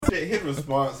His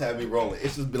response had me rolling.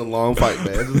 It's just been a long fight,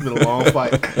 man. It's just been a long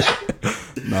fight.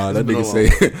 Nah, that nigga say,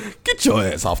 get your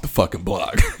ass off the fucking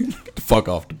block. Get the fuck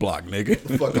off the block, nigga. Get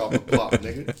the fuck off the block,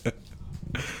 nigga.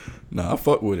 Nah, I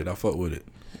fuck with it.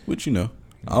 But you know,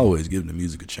 I always give the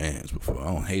music a chance before.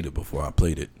 I don't hate it before I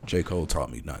played it. J. Cole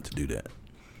taught me not to do that.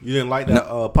 You didn't like that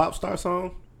Pop Star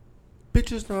song?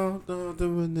 Bitches,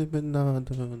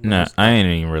 Nah, I ain't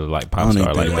even really like Pop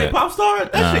Star like you that. ain't Pop Star?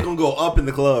 That shit gonna go up in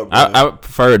the club, bro. I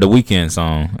prefer the Weeknd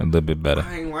song a little bit better.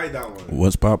 I ain't like that one.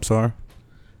 What's Pop Star?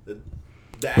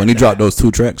 When he dropped those 2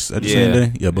 tracks at the same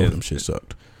day? Yeah, both of them shit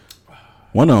sucked.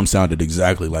 One of them sounded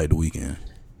exactly like The Weeknd.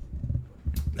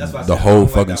 That's why the whole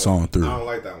fucking song through. I don't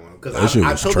like that one. Because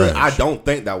I don't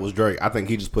think that was Drake. I think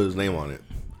he just put his name on it.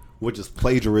 Which is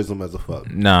plagiarism as a fuck.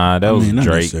 Nah, that was not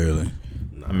Drake. Necessarily.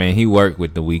 I mean, he worked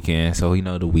with The Weeknd, so he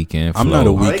know The Weeknd flow. I'm not a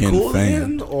Are they Weeknd cool fan.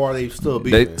 again, or are they still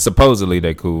beefing? Supposedly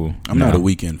they cool. I'm not a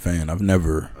Weeknd fan. I've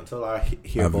never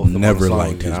Hear I've both of them never on the song,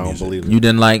 liked his and I don't music. believe it. You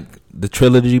didn't like the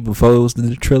trilogy before it was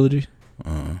the trilogy?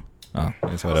 Oh,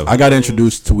 that's whatever. I got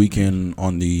introduced to Weeknd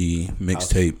on the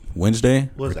mixtape Wednesday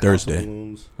or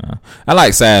Thursday. I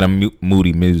like sad and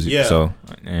moody music, Yeah. so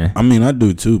I mean, I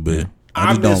do too, but I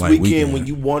just don't like Weeknd Weeknd. when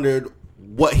you wondered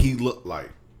what he looked like.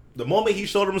 The moment he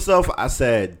showed himself, I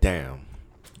said, "Damn."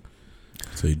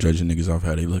 So you judging niggas off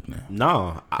how they look now?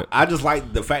 No, I just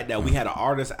like the fact that we had an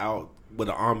artist out with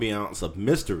an ambiance of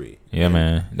mystery. yeah,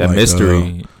 man, that Like,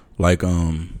 mystery.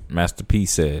 Master P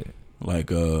said.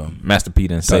 Master P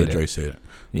didn't say that. Dre said.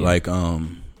 Yeah. Like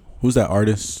who's that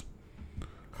artist?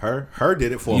 Her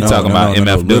did it for You talking about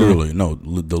MF Doom? literally, no,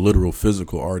 the literal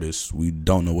physical artist. We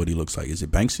don't know what he looks like. Is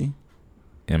it Banksy?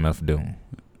 MF Doom.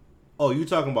 Oh, you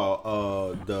talking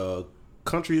about the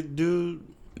country dude?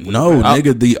 No,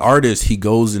 nigga, the artist. He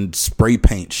goes and spray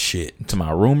paint shit. To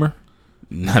my rumor?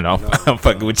 No, I'm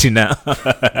fucking with you now. That's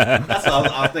what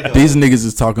I was thinking. These niggas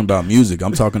is talking about music.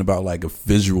 I'm talking about like a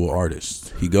visual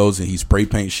artist. He goes and he spray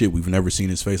paint shit. We've never seen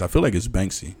his face. I feel like it's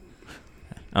Banksy.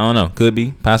 I don't know. Could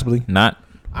be. Possibly. Not.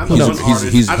 I know one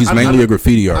artist. He's mainly a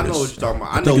graffiti artist. I know what you're talking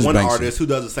about. I think know it's one Banksy. artist who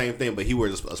does the same thing, but he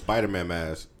wears a Spider-Man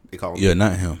mask. They call him. Yeah,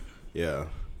 not him. Yeah.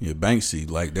 Yeah,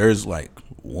 Banksy. Like, there's like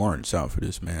warrants out for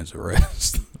this man's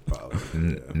arrest.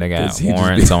 They got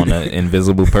warrants on the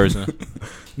invisible person.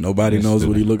 Nobody knows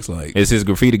what he looks like. Is his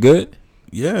graffiti good?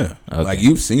 Yeah, Okay. like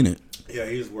you've seen it. Yeah,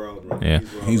 he's world. Bro. Yeah.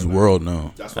 He's world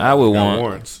known. That's why I would he got want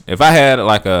warrants. if I had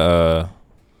like a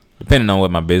depending on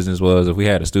what my business was. If we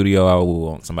had a studio, I would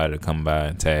want somebody to come by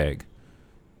and tag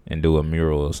and do a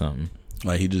mural or something.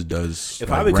 Like he just does. If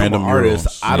like, I become an random artist,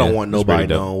 murals, I don't Yeah, want it's nobody pretty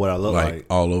dope. knowing what I look like like.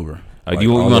 all over.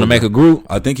 You all want to over. make a group?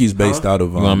 I think he's based out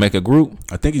of. You want to make a group?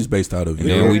 I think he's based out of. And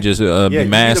then we just Yeah, be you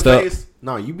masked the up. face.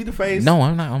 No, you be the face. No,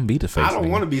 I'm not gonna be the face. I don't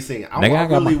want to be seen. I Nigga, I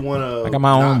got really my- want to. I got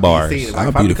my own bars. Like, I'll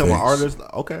if I be the become an face. artist,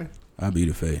 okay, I'll be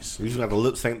the face. you just have to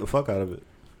lip sync the fuck out of it.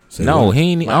 Say No, what?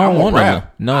 he ain't. Like, I don't I'm a want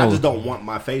rap. no. I just don't want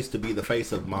my face to be the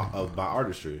face of my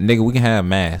artistry. Nigga, we can have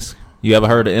masks. You ever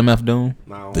heard of MF Doom?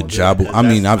 No, I don't The want job. that, 'cause I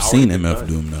mean, that's I've seen already MF done.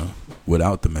 Doom though,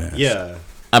 without the mask. Yeah,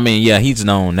 I mean, yeah, he's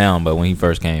known now, but when he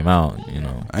first came out, you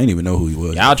know, I didn't even know who he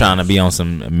was. y'all trying to be on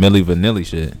some Milli Vanilli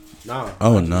shit. no.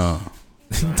 Oh no.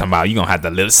 Talking about you gonna have to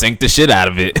lip sync the shit out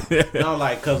of it. No,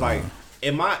 like, cause like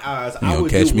in my eyes, I gonna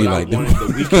would catch do me what like I them. wanted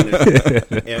the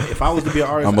weekend. And if I was to be an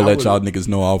artist, I'm gonna I let would- y'all niggas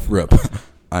know off rep.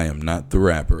 I am not the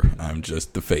rapper. I'm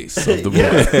just the face of the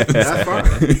Yeah, boy. that's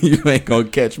fine. You ain't gonna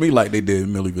catch me like they did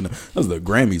Millie Vanilli. That was the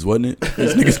Grammys, wasn't it?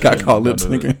 These niggas got called lip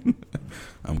syncing.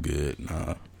 I'm good.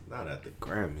 Nah. Not at the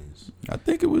Grammys. I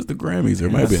think it was the Grammys. Or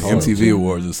it might have been MTV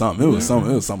Awards or something. It was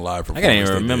some live performance. I can't even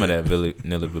they remember did. that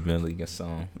Milli Vanilli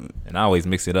song, and I always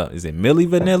mix it up. Is it Milli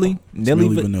Vanilli? Milli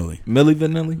Vanilli. Milli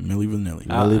Vanilli. Millie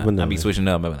Vanilli. I be switching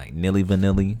up. I be like Nilly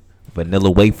Vanilli,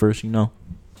 vanilla wafers. You know.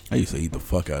 I used to eat the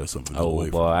fuck out of something. Oh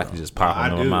boy, I can just pop I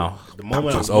them in do. my mouth. The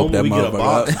moment, Just the open moment we that get a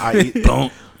motherfucker box, up. I eat.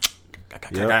 Don't.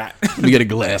 Yep. Let me get a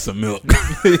glass of milk.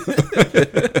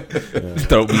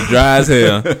 Throat be dry as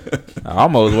hell.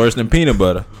 Almost worse than peanut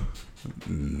butter. I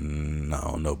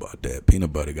don't know about that.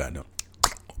 Peanut butter got no.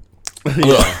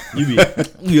 You be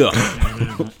Yeah.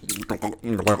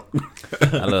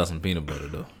 I love some peanut butter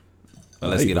though. But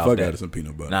let's I eat get the off fuck that. out of some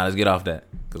peanut butter. Nah, let's get off that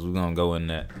because we're gonna go in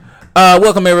that.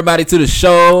 Welcome everybody to the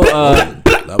show.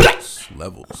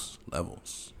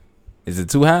 Levels. Is it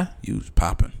too high? You was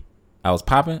popping. I was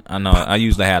popping. I know. I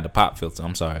usually have the pop filter.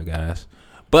 I'm sorry, guys.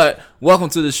 But welcome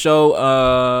to the show.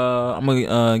 I'm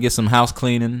gonna get some house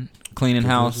cleaning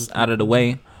house out of the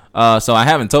way. So I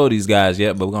haven't told these guys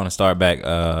yet, but we're gonna start back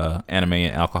anime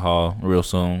and alcohol real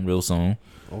soon.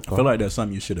 I feel like that's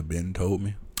something you should have been told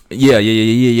me.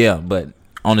 Yeah. But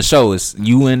on the show, it's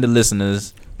you and the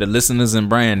listeners the listeners and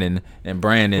Brandon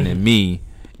and me,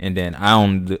 and then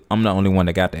I'm the only one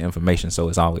that got the information, so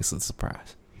it's always a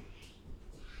surprise.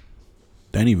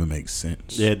 That didn't even make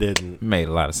sense. Yeah, it didn't. It made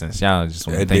a lot of sense. Y'all just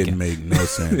That didn't make no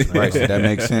sense. Right? Did that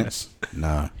make sense?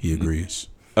 Nah, he agrees.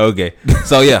 Okay.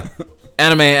 So, yeah.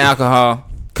 Anime and Alcohol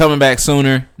coming back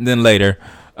sooner than later.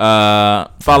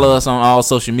 Follow us on all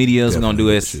social medias. We're going to do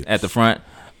it at the front.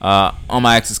 On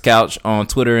My Ex's Couch on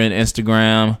Twitter and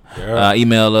Instagram. Yeah.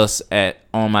 Email us at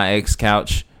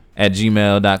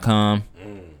onmyxcouch@gmail.com.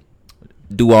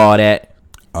 Do all that.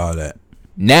 All that.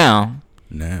 Now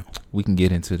we can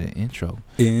get into the intro.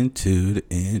 Into the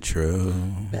intro.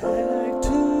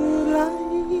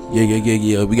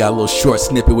 Yeah. We got a little short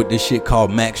snippet with this shit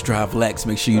called Max Drive Lex.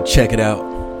 Make sure you check it out.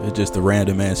 It's just a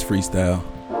random ass freestyle.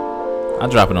 I'll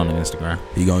drop it on the Instagram.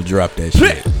 He gonna drop that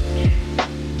shit.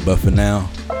 But for now,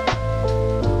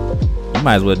 you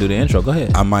might as well do the intro. Go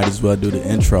ahead. I might as well do the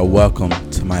intro. Welcome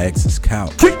to My Ex's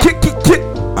Couch.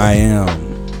 I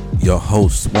am your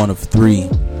host, one of three.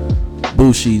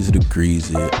 Bushies the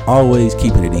Greasy, always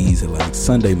keeping it easy like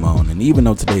Sunday morning. Even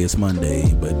though today is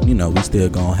Monday, but you know we still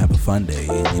gonna have a fun day,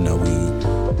 and you know we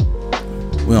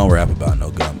don't rap about no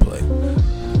gunplay.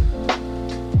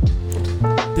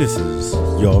 This is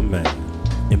your man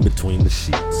in between the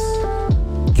sheets,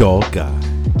 your guy,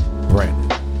 Brandon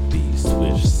B.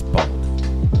 Swish Spalding.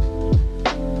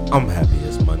 I'm happy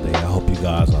it's Monday. I hope you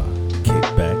guys are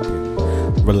kicked back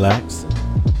and relaxed,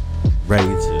 ready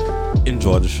to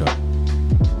enjoy the show.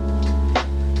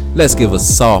 Let's give a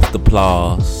soft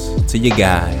applause to your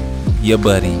guy, your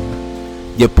buddy,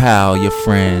 your pal, your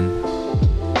friend,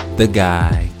 the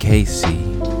guy, KC.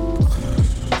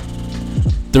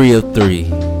 3 of 3.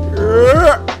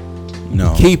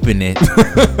 No. Keeping it.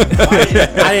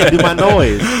 I didn't do my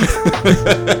noise.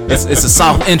 It's a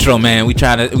soft intro, man. We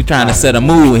trying to set a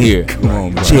mood here. Come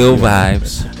on, bro. Chill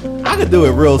vibes. I could do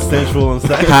it real sensual and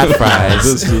sexy. Hot fries.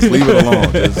 Just leave it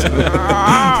alone.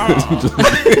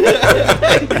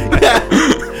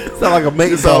 Sound like a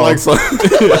mate song. Like some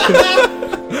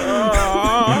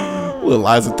little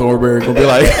Liza Thornberry gonna be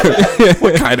like,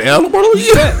 what kind of animal are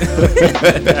you?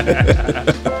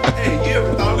 Hey, you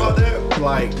ever thought about that?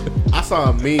 Like, I saw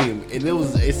a meme and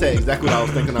it said exactly what I was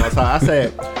thinking outside. I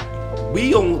said,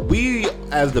 we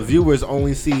as the viewers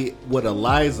only see what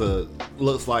Eliza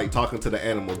looks like talking to the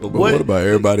animals, but what about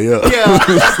everybody else? Yeah,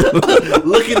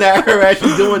 looking at her as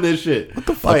she's doing this shit. What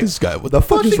the fuck is guy? What the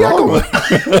fuck is wrong with?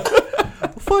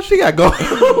 What the fuck she got going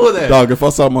with that? Dog, if I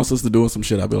saw my sister doing some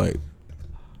shit, I'd be like,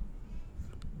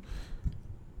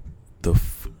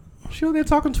 she over there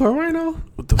talking to her right now?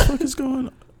 What the fuck is going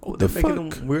on? What the fuck? Making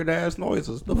them weird ass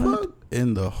noises. The fuck?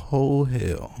 In the whole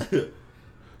hell.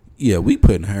 Yeah, we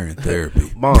putting her in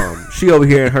therapy. Mom, she over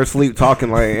here in her sleep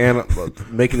talking like Anna,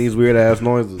 making these weird ass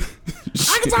noises.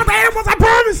 I can talk to animals, I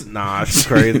promise. Nah, she's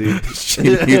crazy. She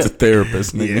needs a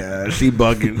therapist, nigga. Yeah, she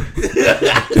bugging.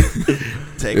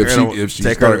 Take her to grandma's If she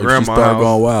start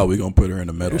going wild, we gonna put her in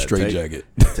a metal straitjacket.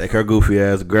 Take her goofy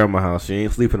ass to grandma's house. She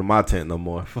ain't sleeping in my tent no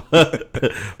more. Fuck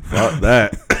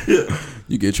that.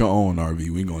 You get your own RV.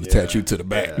 We gonna attach you to the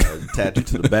back. Attach you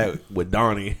to the back with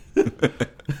Donnie.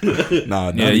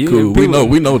 Nah, Donnie cool.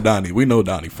 We know Donnie. We know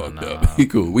Donnie fucked up. He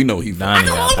cool. We know he Donnie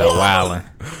out there wilding.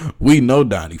 We know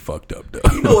Donnie fucked up though.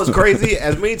 You know what's crazy?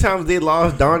 As many times they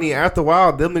lost Donnie, after a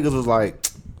while, them niggas was like,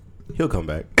 he'll come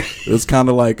back. It's kind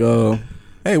of like,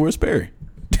 hey, where's Perry?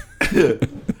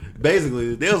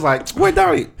 Basically, they was like, where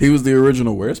Donnie? He was the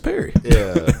original. Where's Perry?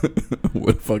 Yeah.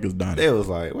 Where the fuck is Donnie? They was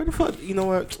like, where the fuck? You know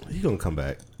what? He gonna come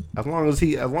back. As long as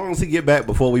he get back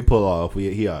before we pull off,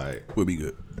 he all right. We'll be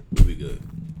good. We'll be good.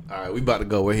 All right, we about to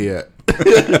go. Where he at?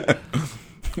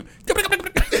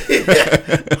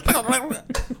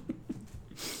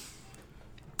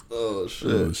 Oh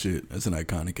shit! That's an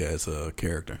iconic ass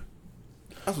character.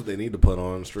 That's what they need to put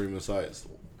on streaming sites.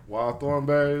 Wild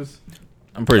Thornberries.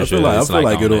 I'm pretty sure. I feel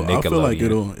like it'll make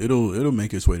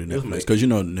its way to Netflix because you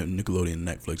know Nickelodeon and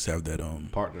Netflix have that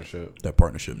partnership. That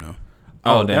partnership now.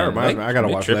 Oh, that reminds me. I gotta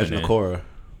watch Legend of Korra.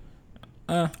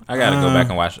 I gotta go back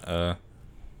and watch.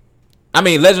 I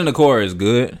mean, Legend of Korra is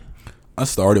good. I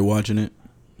started watching it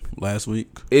last week.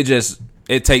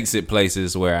 It takes it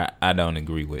places where I don't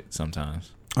agree with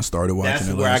sometimes. I started watching That's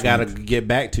it where last I gotta week. get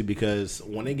back to, because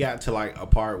when they got to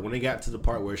the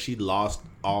part where she lost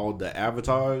all the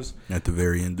avatars at the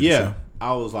very end of the show,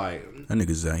 I was like, that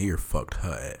nigga's out here fucked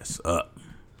her ass up.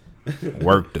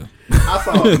 Worked her.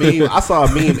 I saw a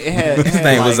meme. It had His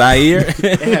name was Zaire.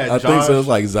 It had I Josh, think so. It's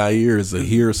like Zaire is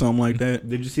Zahir or something like that.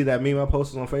 Did you see that meme I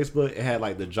posted on Facebook? It had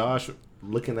like the Josh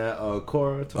looking at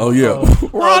Korra. Oh yeah,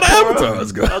 where all the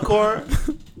avatars go? Korra,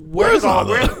 where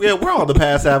all the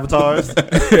past avatars?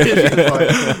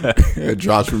 Yeah,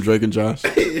 Josh from Drake and Josh.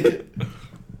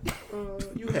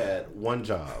 You had one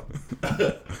job.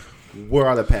 Where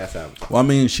are the past avatars? Well, I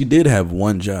mean, she did have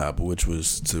one job, which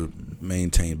was to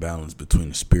maintain balance between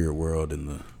the spirit world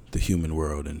and the human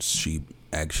world, and she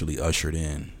actually ushered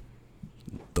in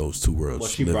those two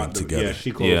worlds living together. Yeah,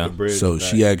 she closed the bridge. So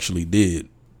she actually did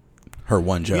her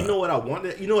one job. You know what I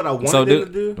wanted? You know what I wanted So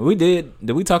them to do?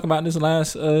 Did we talk about this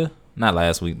last? Not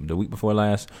last week. The week before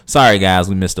last. Sorry, guys,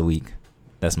 we missed a week.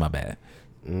 That's my bad.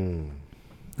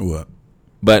 What?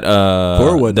 But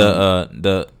Or what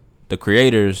the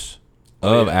creators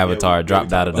of Avatar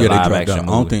dropped out of the Yeah, they live dropped action out.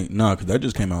 movie. I don't think because that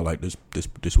just came out like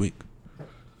this week.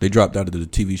 They dropped out of the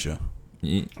TV show.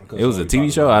 It was a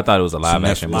TV show. I thought it was a live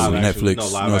action movie.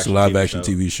 Netflix. No, it's a live action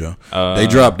TV show. They Uh,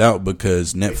 dropped out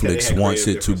because they Netflix had wants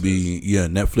creative it to be. Yeah,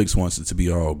 Netflix wants it to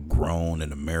be all grown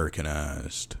and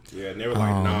Americanized. Yeah, and they were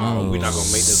like, "No, we're not gonna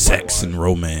make this Sex and whitewash."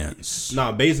 romance.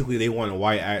 No, basically they wanted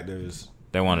white actors.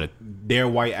 They wanted. They're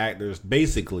white actors.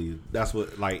 Basically, that's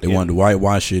what like They wanted to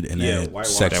whitewash it and add whitewash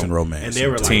sex it. and romance. And they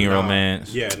were like, Teen nah.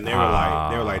 romance. Yeah, and they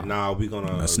were like, nah, we're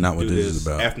gonna. That's not what do this is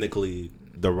about. Ethnically,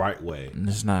 the right way.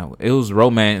 It's not. It was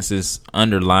romances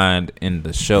underlined in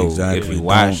the show Exactly. if you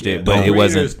watched Yeah, it, but it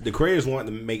wasn't. The creators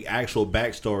wanted to make actual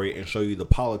backstory and show you the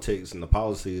politics and the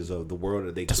policies of the world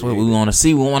that they. That's what created. we want to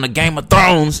see. We want a Game of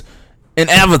Thrones and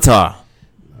Avatar.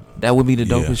 That would be the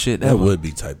dopest shit That ever. would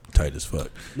be tight as fuck.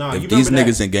 Nah, if you these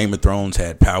remember niggas that? in Game of Thrones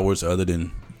had powers other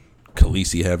than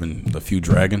Khaleesi having a few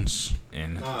dragons.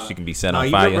 And she can be set Nah, on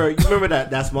you fire. remember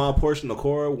that small portion of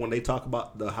Korra when they talk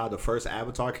about how the first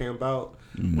Avatar came about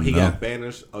when he got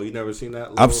banished? Oh, you never seen that?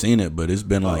 I've seen it, but it's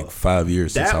been like 5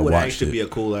 years since I That would watched actually it. be a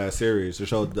cool ass series to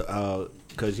show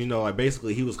because like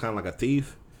basically he was kind of like a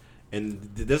thief, and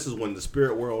this is when the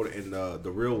spirit world and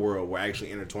the real world were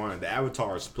actually intertwined. The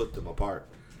Avatar split them apart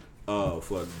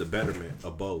for the betterment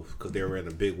of both because they were in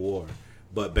a big war.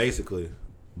 But basically,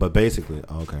 the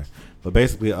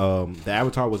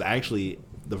Avatar was actually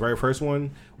the very first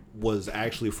one was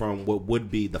actually from what would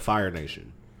be the Fire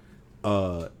Nation.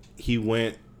 They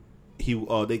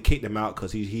kicked him out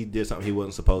because he did something he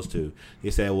wasn't supposed to.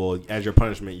 He said, "Well, as your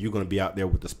punishment, you're going to be out there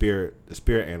with the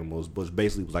spirit animals," which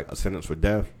basically was like a sentence for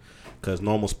death because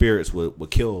normal spirits would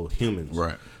kill humans.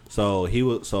 Right. So he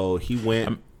went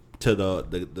to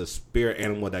the spirit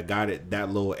animal that guided that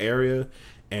little area,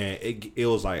 and it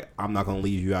was like, "I'm not going to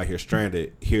leave you out here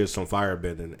stranded. Here's some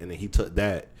firebending," and then he took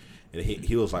that, and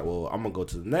he was like, "Well, I'm gonna go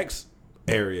to the next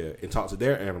area and talk to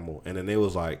their animal," and then they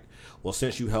was like, "Well,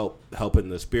 since you helping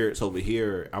the spirits over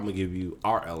here, I'm gonna give you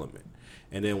our element."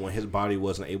 And then when his body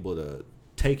wasn't able to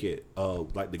take it,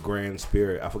 like the grand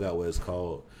spirit, I forgot what it's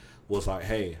called, was like,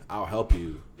 "Hey, I'll help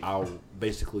you. I'll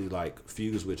basically like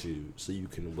fuse with you so you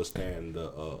can withstand the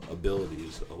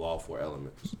abilities of all four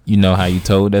elements." You know how you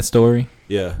told that story?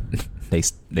 Yeah.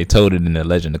 They told it in the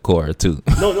Legend of Korra too.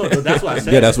 No, that's what I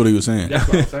said. Yeah, that's what he was saying. That's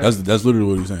what I'm saying. That's literally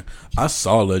what he was saying. I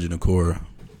saw Legend of Korra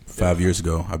 5 years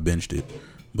ago. I binged it,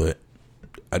 but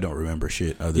I don't remember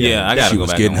shit. Other than I gotta she go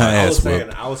was back getting and her watch. ass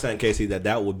whooped. I was saying, Casey,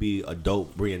 that would be a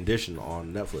dope rendition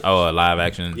on Netflix. Oh, a live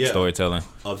action Yeah. storytelling.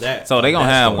 Of that. So they of gonna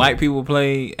that have story. white people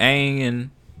play Aang and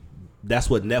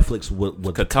That's what Netflix would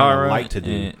Katara kinda like to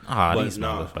do. and- But these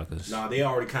motherfuckers. Nah, they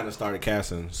already kind of started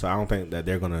casting, so I don't think that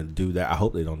they're gonna do that. I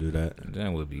hope they don't do that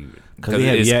That would be because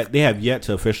they have yet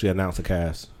to officially announce a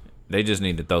cast. They just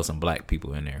need to throw some black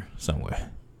people in there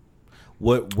somewhere.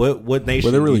 What nation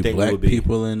Were there do really you think it black would be?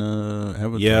 people in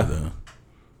Avatar? Yeah. Though?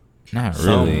 Not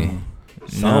Some. really.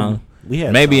 Some. No. We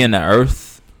had Maybe some. in the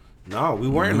Earth. No, we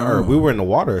weren't in the No. earth. We were in the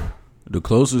water. The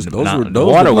closest Nah, were the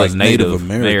water were was like Native Native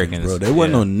Americans, Americans. bro. There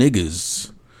wasn't no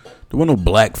niggas. There weren't no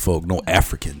black folk, no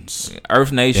Africans.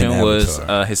 Earth Nation In was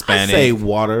Avatar. I Hispanic. say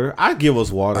water. I give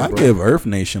us water. I bro. give Earth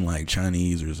Nation like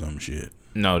Chinese or some shit.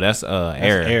 No, that's That's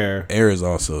air. air. Air is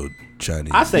also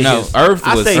Chinese. I say No, Earth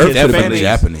I was say Earth could have been Hispanics.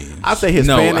 Japanese. I say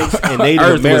No, Hispanics and Native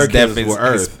Earth was Americans definitely were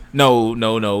Earth.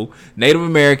 No. Native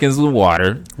Americans were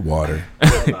water. Water.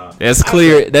 That's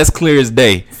clear. That's clear as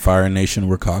day. Fire Nation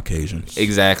were Caucasians.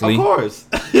 Exactly. Of course.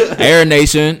 Air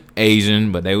Nation,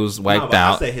 Asian, but they was No, wiped but I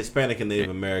out. say Hispanic and Native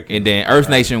American. And then Earth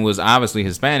Nation was obviously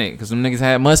Hispanic because them niggas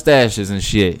had mustaches and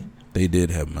shit. They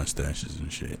did have mustaches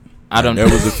and shit. I don't There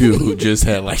know. was a few who just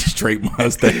had like straight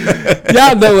mustache.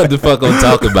 Y'all know what the fuck I'm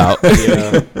talking about.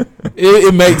 Yeah.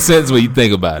 It makes sense when you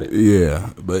think about it. Yeah,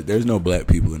 but there's no black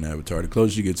people in Avatar. The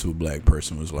closest you get to a black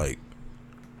person was like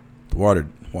the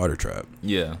water tribe.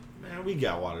 Yeah. Man, we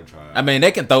got Water Tribe. I mean,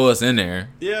 they can throw us in there.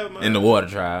 Yeah, man. In the Water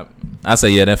Tribe. I say,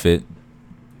 yeah, that fit.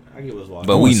 I give us Water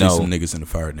But I we wanna see know. some niggas in the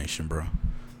Fire Nation, bro.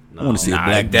 No. I want to see a Nah,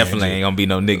 black it definitely man. ain't gonna be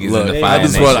no niggas Look, in the Fire I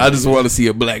just Nation. want to see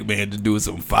a black man just doing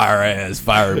some fire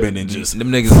bending. Just Them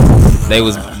niggas,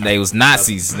 they was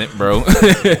Nazis, bro.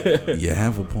 you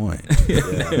have a point.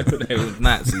 They was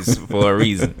Nazis for a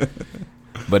reason.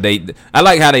 But I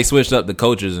like how they switched up the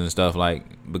cultures and stuff. Like,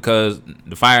 because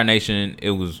the Fire Nation,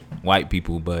 it was white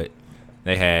people, but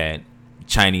they had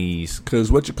Chinese,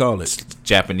 Cause what you call it?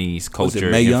 Japanese Was culture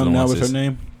it Mae Young? That was her influences.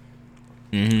 name.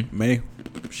 Mm-hmm. Mae.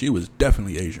 She was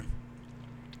definitely Asian.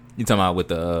 You talking about with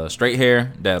the straight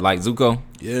hair that like Zuko?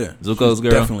 Yeah, Zuko's she was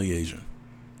girl? definitely Asian.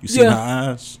 You see Yeah.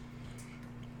 her eyes?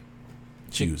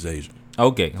 She was Asian.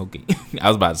 Okay. I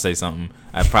was about to say something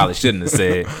I probably shouldn't have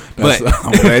said, but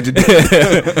I'm glad you did.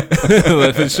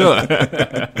 but for sure.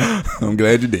 I'm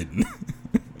glad you didn't.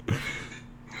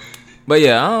 But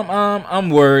yeah, I'm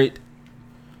worried.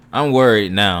 I'm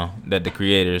worried now that the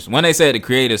creators, when they said the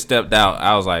creators stepped out,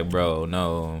 I was like, bro,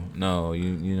 no,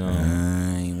 you know,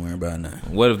 I ain't worried about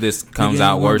nothing. what if this comes ain't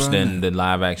out worried worse about than that. the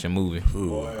live action movie?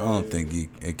 Ooh, I don't think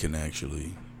it can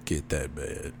actually get that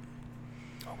bad.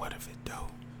 Or what if it do?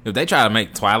 If they try to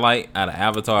make Twilight out of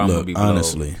Avatar, I'm gonna Look, be blowed.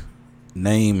 honestly,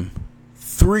 name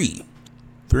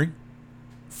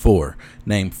four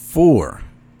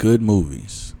good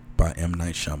movies by M.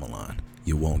 Night Shyamalan.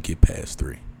 You won't get past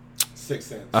 3. 6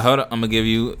 Sense. Hold up, I'm gonna give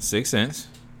you 6 Sense.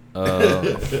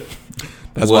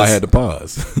 That's why I had to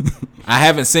pause. I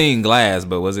haven't seen Glass,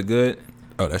 but was it good?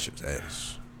 Oh, that shit was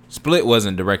ass. Split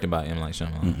wasn't directed by M. Night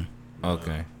Shyamalan.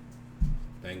 Okay.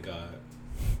 Thank God.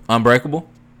 Unbreakable?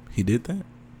 He did that?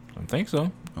 I think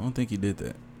so. I don't think he did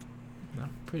that. I'm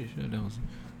pretty sure that was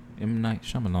M. Night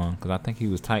Shyamalan, because I think he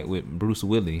was tight with Bruce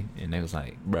Willis, and they was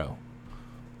like, bro,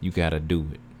 you gotta do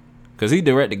it. Because he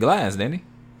directed Glass, didn't he?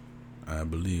 I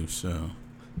believe so.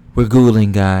 We're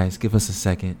Googling, guys. Give us a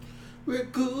second. We're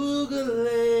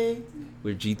Googling.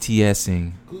 We're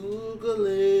GTSing.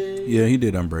 Googling. Yeah, he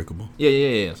did Unbreakable.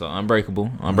 Yeah. So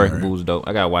Unbreakable. Unbreakable Alright. was dope.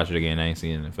 I gotta watch it again. I ain't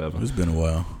seen it in forever. It's been a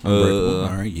while. Unbreakable.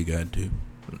 All right, you got to.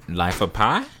 Life of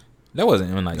Pi? That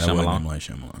wasn't M. Night That wasn't M. Shyamalan. Night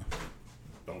Shyamalan.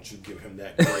 Don't you give him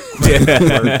that great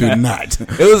credit. Do not.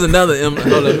 It was another M.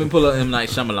 Hold on, let me pull up M. Night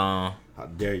Shyamalan. How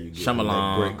dare you give Shyamalan. him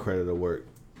that great credit of work.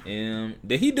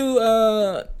 Did he do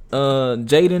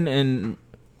Jaden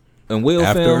and Will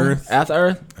After film Earth? After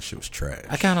Earth? That shit was trash.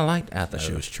 I kind of liked After That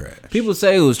shit was Earth. trash. People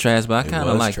say it was trash, but I It kind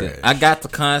of was liked it. trash. I got the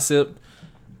concept,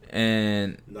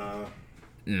 and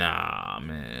Nah.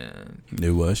 man,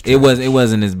 It was trash. it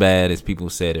wasn't as bad as people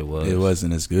said it was. It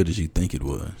wasn't as good as you think it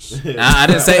was. I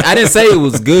didn't say it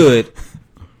was good.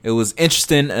 It was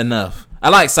interesting enough. I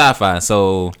like sci-fi,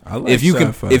 so I like if you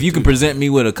sci-fi, can too. present me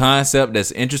with a concept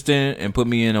that's interesting and put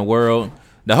me in a world,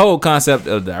 the whole concept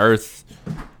of the Earth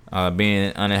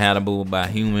being uninhabitable by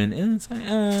human, and it's like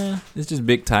it's just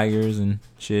big tigers and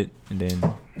shit, and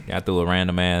then y'all threw a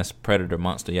random ass predator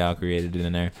monster y'all created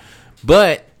in there,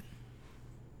 but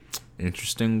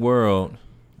interesting world.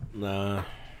 Nah.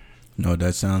 No,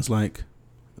 that sounds like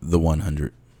The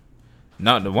 100.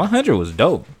 No, the 100 was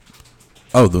dope.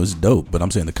 Oh, that was dope, but I'm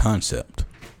saying the concept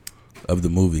of the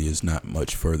movie is not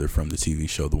much further from the TV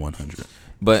show The 100.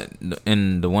 But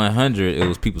in the 100, it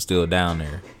was people still down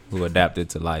there who adapted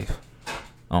to life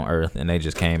on Earth, and they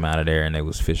just came out of there and they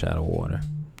was fish out of water,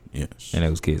 Yes. and it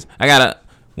was kids.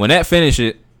 When that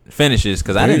finishes,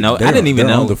 because I didn't even they're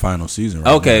know on the final season.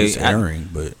 Right Okay, now. It's airing,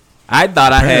 but I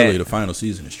thought apparently I the final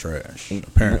season is trash.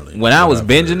 Apparently, when I What was I've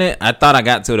binging heard. it, I thought I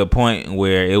got to the point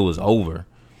where it was over,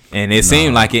 and it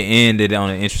seemed like it ended on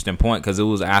an interesting point because it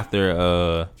was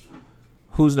after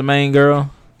who's the main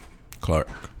girl?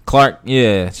 Clark,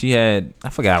 yeah, she had, I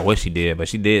forgot what she did, but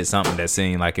she did something that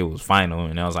seemed like it was final,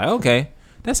 and I was like, okay,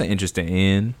 that's an interesting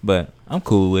end, but I'm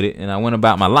cool with it, and I went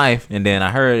about my life, and then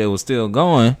I heard it was still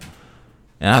going,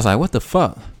 and I was like, what the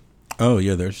fuck? Oh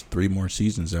yeah, there's 3 more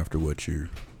seasons after what you're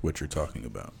talking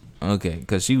about. Okay,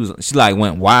 because she like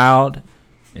went wild,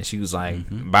 and she was like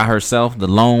by herself, the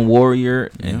lone warrior,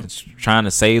 and trying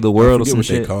to save the world or some what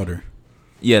shit. they called her.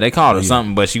 Yeah, they called her Yeah.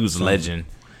 something, but she was a legend,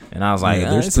 and I was like, Yeah,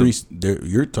 there's it's 3.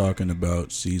 You're talking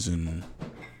about season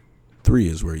 3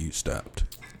 is where you stopped.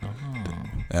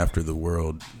 After the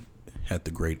world had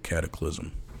the great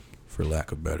cataclysm, for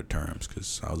lack of better terms,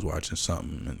 because I was watching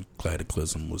something and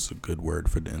cataclysm was a good word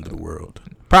for the end of the world.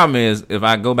 Problem is, if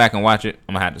I go back and watch it,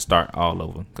 I'm gonna have to start all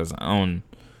over because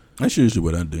That's usually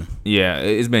what I do. yeah,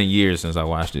 it's been years since I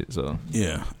watched it, so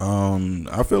Yeah,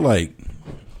 I feel like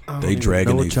They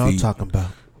dragging know their what y'all feet. talking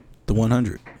about. The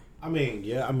 100. I mean,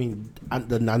 yeah. I mean, I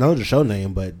know the show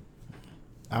name, but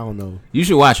I don't know. You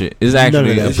should watch it. It's None of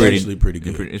actually that. It's pretty, actually pretty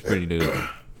good. It's pretty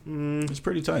good. It's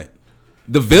pretty tight.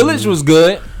 The Village was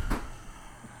good.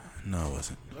 No, it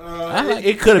wasn't.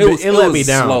 It could have been. It let me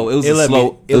down. Slow. It was It a let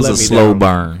slow. me- It was let a me slow down.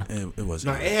 burn. It No,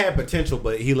 wasn't. it had potential,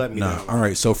 but he let me No. down. All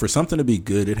right. So for something to be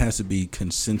good, it has to be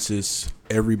consensus.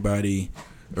 Everybody,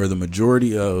 or the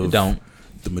majority of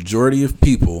the majority of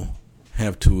people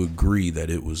have to agree that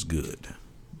it was good.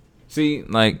 See,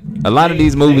 like a lot of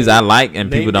these movies I like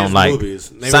and people don't like. Name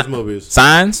his movies.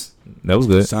 Signs. That was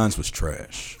good. Signs was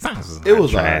trash. It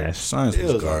was trash. Signs It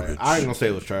was was garbage. I ain't gonna say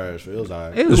it was trash. But it was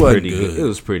alright. It was wasn't pretty good. good. It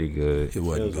was pretty good. It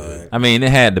wasn't was good. alright. I mean,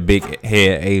 it had the big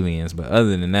head aliens, but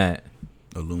other than that,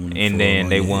 Aluminum and foil then on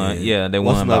they your won. head. Yeah, they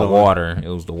What's won by another one? water. It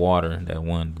was the water that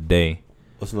won the day.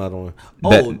 What's another one?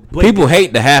 That- Wait, people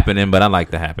hate the happening, but I like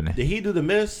the happening. Did he do the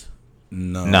Mist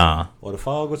No. Nah, or the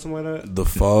Fog or something like that? The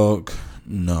Fog.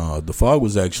 No, The Fog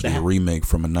was actually a remake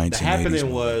from a 1980s. The Happening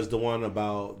movie. was the one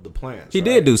about the plants. he right?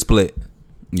 did do Split.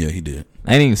 Yeah, he did.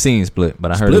 I ain't even seen Split,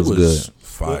 but I heard Split it was good.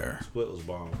 fire. Split was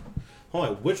bomb. Hold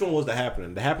on, which one was the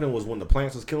Happening? The Happening was when the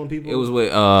plants was killing people. It was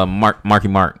with Marky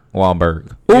Mark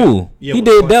Wahlberg. Ooh, Yeah, he with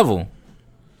did the- Devil.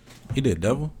 He did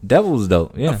Devil. Devil was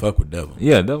dope. I Yeah, fuck with Devil.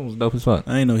 yeah, Devil was dope as fuck.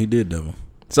 I ain't know he did Devil.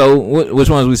 So which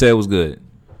ones we said was good?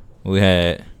 We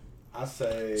had I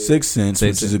say Sixth Sense,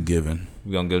 Sixth which is a given.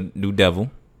 we gonna go do Devil.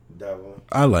 Devil.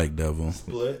 I like Devil.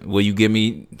 Split. Will you give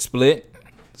me Split?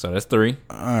 So that's 3.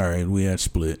 All right, we had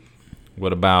Split.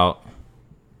 What about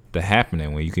the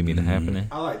Happening? Will you give me the Happening?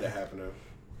 I like the Happening.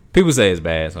 People say it's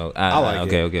bad, so I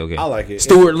like it. Okay. I like it.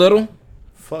 Stuart Little.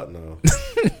 Fuck no.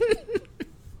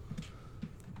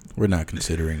 We're not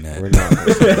considering that. We're not.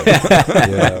 Considering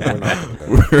yeah, we're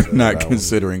not. We're not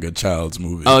considering a child's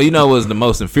movie. Oh, you know what was the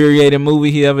most infuriating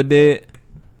movie he ever did?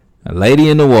 A Lady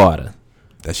in the Water.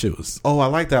 That shit was Oh, I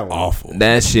like that one. awful.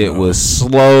 That shit was The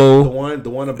slow.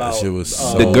 one about That shit was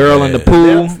so The girl in the bad.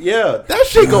 pool. Yeah, that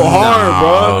shit go hard,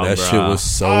 bro. Oh, that bruh. shit was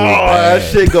so Oh, bad.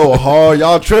 that shit go hard.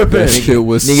 Y'all tripping. That shit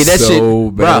was Nigga, that so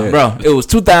shit, bad. bro. It was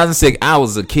 2006. I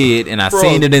was a kid and I Bro.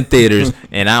 seen it in theaters,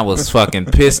 and I was fucking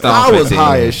pissed off. I was at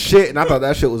high it. as shit, and I thought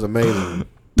that shit was amazing.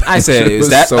 I said, It "Is was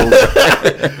that?" so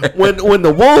bad. when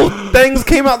the wool things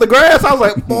came out the grass, I was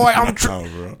like, boy, Oh,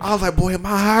 bro. I was like, boy, am I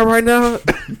high right now?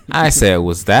 I said,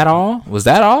 "Was that all? Was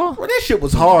that all?" Bro, that shit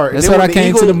was hard. That's And then what when I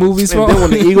the came to the movies and for. then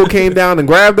when the eagle came down and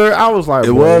grabbed her, I was like,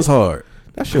 It boy, was hard.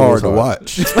 That shit Hard was to hard.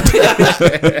 watch. Fuck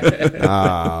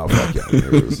y'all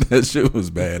niggas. That shit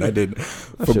was bad. I didn't.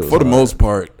 For shit was the hard. most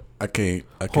part, I can't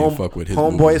fuck with his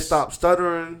Homeboy movies. stopped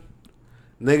stuttering.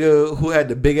 Nigga who had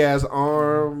the big ass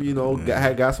arm,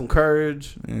 got some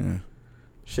courage. Yeah.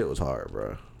 Shit was hard,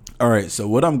 bro. All right, so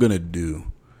what I'm gonna do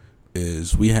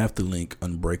is we have to link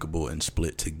Unbreakable and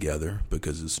Split together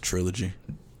because it's a trilogy,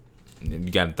 You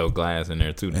got to throw Glass in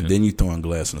there too. and then you throw in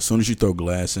Glass, and as soon as you throw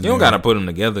Glass in, you don't there, got to put them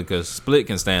together because Split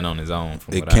can stand on his own.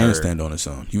 From it what I can heard. stand on its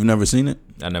own. You've never seen it?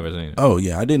 I never seen it. Oh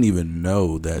yeah, I didn't even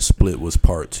know that Split was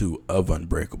part 2 of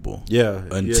Unbreakable Yeah.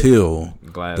 until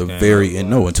Glass the came very out. end.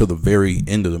 No, until the very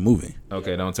end of the movie.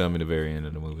 Okay, don't tell me the very end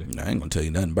of the movie. I ain't gonna tell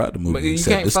you nothing about the But movie you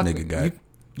except can't this fucking- nigga got.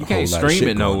 You a can't whole lot of stream shit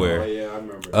it going on. nowhere. yeah, I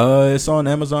remember. It's on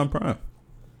Amazon Prime.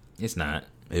 It's not.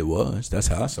 It was. That's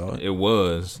how I saw it. It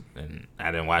was, and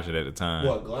I didn't watch it at the time.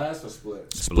 What, Glass or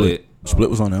Split? Split. Split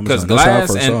was on Amazon. Because That's how I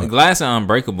Glass first saw and it. Glass and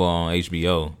Unbreakable on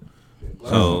HBO.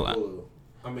 Glass So, is blue.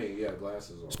 Glass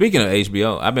is on. Speaking of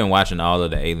HBO, I've been watching all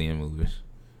of the Alien movies.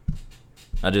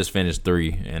 I just finished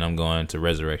 3, and I'm going to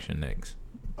Resurrection next.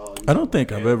 I don't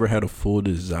think I've ever had a full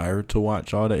desire to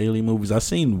watch all the Alien movies. I've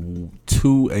seen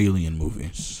 2 Alien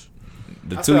movies.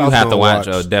 The I two said I you was have to gonna watch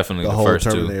watch are definitely the whole first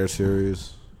Terminator series.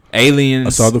 2. Aliens. I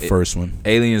saw the first one.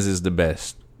 Aliens is the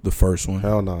best. The first one.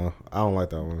 Hell no, I don't like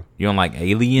that one. You don't like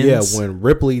Aliens? Yeah, when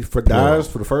Ripley dies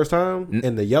for the first time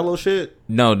in the yellow shit.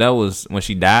 No, that was when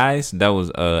she dies. That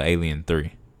was Alien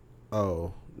 3.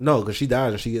 Oh no, because she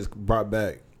dies and she gets brought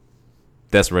back.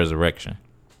 That's Resurrection.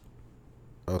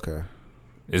 Okay.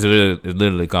 It's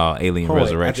literally called Alien Hold on,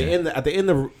 Resurrection. At the end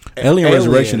of Alien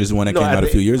Resurrection is the one that no, came at out a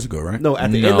the- few years ago, right? No,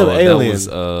 at the no, end of Alien.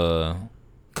 that was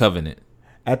Covenant.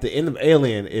 At the end of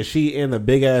Alien, is she in the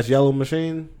big ass yellow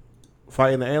machine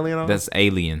fighting the alien? On? That's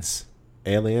Aliens.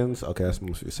 Aliens. Okay, that's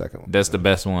must be the second one. That's the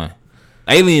best one.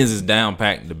 Aliens is down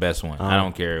packed the best one. I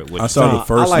don't care what I you saw say. the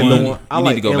first I like one. The one. I You need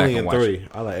like to go back Alien and watch 3.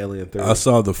 I like Alien 3. I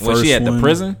saw the first when she at the one.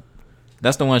 prison.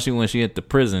 That's the one when she at the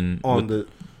prison on the.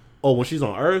 Oh, when she's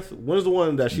on Earth. When's the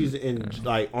one that she's in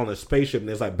like on a spaceship and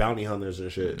there's like bounty hunters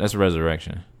and shit? That's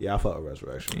Resurrection. Yeah, I fuck with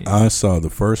Resurrection. I saw the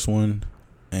first one,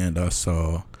 and I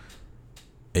saw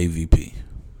AVP.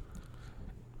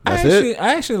 That's it.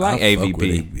 I actually like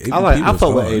AVP. I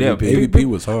fuck with hard. AVP. AVP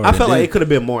was hard. I felt like it could have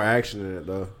been more action in it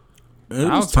though. It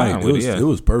I was was tight. fine with it, It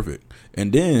was perfect.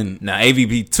 And then Now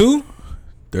AVP 2,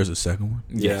 there's a second one.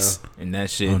 yes, and that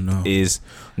shit Oh, no. is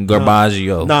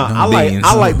Garbaggio. Nah, beans.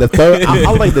 I like the third.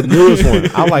 I like the newest one.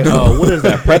 I like what is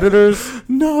that? Predators.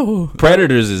 No,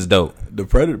 Predators is dope. the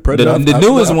Predator. The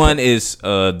newest one is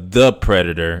the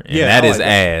Predator, and that I is like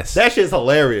ass. That shit's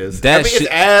hilarious. That I mean, shit-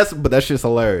 it's ass, but that shit's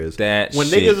hilarious. That when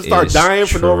shit niggas start is dying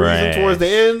for no reason trash. towards the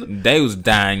end. They was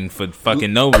dying for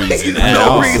fucking no reason at No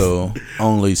all. reason. also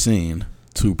only seen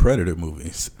 2 Predator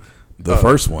movies. The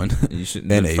first one You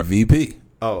should- and the fir- AVP.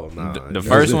 Oh no, The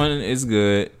first it. one is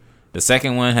good. The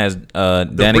second one has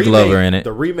Danny remake- Glover in it.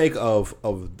 The remake of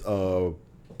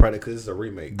Predator. Cause it's a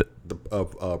remake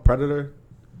of Predator.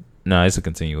 No, it's a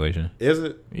continuation. Is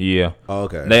it? Yeah. Oh,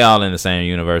 okay. They all in the same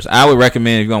universe. I would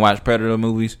recommend if you're gonna watch Predator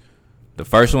movies, the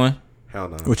first one Hell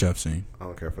no. Which I've seen. I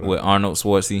don't care for that. with Arnold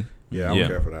Schwarzenegger. Yeah, I don't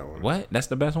care for that one. What? That's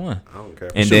the best one. I don't care.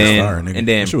 For And that. shit was then fire, nigga. and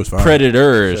then That shit was fire.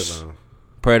 Predators. Shit, no.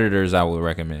 Predators, I would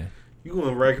recommend. You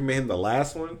gonna recommend the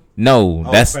last one? No,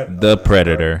 that's the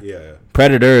Predator. Yeah.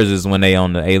 Predators is when they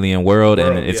on the alien world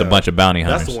and World, it's yeah. a bunch of bounty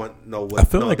hunters. That's the one. No, I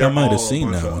feel like I they're might all have a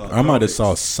seen bunch that of, one. I might have convicts.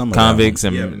 saw some of Convicts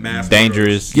that one. and Yeah, mass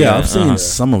dangerous. Yeah, I've seen uh-huh.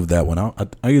 some of that one. I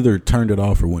either turned it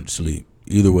off or went to sleep.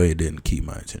 Either way, it didn't keep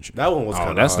my attention. That one was Oh, kind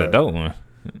of that's the dope one.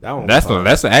 That one.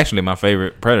 That's actually my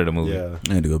favorite Predator movie. Yeah.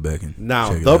 I had to go back and Now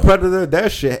check it the out. Predator,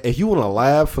 that shit. If you want to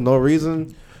laugh for no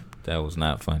reason, That was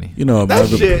not funny You know, that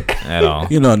another, shit. at all.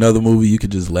 you know another movie you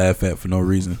could just laugh at for no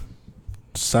reason.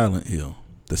 Silent Hill,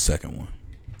 the second one.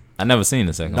 I never seen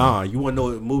the second one. Nah, you want to know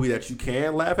a movie that you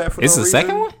can laugh at for It's no the reason?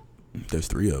 second one? There's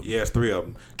 3 of them. Yeah, it's 3 of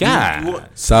them. God.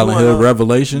 Silent Hill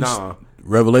Revelations. Nah,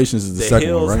 Revelations is the, the second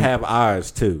hills one, right? have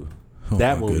eyes too. Oh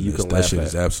that my movie you goodness, can that laugh shit at.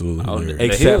 is absolutely Oh, hilarious. The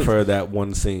Except Hills- for that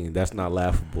one scene, that's not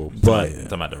laughable. But yeah.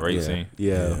 Talking about the race yeah, scene.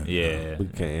 yeah, Yeah. we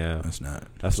can't. Yeah,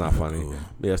 That's not funny. cool.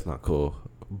 Yeah, it's not cool.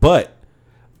 But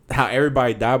how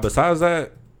everybody died. Besides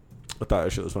that, I thought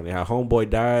that shit was funny. How Homeboy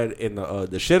died in the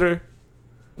shitter.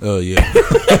 Oh yeah.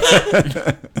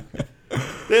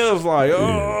 It was like,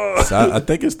 oh, So I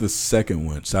think it's the second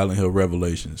one, Silent Hill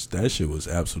Revelations. That shit was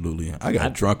absolutely. I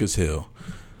got drunk as hell.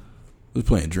 I was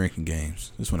playing drinking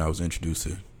games. This is when I was introduced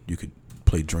to you could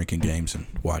play drinking games and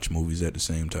watch movies at the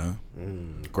same time.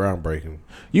 groundbreaking.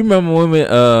 You remember when it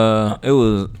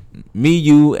was me,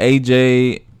 you,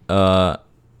 AJ,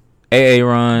 AA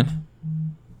Ron,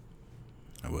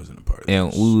 I wasn't a part of and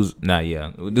this. we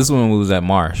was This one we was at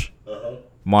Marsh,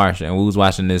 and we was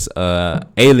watching this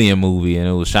alien movie, and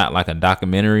it was shot like a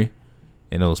documentary,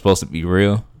 and it was supposed to be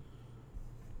real.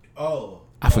 Oh,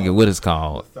 I forget what it's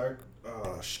called,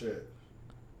 oh shit.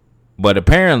 but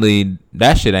apparently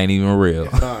that shit ain't even real.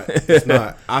 It's not. It's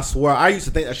not. I swear. I used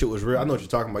to think that shit was real. I know what you're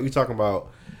talking about. You're talking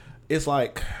about. It's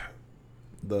like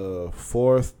the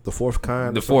fourth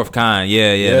kind. The fourth kind,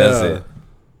 yeah, that's it.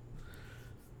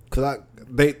 Cause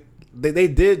they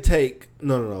did take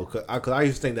no. Cause I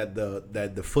used to think that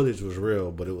the footage was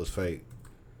real, but it was fake.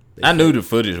 I knew the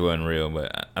footage wasn't real,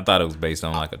 but I thought it was based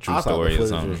on like a true I thought story the or footage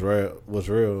something. was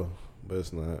real, but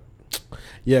it's not.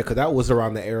 Yeah, because that was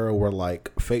around the era where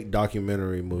like fake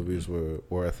documentary movies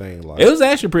were a thing. Like It was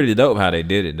actually pretty dope how they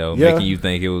did it though, Yeah. making you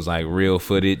think it was like real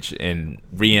footage and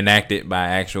reenacted by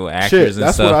actual actors shit. and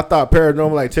That's stuff. what I thought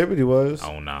Paranormal Activity was.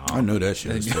 Oh no, I knew that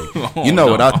shit was fake. Oh, You know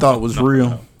what no. I thought was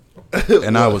real?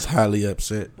 And I was highly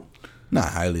upset. Not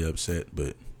highly upset,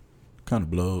 but kind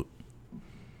of blowed.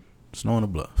 Snow on the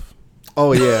Bluff.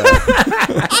 Oh yeah,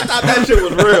 I thought that shit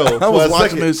was real. I was for a watching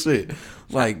second. this shit.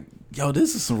 Like, yo,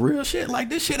 this is some real shit. Like,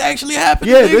 this shit actually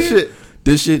happened. Yeah, nigga.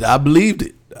 This shit, I believed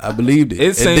it. It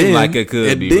It seemed like it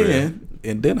could be real.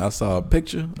 And then I saw a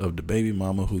picture of the baby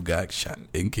mama who got shot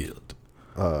and killed.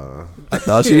 I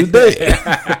thought she was dead.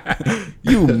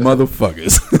 You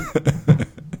motherfuckers.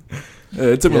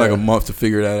 It took me like a month to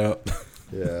figure that out.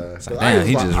 Yeah, Damn,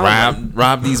 he just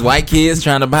robbed these white kids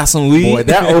trying to buy some weed. Boy,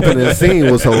 that opening scene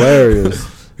was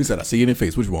hilarious. He said, I see it in your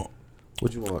face. What you want?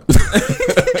 What you want?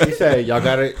 He said, "Y'all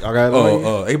got it. Y'all got it."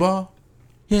 Oh, A-ball?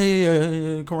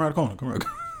 Yeah. Come around the corner. Come around the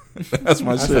corner. That's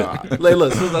my I shit. said, like,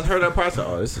 look, as soon as I heard that part, I said,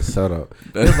 "Oh, this is set up."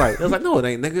 It was like, no, it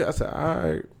ain't, nigga. I said, "All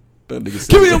right, That nigga said,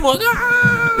 give me a book."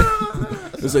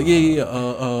 It's like, yeah.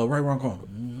 Right around the corner.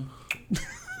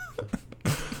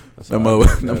 That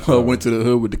mother went to the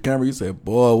hood with the camera. He said,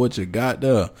 boy, what you got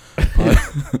there?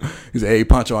 He said, hey,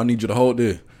 Pancho, I need you to hold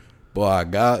this. Boy, I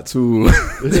got to.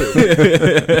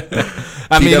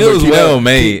 I mean, it was well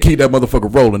made. Keep that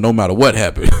motherfucker rolling no matter what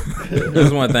happened.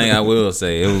 There's one thing I will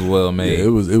say: it was well made. Yeah,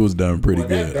 it was done pretty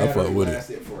good. I fuck with it.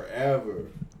 Lasted forever.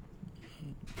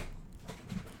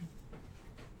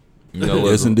 You know,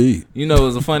 Yes, indeed. You know, it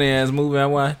was a funny ass movie I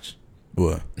watched.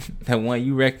 What? That one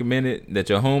you recommended that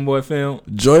your homeboy filmed.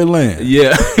 Joyland.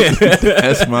 Yeah,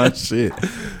 That's my shit.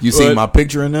 You see my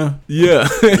picture in there? yeah.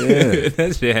 Yeah.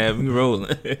 That shit had me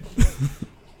rolling.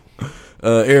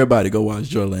 Everybody go watch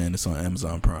Joyland. It's on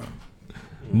Amazon Prime.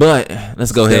 But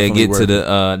let's go ahead and get to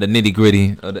definitely the nitty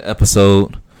gritty of the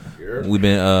episode. We've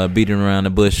been beating around the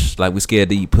bush like we scared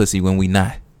to eat pussy when we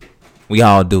not. We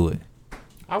all do it.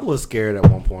 I was scared at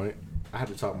one point. I had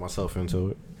to talk myself into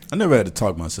it. I never had to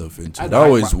talk myself into it. I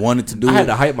always wanted to do it. I had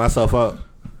to hype myself up.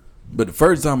 But the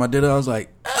first time I did it, I was like,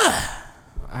 I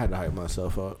had to hype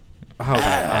myself up. I was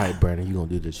like, all right, Brandon, you gonna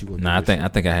do this? You gonna? Nah, do this I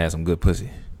think I had some good pussy.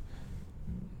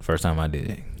 First time I did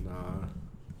it. Nah.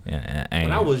 Yeah,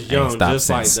 When I was young, just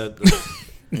since. like the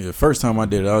yeah. First time I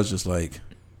did it, I was just like,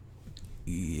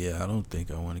 yeah, I don't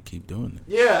think I want to keep doing it.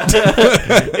 yeah.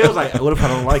 It was like, what if I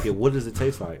don't like it? What does it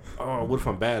taste like? Oh, what if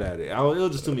I'm bad at it? It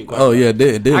was just too many questions. Oh yeah,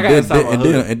 then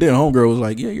homegirl was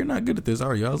like, yeah, you're not good at this,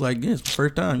 are you? I was like, yeah, it's the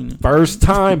first time. You know? First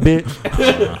time,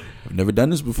 bitch. I've never done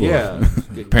this before. Yeah.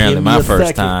 Apparently, my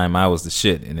first time, I was the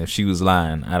shit, and if she was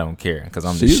lying, I don't care because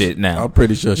I'm the shit now. I'm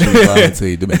pretty sure she was lying to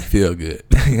you to make you feel good.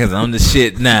 Because I'm the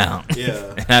shit now.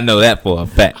 Yeah. And I know that for a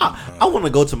fact. I want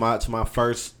to go to my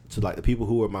first, to like the people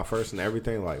who were my first and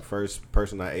everything, like first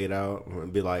person I ate out,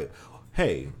 and be like,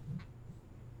 hey,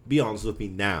 be honest with me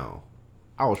now.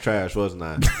 I was trash, wasn't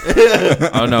I?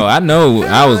 Oh no, I know.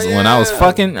 I was when I was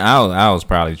fucking. I was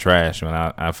probably trash when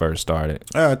I first started.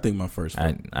 I think my first.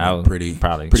 I was pretty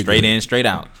straight good. in, straight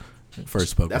out.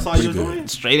 First Pokemon. That's all you pretty was good. doing?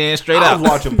 Straight in, straight I out. was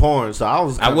watching porn, so I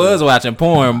was watching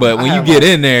porn, but when I you had get my-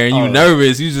 in there and you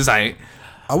nervous, you just like,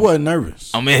 I wasn't nervous.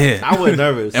 I'm in here. I wasn't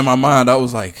nervous. In my mind, I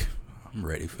was like, I'm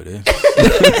ready for this. Let's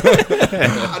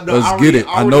get it.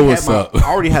 I know what's up. I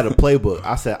already had a playbook.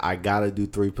 I said I gotta do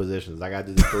 3 positions. I gotta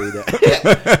do these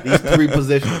 3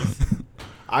 positions.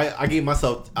 I gave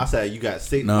myself. I said you got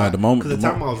 6. No, at the moment, because the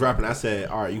time I was rapping, I said,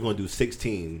 all right, you're gonna do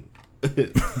 16,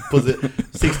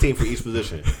 16 for each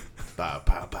position. Bah,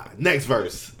 bah, bah. Next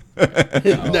verse.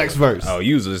 Next verse. Oh,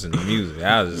 you was listening to music.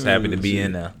 I was just happy to be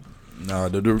in there. No,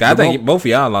 I think both of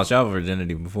y'all lost y'all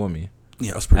virginity before me.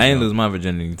 Yeah, I was pretty I didn't young. lose my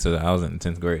virginity until I was in the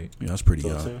 10th grade. Yeah, I was pretty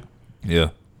young. Yeah.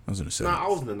 I was in the 7th. Nah, I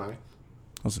was in the 9th. I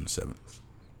was in the 7th.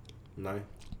 9th.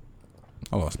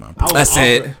 I lost mine. I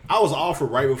said- I was offered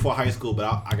right before high school,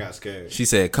 but I got scared. She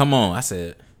said, "Come on." I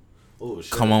said, Oh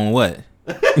shit. "Come on, what?"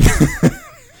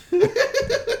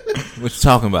 What you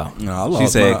talking about? No, I She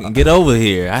lost said, mine. "Get over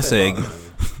here." I said,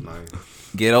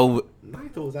 Ninth. "Get over."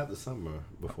 9th was after summer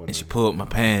before. And she 9th. pulled my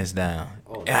pants down.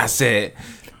 Oh, And I no. said,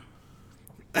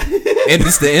 and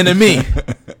it's the enemy.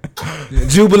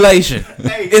 Jubilation.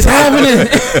 Hey, It's happening.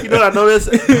 You know what I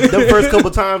noticed? The first couple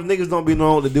times niggas don't be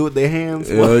knowing what to do with their hands.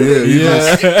 Hell yeah, you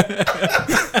just-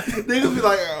 Niggas be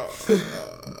like,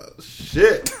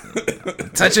 shit.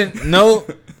 Touching. No.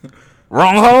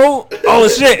 Wrong hole. Oh,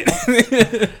 shit.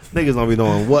 Niggas don't be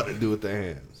knowing what to do with their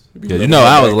hands. Yeah, you know,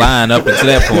 I was lying up until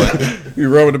that point.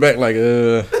 You rubbing the back like,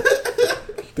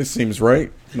 this seems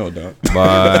right. No, don't.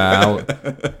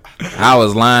 But I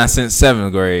was lying since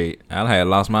 7th grade. I had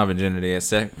lost my virginity at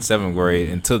 7th grade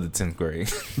until the 10th grade.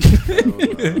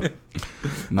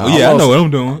 No, I know what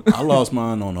I'm doing. I lost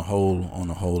mine on a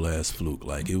whole ass fluke.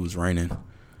 Like, it was raining,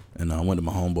 and I went to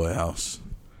my homeboy house,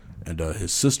 and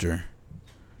his sister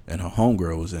and her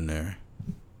homegirl was in there,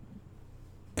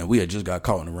 and we had just got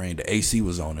caught in the rain. The AC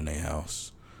was on in their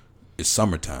house. It's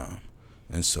summertime,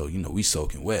 and so we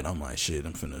soaking wet. I'm like, shit,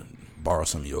 I'm finna borrow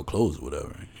some of your clothes or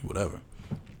whatever.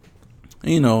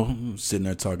 And, sitting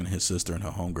there talking to his sister and her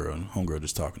homegirl, and homegirl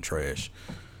just talking trash.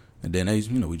 And then they,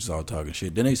 we just all talking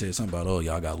shit. Then they said something about, oh,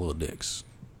 y'all got little dicks.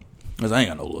 I said, I ain't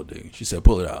got no little dick. She said,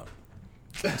 pull it out.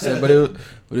 I said, but it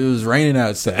was raining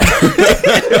outside.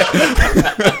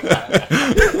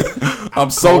 I'm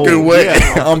soaking wet.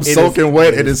 Yeah, I'm soaking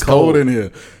wet, and it's cold cold in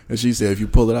here. And she said, if you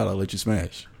pull it out, I'll let you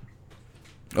smash.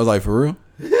 I was like, for real?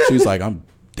 She was like, I'm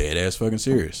dead ass fucking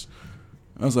serious.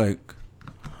 I was like,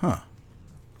 huh?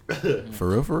 For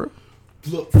real?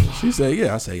 She said,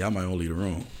 yeah. I said, y'all might want to leave the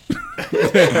room.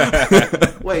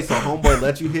 Wait, so homeboy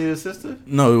let you hit his sister?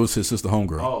 No, it was his sister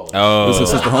homegirl. Oh. Oh. It was his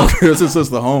sister homegirl. It was his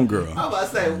sister homegirl. I'm about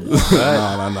to say,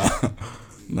 what?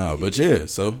 No, but yeah,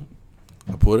 so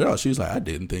I pulled it out. She was like, I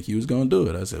didn't think he was going to do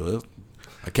it. I said, well,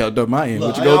 I kept up my end.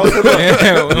 What you going to do?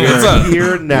 What's up?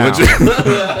 Here now.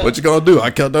 What you going to do? I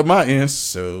kept up my end,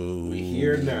 so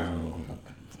Here now.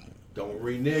 Don't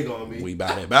renege on me. we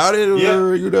about it, Yeah.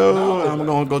 or, No, I'm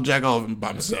going to go jack off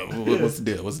by myself. What's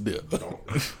the deal?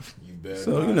 You better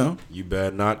So, not, you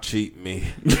better not cheat me.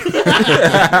 Don't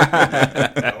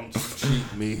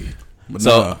cheat me. But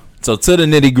So to the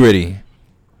nitty gritty.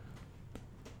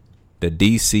 the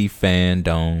DC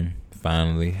Fandom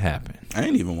finally happened. I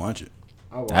ain't even watch it.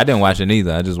 I didn't watch it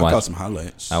either. I just watched some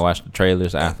highlights. I watched the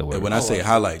trailers afterwards. And when I say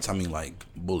highlights, I mean like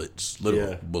bullets,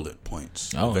 little bullet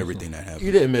points of everything that happened.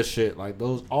 You didn't miss shit. Like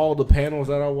all the panels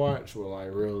that I watched were like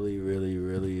really, really,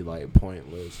 really like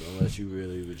pointless unless you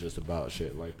really were just about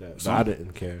shit like that. So I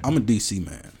didn't care. I'm a DC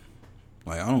man.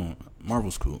 Like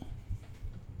Marvel's cool.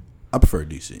 I prefer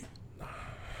DC.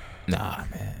 Nah,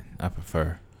 man. I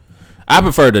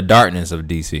prefer the darkness of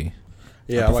DC.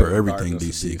 Yeah, I prefer everything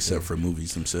DC except for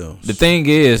movies themselves. The thing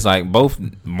is, like, both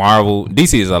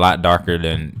DC is a lot darker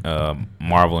than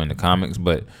Marvel in the comics,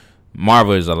 but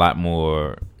Marvel is a lot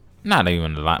more. Not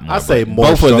even a lot more. I say more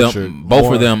both structured.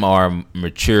 Of them are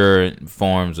mature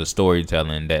forms of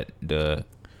storytelling that the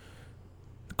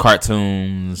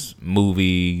cartoons,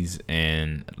 movies,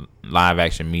 and live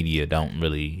action media don't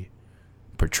really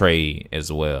portray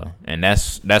as well, and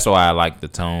that's why I like the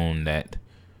tone that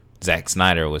Zack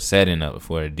Snyder was setting up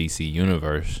for the DC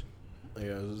universe.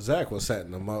 Yeah, Zack was setting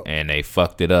them up, and they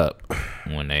fucked it up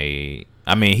when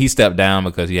he stepped down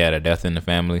because he had a death in the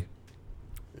family.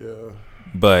 Yeah,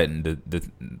 but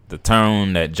the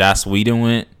tone that Joss Whedon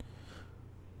went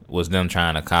was them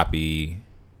trying to copy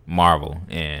Marvel,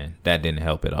 and that didn't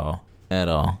help at all.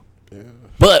 Yeah.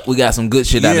 But we got some good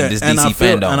shit out of this DC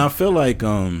fandom, and I feel like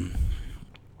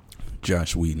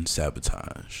Joss Whedon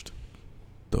sabotaged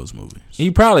those movies. He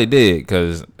probably did,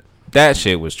 because that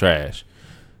shit was trash.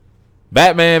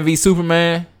 Batman v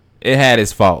Superman, it had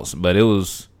its faults, but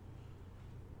it's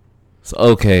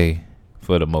okay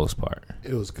for the most part.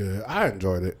 It was good. I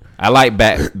enjoyed it. I like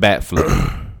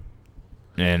Batfleck,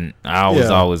 and I was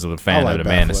always a fan of the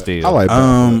Man of Steel. I like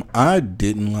Batfleck. I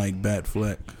didn't like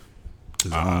Batfleck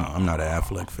because I'm not an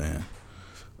Affleck fan.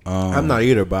 I'm not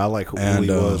either, but I like who he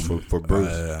was for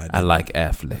Bruce. I like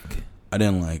Affleck. I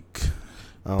didn't like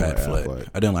Batfleck.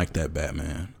 I didn't like that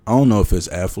Batman. I don't know if it's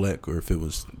Affleck or if it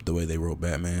was the way they wrote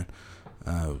Batman.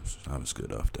 I was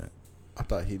good off that. I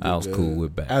thought I was cool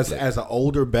with Batfleck. As an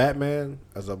older Batman,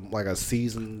 as a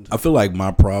seasoned. I feel like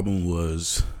my problem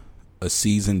was a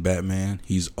seasoned Batman.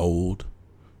 He's old.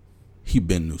 He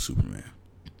been new Superman.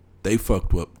 They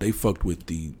fucked with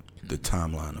the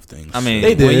timeline of things. I mean,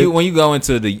 they did. When you go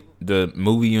into the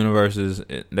movie universes,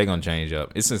 they're gonna change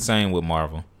up. It's the same with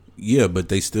Marvel. Yeah, but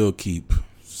they still keep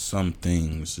some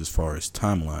things as far as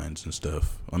timelines and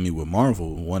stuff. I mean, with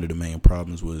Marvel, one of the main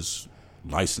problems was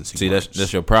licensing. See,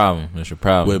 that's your problem. That's your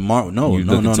problem. With Marvel, no.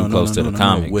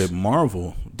 With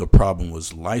Marvel, the problem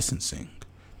was licensing.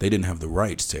 They didn't have the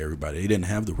rights to everybody. They didn't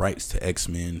have the rights to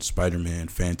X-Men, Spider-Man,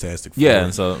 Fantastic Four. Yeah,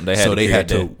 and so they had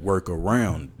to work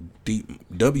around.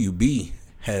 WB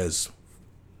has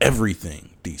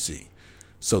everything, DC.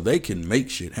 So they can make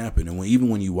shit happen. And even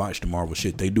when you watch the Marvel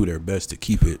shit, they do their best to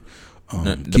keep it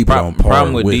it on par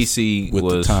problem with DC with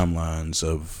was the timelines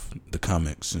of the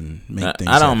comics and make things.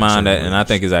 I don't mind that, and I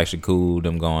think it's actually cool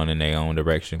them going in their own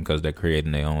direction because they're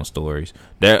creating their own stories.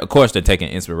 Of course, they're taking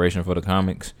inspiration for the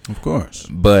comics, of course,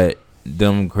 but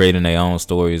them creating their own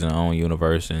stories and own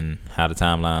universe and how the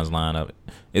timelines line up,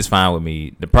 it's fine with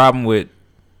me. The problem with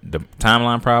the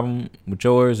timeline problem with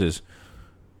yours is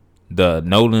the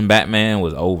Nolan Batman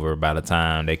was over by the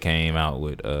time they came out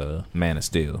with Man of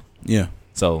Steel. Yeah.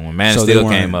 So when Man of Steel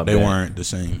came up, they weren't the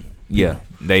same. Yeah,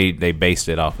 they based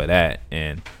it off of that,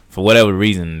 and for whatever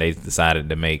reason, they decided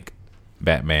to make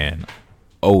Batman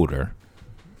older.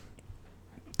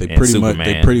 They pretty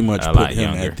much put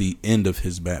him at the end of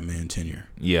his Batman tenure.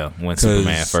 Yeah, when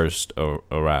Superman first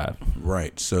arrived.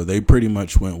 Right. So they pretty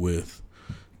much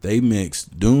they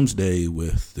mixed Doomsday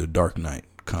with the Dark Knight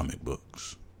comic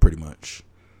books, pretty much.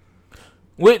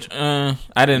 Which I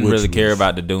didn't really care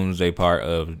about the Doomsday part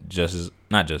of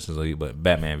not Justice League, but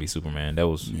Batman v Superman. That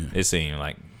was it seemed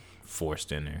like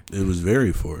forced in there. It was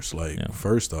very forced.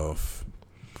 First off,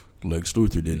 Lex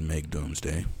Luthor didn't make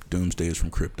Doomsday. Doomsday is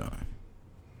from Krypton.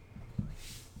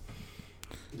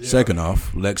 Yeah. Second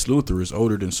off, Lex Luthor is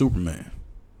older than Superman.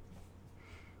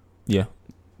 Yeah.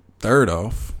 Third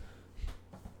off,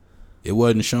 it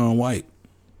wasn't Shaun White.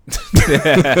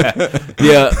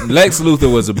 Yeah, Lex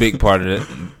Luthor was a big part of it.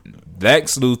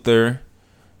 Lex Luthor,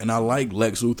 and I like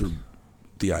Lex Luthor,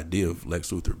 the idea of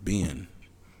Lex Luthor being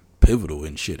pivotal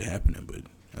in shit happening, but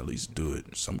at least do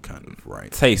it some kind of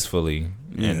right, tastefully,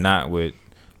 and not with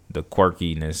the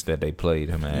quirkiness that they played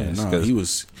him as.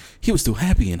 He was too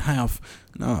happy and half.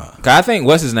 Nah, I think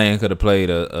what's his name could have played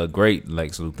a great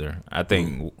Lex Luthor. I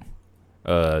think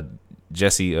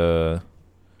Jesse.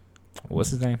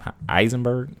 What's his name?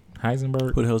 Heisenberg.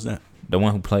 Who the hell's that? The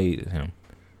one who played him.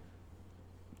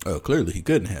 Clearly he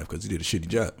couldn't have because he did a shitty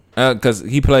job. Because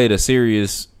he played a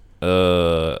serious.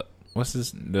 What's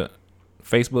this?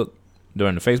 Facebook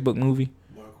during the Facebook movie?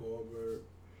 Mark Wahlberg.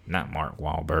 Not Mark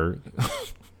Wahlberg.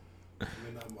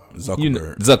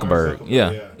 Zuckerberg. Zuckerberg.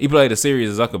 Yeah. yeah. He played a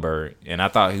series of Zuckerberg, and I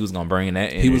thought he was gonna bring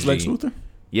that energy. He was Lex Luthor?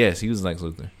 Yes, he was Lex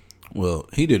Luthor. Well,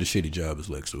 he did a shitty job as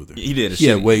Lex Luthor. He did. He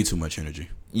had way too much energy.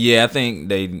 Yeah, I think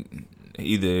they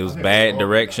either it was bad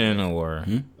direction or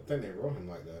I think they wrote him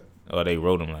like that. they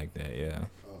wrote him like that. Yeah.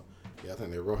 Yeah, I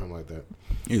think they wrote him like that.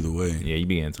 Either way. Yeah, you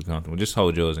be getting too comfortable. Just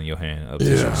hold yours in your hand. Up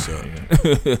Yeah.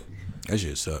 to That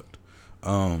shit sucked.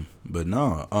 But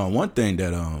no, one thing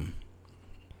that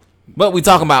But we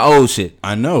talking about old shit.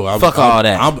 I know. Fuck all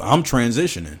that. I'm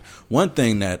transitioning. One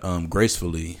thing that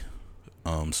gracefully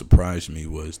surprised me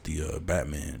was the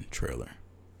Batman trailer.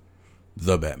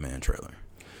 The Batman trailer.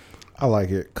 I like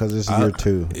it because it's year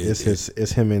 2.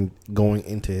 It's him going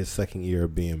into his second year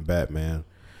of being Batman.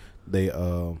 They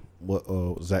not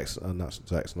Zack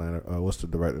Snyder. What's the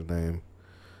director's name?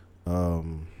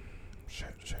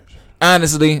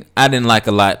 Honestly, I didn't like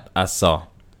a lot I saw.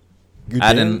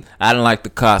 I didn't like the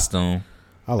costume.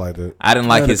 I liked it. I didn't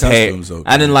like Yeah, the his hair. costume's okay.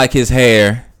 I didn't like his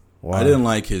hair. Why? I didn't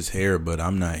like his hair, but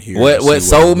I'm not here. What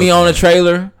sold me on the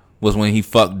trailer was when he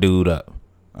fucked dude up.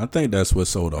 I think that's what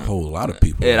sold a whole lot of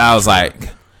people. And I was like,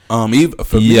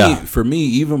 for me,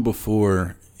 even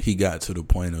before he got to the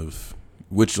point of,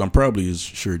 which I'm probably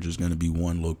sure just going to be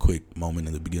one little quick moment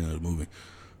in the beginning of the movie.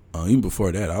 Even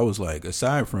before that, I was like,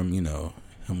 aside from him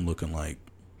looking like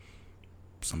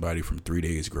somebody from 3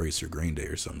 Days Grace or Green Day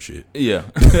or some shit. yeah.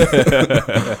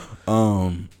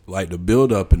 Like the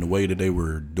build up and the way that they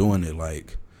were doing it,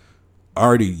 like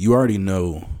you already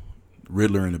know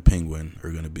Riddler and the Penguin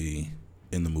are going to be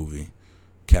in the movie.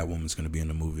 Catwoman's going to be in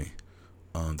the movie.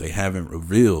 They haven't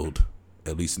revealed,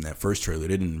 at least in that first trailer,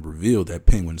 they didn't reveal that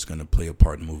Penguin's going to play a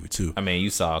part in the movie too. I mean, you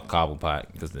saw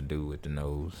Cobblepot because the dude with the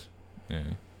nose. Yeah.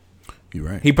 You're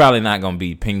right. He probably not going to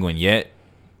be Penguin yet.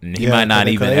 He might not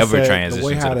even ever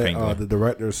transition to the Penguin. The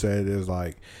director said is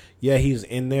like, yeah, he's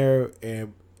in there,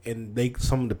 and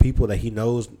some of the people that he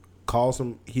knows calls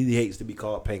him. He hates to be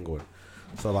called Penguin,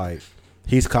 so like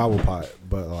he's Cobblepot,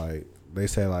 but like they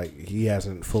say like he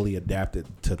hasn't fully adapted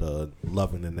to the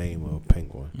loving the name of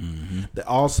Penguin. Mm-hmm.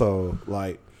 Also,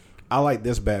 like I like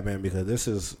this Batman because this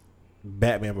is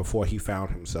Batman before he found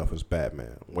himself as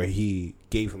Batman, where he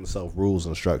gave himself rules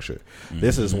and structure. Mm-hmm.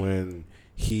 This is when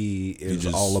he is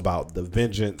all about the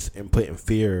vengeance and putting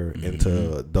fear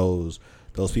into those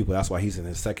people. That's why he's in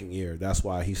his second year. That's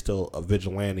why he's still a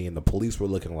vigilante, and the police were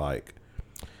looking like,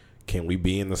 can we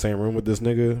be in the same room with this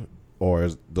nigga? Or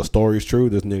is the story's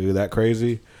true? This nigga that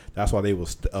crazy? That's why they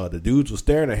was the dudes was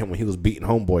staring at him when he was beating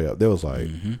homeboy up. They was like,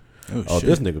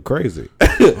 this nigga crazy.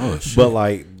 Shit. But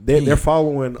like they're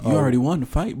following. You already won the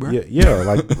fight, bro. Yeah.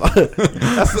 Like,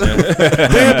 that's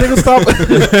damn nigga, stop.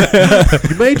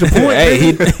 You made your point. Hey,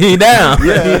 he down.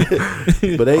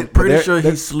 Yeah, but I'm pretty sure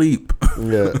he's asleep.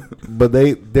 Yeah, but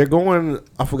they're going.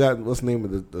 I forgot what's the name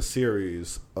of the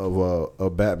series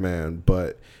of Batman,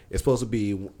 but it's supposed to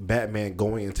be Batman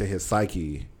going into his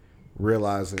psyche,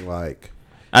 realizing like.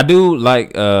 I do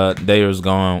like they was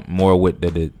going more with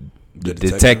the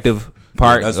detective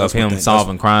part of him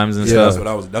solving crimes and stuff.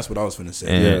 That's what I was finna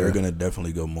say. Yeah. They're gonna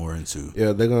definitely go more into.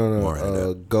 Yeah, they're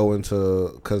gonna go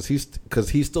into because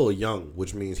he's still young,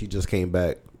 which means he just came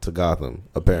back to Gotham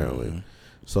apparently. Mm-hmm.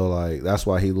 So like that's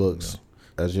why he looks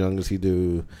as young as he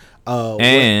do. Go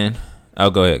ahead.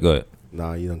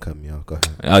 Nah, you don't cut me off. Go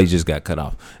ahead. Oh, you just got cut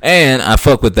off. And I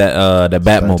fuck with that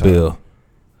Batmobile.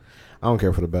 I don't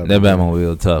care for the Batmobile. That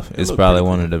Batmobile tough. It's probably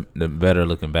one of the better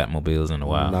looking Batmobiles in a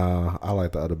while. Nah, I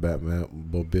like the other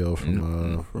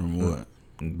Batmobile from what?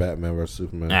 Batman vs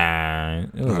Superman. Nah,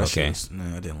 it was okay.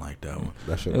 I didn't like that one.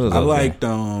 That shit was I okay. liked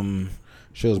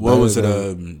what was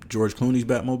it? George Clooney's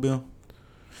Batmobile.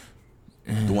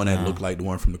 The one that looked like the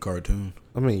one from the cartoon.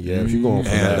 I mean, yeah, if you're going for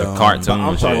that cartoon,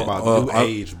 I'm talking about new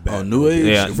age. New age.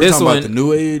 Yeah, if we're talking about the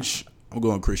new age, I'm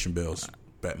going Christian Bale's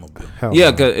Batmobile. Hell yeah,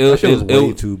 no. because it was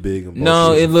way too big. And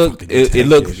no, it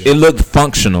looked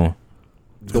functional.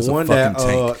 The one that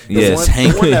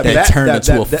that turned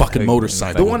into a fucking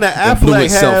motorcycle. The one that Affleck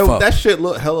had, that shit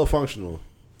looked hella functional.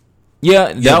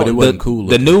 Yeah, but it wasn't cool.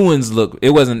 The new ones look.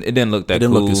 It didn't look that. It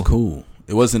didn't look as cool.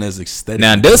 It wasn't as aesthetic.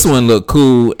 Now this one looked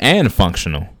cool and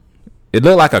functional. It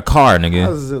looked like a car, nigga. How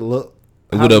does it look?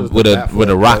 With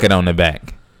a rocket on the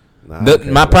back.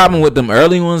 My problem with them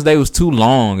early ones, they was too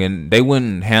long and they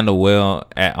wouldn't handle well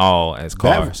at all as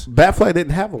cars. Batfleck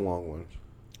didn't have a long one.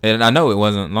 And I know it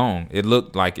wasn't long. It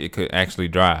looked like it could actually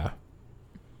drive.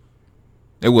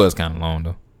 It was kind of long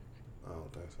though. I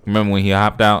don't think so. Remember when he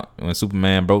hopped out? When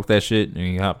Superman broke that shit and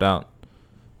he hopped out?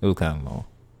 It was kind of long.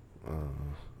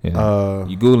 Yeah.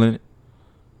 You Googling it?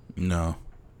 No.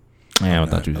 Man, I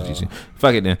thought you was DC.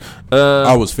 Fuck it then.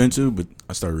 I was finna, but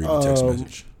I started reading the text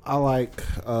message. I like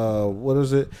what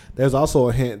is it? There's also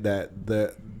a hint that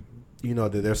that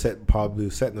they're probably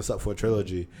setting us up for a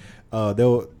trilogy.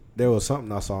 There was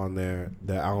something I saw in there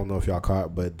that I don't know if y'all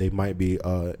caught, but they might be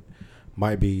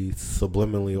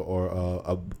subliminally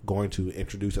or going to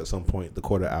introduce at some point the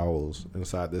Court of Owls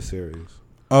inside this series.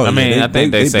 Oh, I mean, I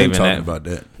think they've saving been that. talking About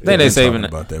that. I think they're saving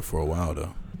about that for a while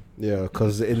though. Yeah,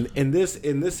 because in this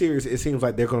series, it seems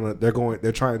like they're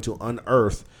trying to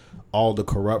unearth all the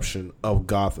corruption of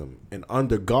Gotham, and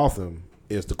under Gotham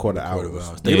is the Court of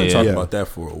Owls. They've been talking about that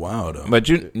for a while though. But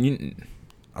you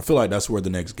I feel like that's where the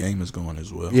next game is going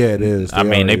as well. Yeah, it is. I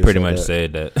mean, they pretty much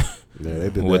said that. Yeah, they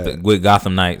did with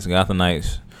Gotham Knights,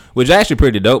 which is actually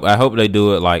pretty dope. I hope they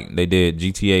do it like they did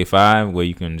GTA 5, where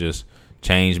you can just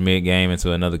change mid game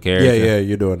into another character. Yeah,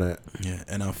 you're doing that. Yeah,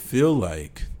 and I feel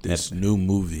like this new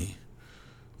movie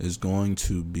is going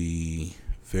to be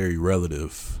very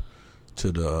relative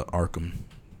to the Arkham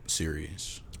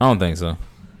series. I don't think so.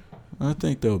 I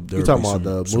think you talking about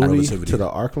the movie relativity to the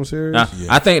Arkham series?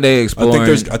 Yeah. I think they exploring.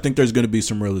 I think there's going to be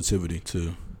some relativity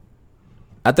too.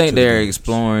 I think they're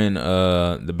exploring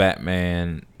the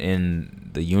Batman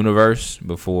in the universe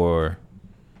before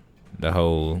the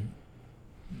whole.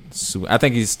 I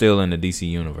think he's still in the DC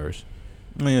universe.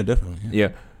 Oh, yeah, definitely. Yeah.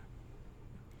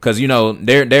 Because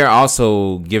they're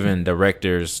also giving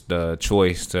directors the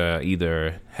choice to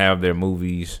either have their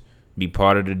movies be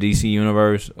part of the DC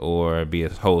universe or be a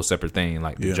whole separate thing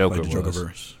like the Joker like the was.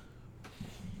 Jokerverse.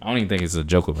 I don't even think it's a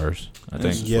Jokerverse. I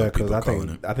think because I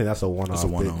think that's a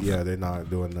one-off. Yeah, they're not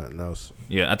doing nothing else.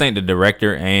 Yeah, I think the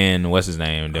director and what's his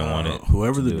name didn't want it.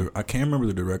 I can't remember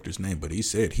the director's name, but he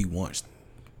said he wants.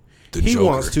 He Joker.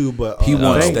 wants to, but he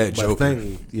wants that Joker.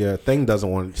 Thing doesn't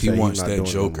want. He wants that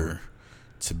Joker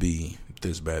to be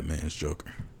this Batman's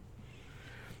Joker.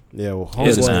 Yeah, well,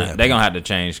 Homeboy, they're gonna have to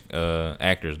change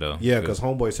actors though. Yeah, because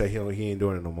Homeboy said he ain't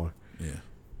doing it no more. Yeah.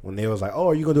 When they was like, "Oh,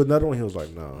 are you gonna do another one?" He was like,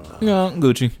 "No." No,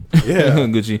 Gucci. Yeah,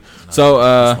 Gucci. So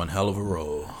that's one hell of a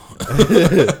role.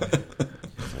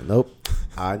 Nope.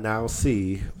 I now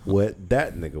see what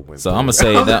that nigga went. So I'm gonna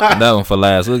say that one for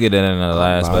last. We'll get that in the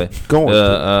last.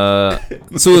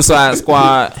 But Suicide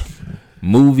Squad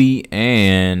movie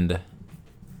and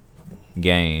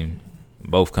game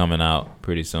both coming out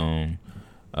pretty soon.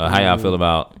 How y'all feel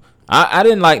about? I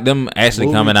didn't like them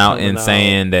actually coming out and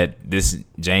saying that this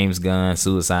James Gunn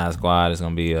Suicide Squad is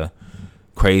gonna be a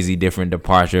crazy different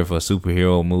departure for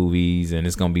superhero movies, and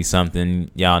it's gonna be something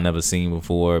y'all never seen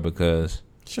before. Because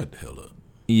shut the hell up.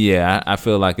 Yeah, I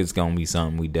feel like it's gonna be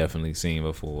something we definitely seen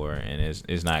before, and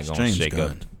it's not gonna shake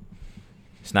up.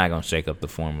 It's not gonna shake up the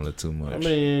formula too much. I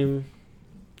mean,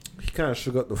 he kind of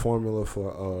shook up the formula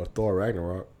for Thor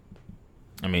Ragnarok.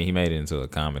 I mean, he made it into a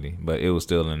comedy, but it was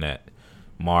still in that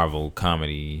Marvel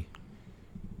comedy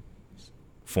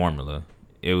formula.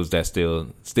 It was that still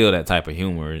that type of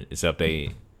humor, except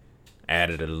they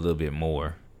added it a little bit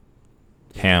more,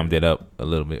 hammed it up a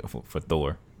little bit for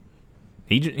Thor.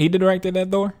 He directed that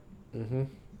Thor.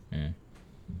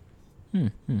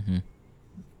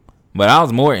 But I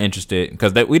was more interested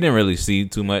because we didn't really see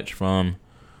too much from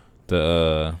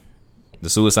the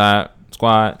Suicide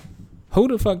Squad. Who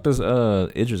the fuck does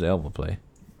Idris Elba play?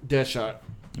 Deadshot.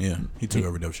 Yeah, he took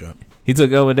over Deadshot. He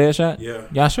took over Deadshot? Yeah.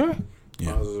 Y'all sure?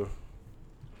 Yeah.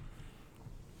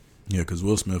 Yeah, because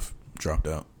Will Smith dropped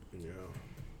out. Yeah.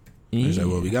 He's like,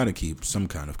 well, we got to keep some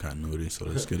kind of continuity, so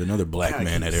let's get another black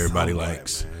man that everybody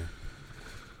likes.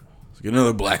 Let's get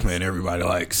another black man everybody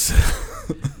likes.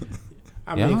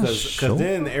 I mean, because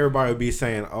then everybody would be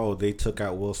saying, oh, they took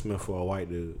out Will Smith for a white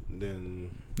dude.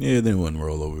 Then it wouldn't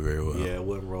roll over very well. Yeah, it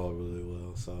wouldn't roll really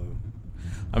well. So,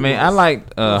 I mean, I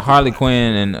liked Harley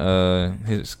Quinn and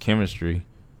his chemistry.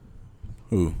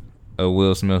 Who?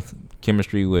 Will Smith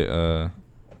chemistry with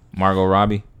Margot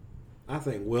Robbie. I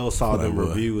think Will saw them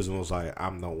reviews and was like, I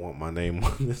don't want my name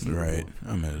on this. Right.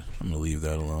 I'm gonna leave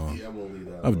that alone. Yeah, I'm gonna leave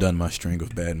that I've done my string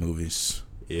of bad movies.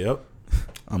 Yep.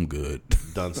 I'm good.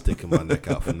 Done sticking my neck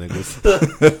out for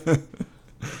niggas.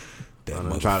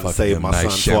 I'm trying to save my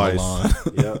son twice.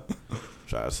 Yep.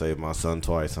 Try to save my son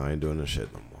twice. I ain't doing this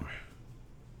shit no more.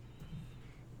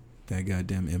 That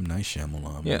goddamn M. Night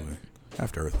Shyamalan movie.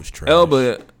 After Earth was trash.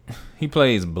 Elba, he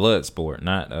plays Bloodsport,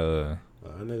 not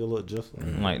that nigga look just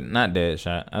like not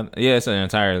Deadshot. Yeah, it's an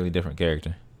entirely different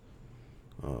character.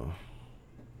 Oh.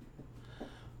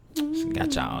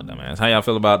 Got y'all dumbass. How y'all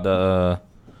feel about the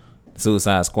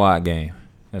Suicide Squad game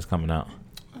that's coming out?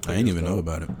 I ain't even know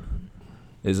about it.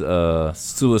 It's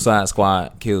Suicide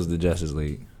Squad kills the Justice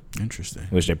League. Interesting.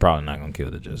 Which they're probably not gonna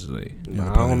kill the Justice League.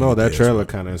 I don't know. That trailer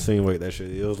kind of insinuated that shit.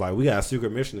 It was like, we got a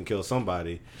secret mission to kill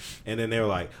somebody, and then they were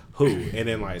like, who? And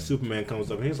then like Superman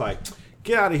comes up and he's like,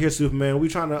 get out of here, Superman. We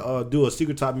trying to do a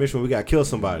secret top mission where we got to kill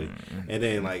somebody. And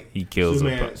then like he kills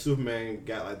Superman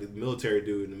got like the military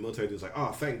dude, and the military dude's like,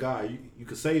 oh, thank God you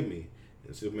could save me.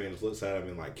 And Superman just looks at him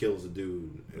and like kills the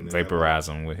dude, and vaporize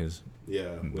him with his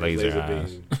laser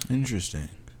eyes. beam. Interesting.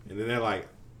 And then they're like,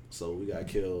 so we got to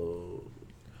kill.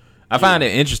 I find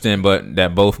it interesting, but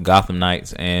that both Gotham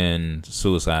Knights and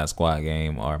Suicide Squad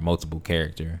game are multiple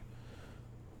character.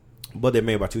 But they're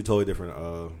made by two totally different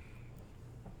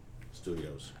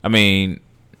studios. I mean,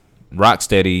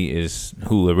 Rocksteady is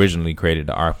who originally created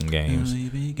the Arkham games.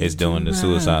 Is doing the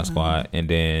Suicide Squad, and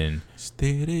then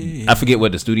I forget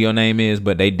what the studio name is,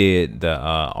 but they did the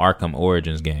Arkham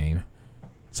Origins game.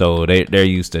 So they're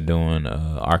used to doing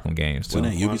Arkham games too.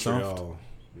 Wasn't that Ubisoft? Montreal,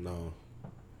 no.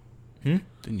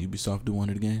 Didn't Ubisoft do one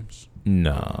of the games?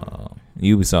 No,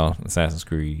 Ubisoft, Assassin's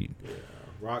Creed. Yeah.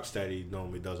 Rocksteady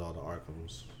normally does all the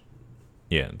Arkhams.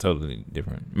 Yeah, totally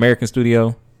different. American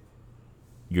studio,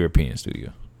 European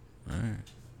studio. All right.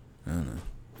 I don't know.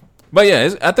 But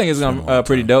yeah, I think it's gonna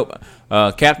pretty dope.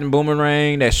 Captain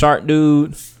Boomerang, that shark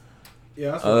dude.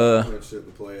 Yeah, that's what I'm interested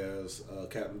to play as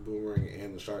Captain Boomerang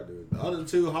and the shark dude. The other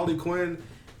two, Harley Quinn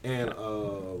and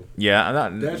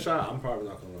Deadshot, I'm probably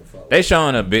not gonna fuck. They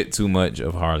showing a bit too much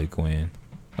of Harley Quinn.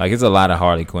 Like it's a lot of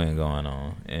Harley Quinn going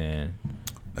on, and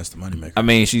that's the moneymaker. I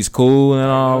mean, she's cool and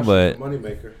all, but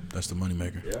moneymaker. That's the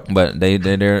moneymaker. Yep. But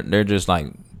they're just like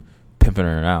pimping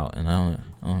her out, and I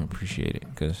don't appreciate it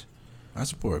because I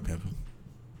support pimping.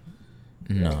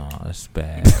 No, it's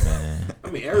bad, man. I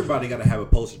mean, everybody got to have a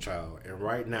poster child, and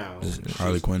right now,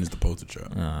 Harley Quinn is the poster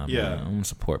child. Man, I don't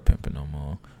support pimping no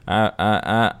more.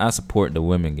 I support the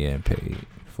women getting paid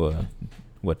for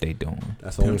what they doing.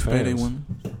 That's Pimps pay they women.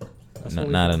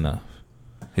 Not enough.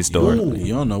 Historically,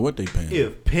 you don't know what they paying.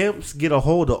 If pimps get a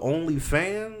hold of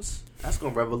OnlyFans, that's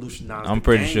gonna revolutionize. I'm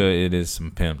pretty sure it is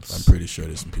some pimps. I'm pretty sure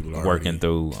there's some people working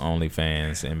through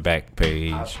OnlyFans and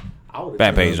Backpage.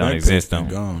 Backpage don't exist no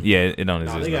more. Yeah, it don't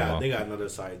exist no more. They got another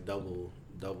site, double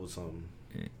something.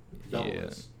 Yeah,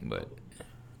 but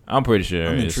I'm pretty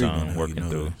sure it's working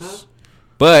through. Huh?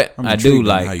 But I do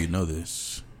like how you know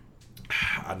this.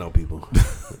 I know people.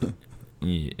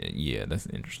 Yeah, that's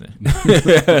interesting. Once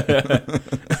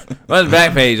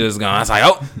Backpage was gone, I was like,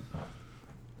 oh.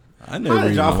 How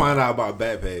did y'all find out about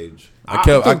Backpage? I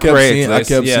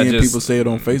kept seeing people say it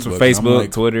on Facebook,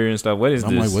 like, Twitter and stuff. What is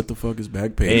this? I'm like, what the fuck is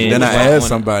Backpage? And then I asked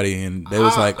somebody, and they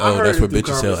was like, oh, that's where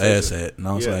bitches sell ass at. And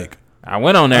I was like, I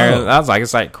went on there. I was like,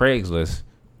 it's like Craigslist.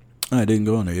 I didn't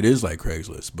go on there. It is like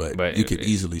Craigslist, but you could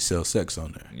easily sell sex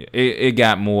on there. It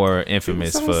got more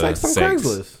infamous for sex.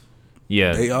 Craigslist.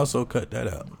 Yeah, they also cut that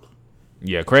out.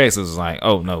 Yeah, Craigslist was like,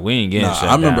 oh no, we ain't getting shut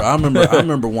I down.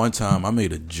 remember one time I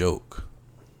made a joke.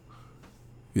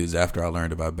 It was after I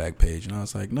learned about Backpage, and I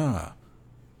was like, nah,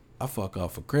 I fuck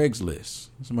off of Craigslist.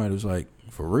 Somebody was like,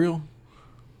 for real?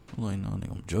 I'm like, no,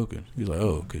 nigga, I'm joking. He's like,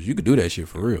 oh, because you could do that shit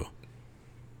for real.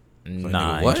 Like,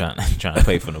 nah, I ain't trying to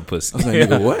pay for no pussy. I was like,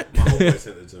 nigga, what? My homeboy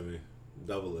sent it to me.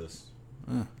 Double list.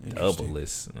 Double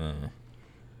list.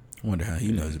 I wonder how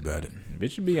he knows about it.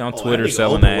 Bitches be on Twitter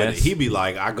selling ass. He be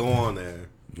like, I go on there.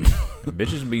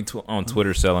 Bitches be on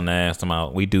Twitter selling ass.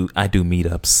 I do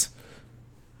meetups.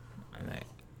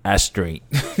 I straight.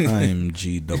 I'm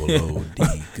GOOD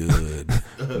good.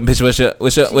 Bitch, what's your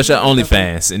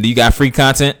OnlyFans? And do you got free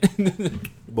content?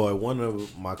 Boy, one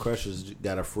of my crushes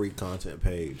got a free content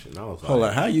page, and I was like, hold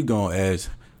on, how you gonna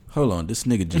ask? Hold on, this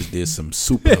nigga just did some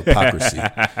super hypocrisy.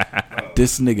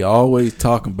 This nigga always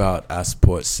talking about I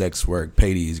support sex work,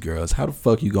 pay these girls. How the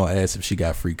fuck you gonna ask if she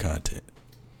got free content?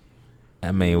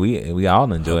 I mean, we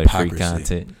all enjoy free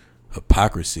content.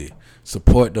 Hypocrisy.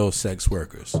 Support those sex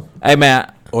workers. Hey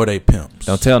man, or they pimps.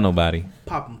 Don't tell nobody.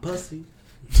 Popping pussy.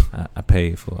 I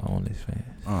paid for OnlyFans.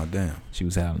 Oh damn. She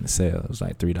was having the sale. It was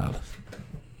like $3.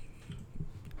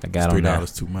 I got $3 on there,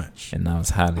 too much, and I was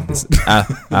highly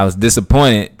I was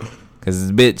disappointed because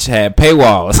this bitch had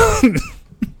paywalls.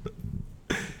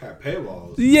 Had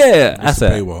paywalls. Yeah, I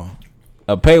said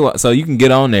a paywall, so you can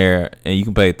get on there and you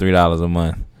can pay $3 a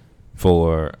month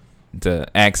to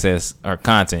access her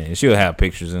content, and she'll have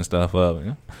pictures and stuff up.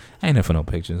 I ain't there for no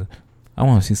pictures. I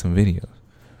want to see some videos.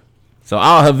 So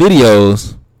all her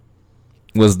videos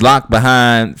was locked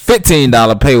behind $15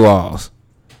 paywalls.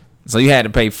 So you had to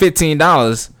pay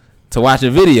 $15 to watch a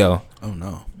video. Oh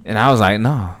no! And I was like,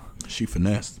 no. She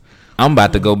finessed. I'm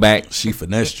about to go back. She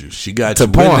finessed you. She got to you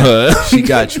Pornhub. She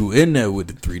got you in there with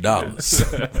the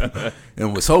 $3,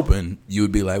 and was hoping you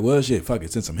would be like, well, shit, fuck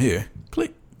it. Since I'm here,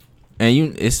 click.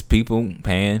 And it's people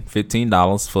paying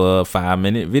 $15 for a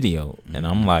 5-minute video, and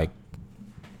I'm like,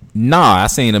 nah, I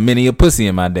seen a mini of pussy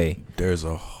in my day. There's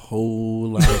a whole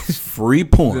lot of free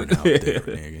porn out there,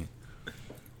 nigga.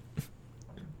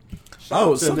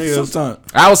 Sometimes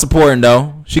I was supporting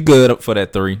though. She good for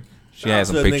that 3. She had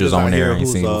some pictures on there I ain't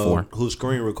seen before. Who's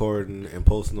screen recording and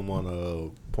posting them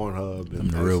on Pornhub and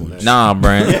the real ones. Nah,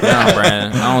 Brandon.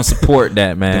 I don't support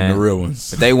that, man. the real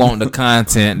ones. If they want the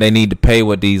content, they need to pay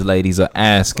what these ladies are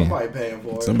asking. Somebody paying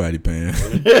for it. Somebody paying.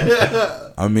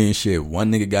 I mean, shit.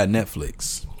 One nigga got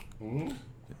Netflix.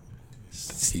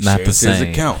 He Not the shares his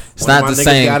same. account. It's not the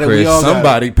same, Chris.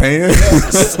 Somebody paying.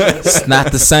 It's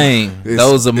not the same.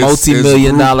 Those are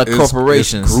multi-million-dollar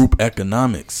corporations. It's group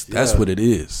economics. That's Yeah. what it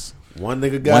is. One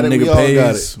nigga got One it. nigga We all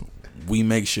got pays. it. We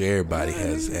make sure everybody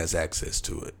has access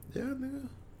to it. Yeah, nigga.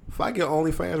 If I get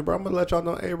OnlyFans, bro, I'm gonna let y'all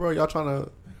know. Hey, bro, y'all trying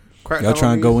to crack? Y'all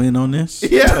trying to go in on this?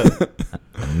 Yeah.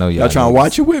 I know Y'all trying to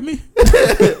watch it with me?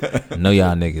 I know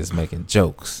y'all niggas making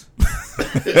jokes.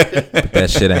 But that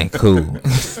shit ain't cool.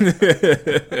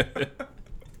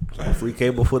 Free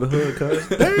cable for the hood, cuz.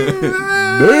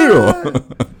 Damn.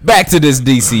 Back to this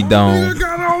DC Dome.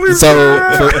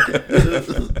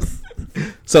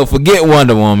 So forget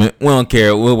Wonder Woman. We don't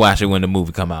care. We'll watch it when the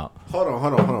movie come out. Hold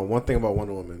on. One thing about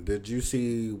Wonder Woman. Did you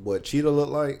see what Cheetah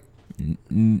looked like?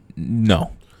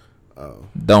 No. Oh.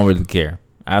 Don't really care.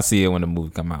 I'll see it when the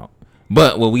movie come out.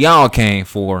 But what we all came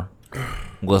for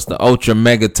was the ultra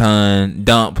megaton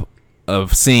dump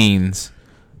of scenes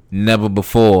never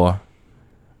before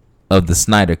of the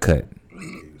Snyder Cut.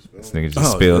 This nigga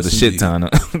just spilled the shit ton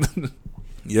of.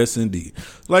 Yes, indeed.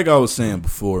 Like I was saying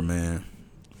before, man,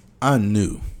 I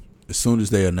knew as soon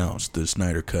as they announced the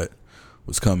Snyder Cut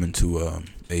was coming to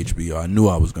HBO, I knew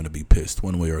I was going to be pissed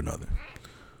one way or another.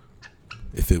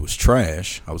 If it was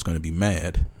trash, I was going to be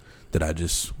mad that I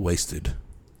just wasted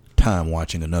time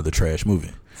watching another trash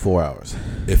movie. 4 hours.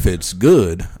 If it's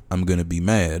good, I'm going to be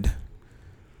mad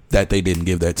that they didn't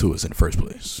give that to us in the first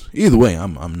place. Either way,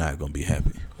 I'm not going to be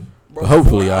happy. Bro, But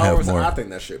hopefully 4 I'll have hours, more. I think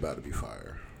that shit about to be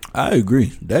fire. I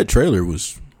agree. That trailer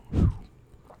was...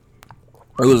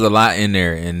 It was a lot in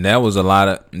there, and that was a lot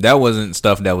of that wasn't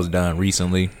stuff that was done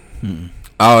recently.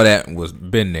 All that was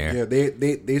been there. Yeah,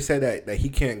 they said that he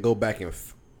can't go back and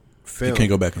film. He can't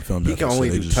go back and film He nothing, can only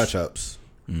so they do just- touch-ups.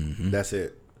 That's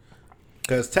it.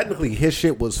 Because technically his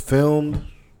shit was filmed,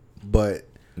 but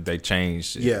They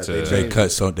changed. It Yeah, to, they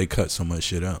They cut so much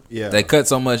shit out. yeah, They cut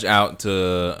so much out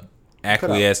to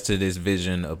acquiesce to this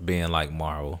vision of being like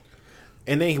Marvel.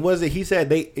 And then he said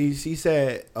they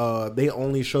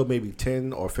only showed maybe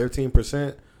 10 or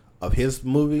 15% of his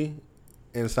movie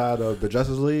inside of the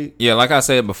Justice League. Yeah, like I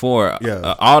said before,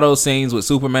 Yeah. all those scenes with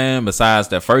Superman, besides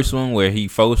that first one where he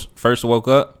first woke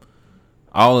up,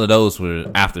 all of those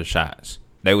were after shots.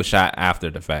 They were shot after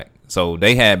the fact. So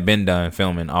they had been done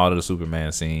filming all of the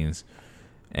Superman scenes.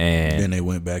 And Then they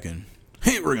went back and,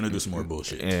 hey, we're going to do some more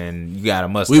bullshit. you got a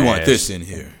mustache. We want this in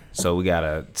here. So we got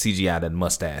a CGI that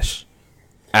mustache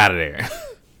out of there.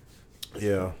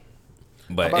 Yeah,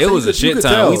 But I'm it about was to a say, you shit could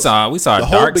ton. tell. We saw the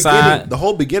whole Dark Side. The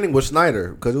whole beginning was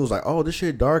Snyder because it was like, oh, this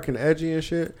shit dark and edgy and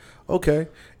shit. Okay,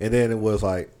 and then it was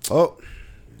like, oh,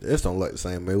 this don't look the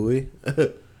same movie.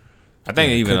 I think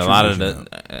Yeah, even cut a your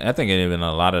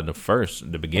lot of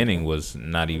vision the beginning was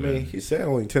not I even mean, he said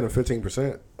only 10 or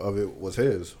 15% of it was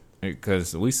his.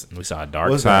 because we saw Dark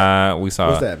What's Side. that? We saw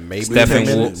What's that? Maybe Stephen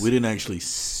 10 Wolf We didn't actually...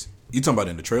 You talking about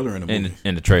in the trailer or in the movie?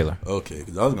 in the trailer. Okay,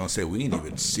 because I was going to say we didn't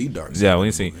even see Dark Side. Yeah,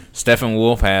 we see Stephen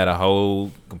Wolf had a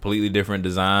whole completely different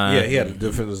design. Yeah, he had a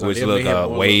different design. which Yeah, looked he had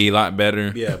more way lot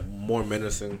better. Yeah, more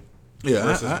menacing. Yeah,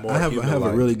 versus I more have a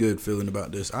human-like. really good feeling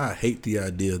about this. I hate the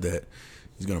idea that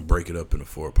he's going to break it up into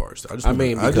 4 parts. I just I want,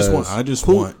 mean, I just want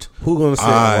who gonna sit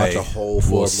and watch a whole will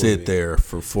Ford sit movie? there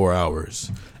for 4 hours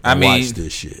I and mean, watch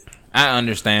this shit. I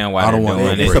understand why I don't they're want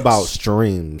doing no It's it. breaks. about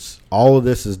streams. All of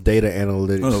this is data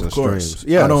analytics Oh, of and course. streams.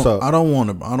 Yeah, I don't so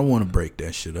want to break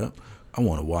that shit up. I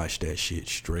want to watch that shit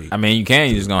straight. I mean, you can.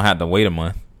 You're just gonna have to wait a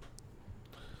month.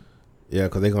 yeah,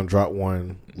 because they're gonna drop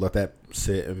one, let that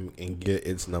sit and get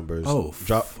its numbers. Oh,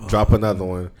 drop another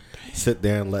one, sit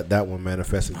there and let that one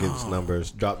manifest and get its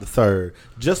numbers. Drop the third,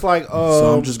 just like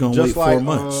So I'm just gonna wait 4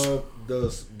 months.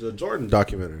 The Jordan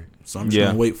documentary. So I'm just Yeah.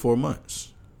 going to wait 4 months.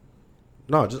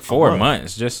 No, just 4 a month.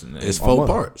 months. Just It's a 4 month.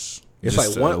 parts. It's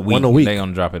just like one a week. They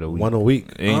gonna drop it a week. One a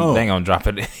week. They ain't gonna drop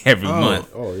it every month.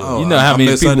 Oh yeah. You know how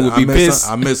many people would be pissed?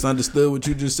 I misunderstood what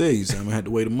you just said. You said I'm going to have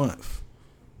to wait a month.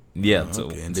 Yeah.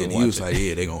 Okay, and to then he watch was it. like,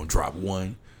 yeah, they're going to drop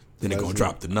one. Then they're going to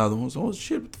That's drop another one. So, oh,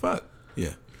 shit, what the fuck? Yeah.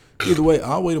 Either way,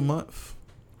 I'll wait a month.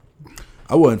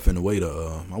 I wasn't finna wait a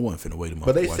month.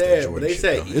 But they to watch that said, Jordan but they shit,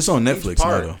 said though. It's on Netflix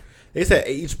now, though. They said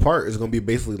each part is gonna be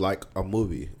basically like a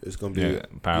movie. It's gonna be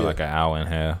probably like an hour and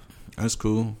a half. That's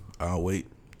cool. I'll wait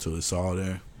till it's all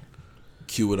there.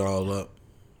 Cue it all up.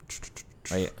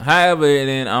 However,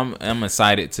 then I'm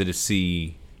excited to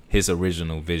see his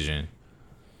original vision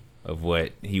of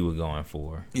what he was going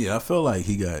for. Yeah, I feel like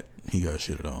he got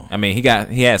shit at all. I mean,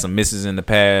 he had some misses in the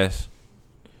past,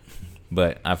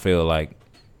 but I feel like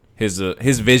his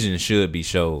vision should be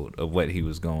showed of what he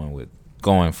was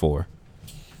going for.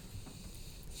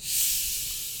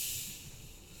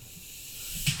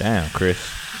 Damn, Chris,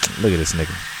 look at this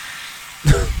nigga.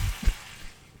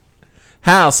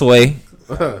 Houseway.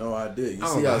 I have no idea. You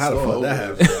see how the fuck that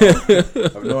happened?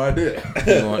 I have no idea.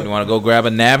 You want to go grab a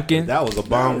napkin? That was a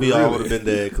bomb. We all would have been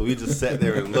there because we just sat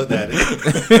there and looked at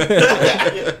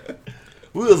it.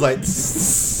 We was like,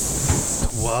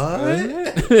 what?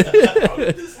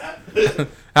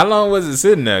 How long was it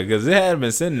sitting there? Because it hadn't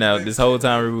been sitting there this whole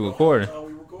time we were recording.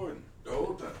 We recording the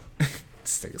whole time.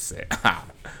 This nigga said,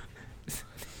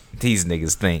 these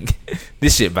niggas think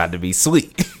this shit about to be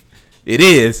sweet. It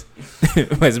is.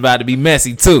 But it's about to be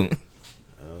messy too.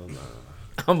 Oh, no.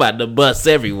 I'm about to bust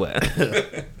everywhere.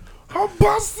 I'm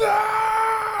busting.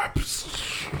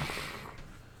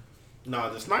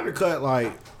 No, the Snyder Cut,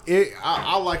 like it.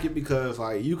 I like it because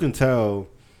like you can tell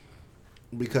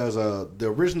because the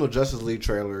original Justice League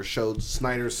trailer showed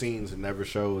Snyder scenes and never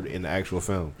showed in the actual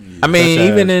film. I mean,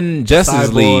 even in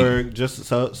Justice League,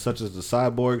 such as the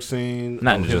Cyborg scene,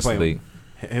 not in Justice League,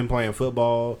 him playing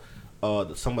football.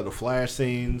 Some of the Flash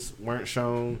scenes weren't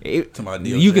shown. You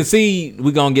can see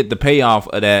we're gonna get the payoff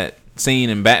of that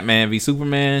scene in Batman v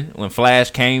Superman when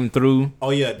Flash came through. Oh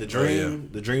yeah, the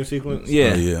dream sequence.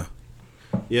 Yeah,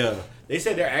 yeah. They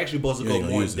said they're actually supposed to go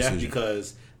more in depth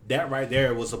because that right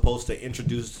there was supposed to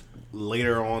introduce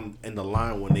later on in the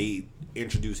line when they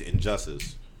introduce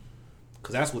Injustice.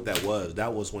 Because that's what that was.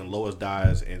 That was when Lois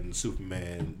dies and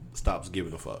Superman stops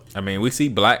giving a fuck. I mean, we see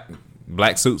Black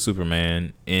suit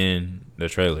Superman in the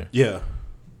trailer. Yeah.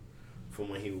 From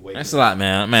when he wakes That's a lot,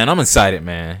 man. Man, I'm excited,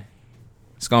 man.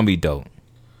 It's gonna be dope.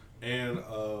 And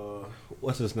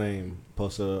what's his name?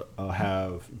 Supposed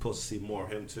to see more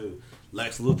of him too.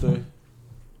 Lex Luthor.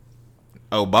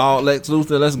 Oh, bald Lex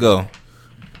Luthor, let's go.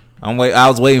 I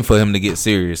was waiting for him to get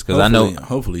serious because I know.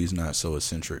 Hopefully, he's not so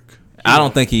eccentric. I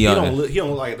don't think he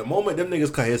don't like the moment them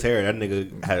niggas cut his hair. That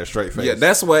nigga had a straight face. Yeah,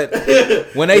 that's what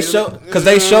when they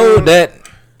showed that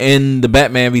in the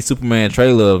Batman v Superman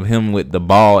trailer of him with the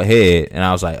bald head, and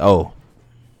I was like, oh,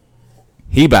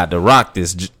 he about to rock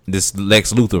this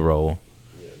Lex Luthor role.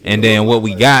 And then what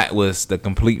we got was the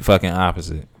complete fucking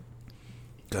opposite.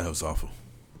 That was awful.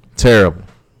 Terrible.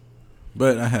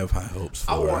 But I have high hopes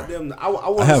for. I want them.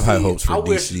 I have high hopes for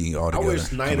DC altogether. I wish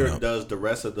Snyder does the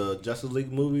rest of the Justice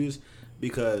League movies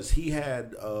because he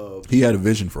had a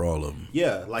vision for all of them.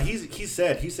 Yeah, like he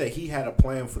said he had a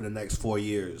plan for the next 4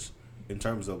 years in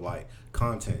terms of like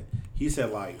content. He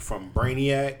said like from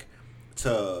Brainiac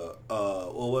to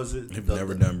what was it? They've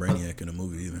never done Brainiac in a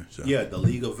movie either. So. Yeah, the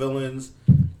League of Villains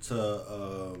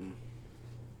to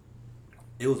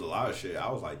it was a lot of shit.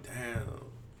 I was like, damn.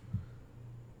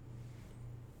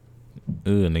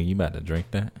 Ooh, nigga, you about to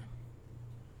drink that?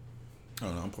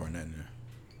 Oh no, I'm pouring that in there.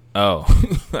 Oh.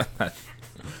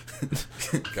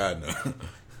 God no.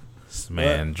 This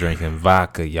man drinking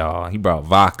vodka, y'all. He brought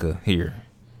vodka here.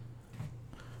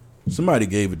 Somebody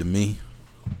gave it to me.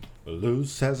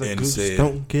 Loose as a goose,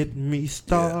 don't get me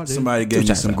started. Yeah, somebody gave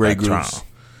me some Grey Goose.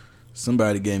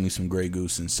 Somebody gave me some Grey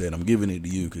Goose and said, I'm giving it to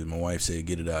you because my wife said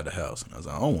get it out of the house. And I was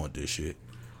like, I don't want this shit.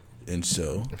 And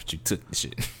so. But you took the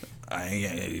shit.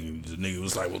 The nigga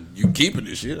was like, well, you keeping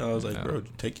this shit? I was like, bro,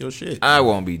 take your shit. I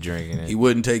won't be drinking it. He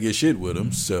wouldn't take his shit with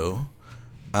him, so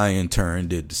I in turn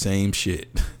did the same shit.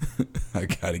 I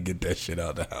gotta get that shit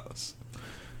out of the house.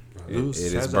 It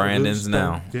is Brandon's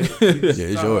now. Yeah,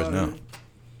 it's yours now.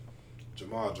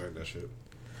 Jamal drank that shit.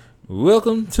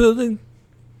 Welcome to the.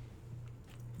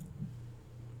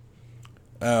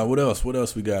 What else? What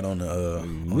else we got on the?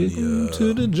 Welcome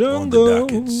to the jungle.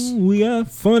 We got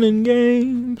fun and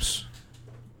games.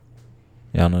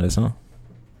 Y'all know that song?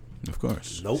 Of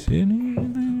course. Nope.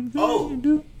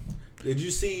 Oh, did you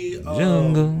see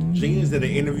Genius did an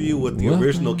interview with the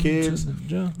original kids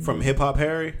from Hip Hop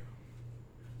Harry?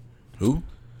 Who?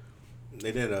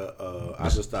 They did I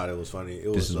just thought it was funny.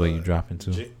 This is where you drop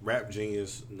into. Rap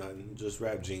Genius,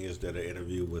 Rap Genius did an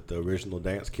interview with the original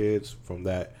dance kids from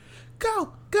that.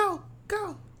 Go, go,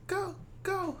 go, go,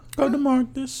 go. Go to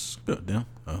Marcus. Go down.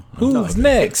 Who's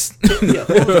next? Yeah,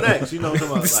 who's next? You know what I'm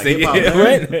talking about? Like Hip Hop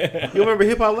Larry. You remember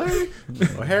Hip Hop Larry?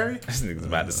 Or Harry? This nigga's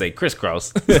about to say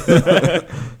crisscross.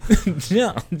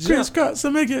 Crisscross, so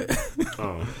make it.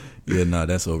 Yeah, no,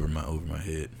 that's over my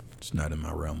head. It's not in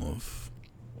my realm of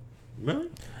Really?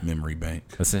 memory bank.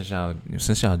 But since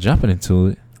y'all jumping into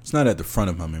it, It's not at the front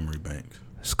of my memory bank,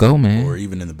 let's go, man. or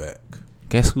even in the back.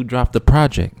 Guess who dropped the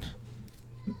project?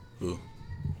 Ooh.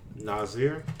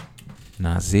 Nasir?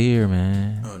 Nasir,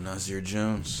 man. Oh, Nasir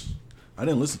Jones. I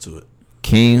didn't listen to it.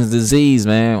 King's Disease,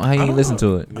 man. How you I ain't don't listen know.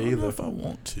 to it? I don't know if I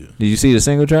want to. Did you see the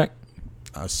single track?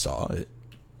 I saw it.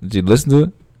 Did you listen to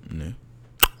it? No.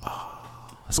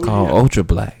 It's Who called you got? Ultra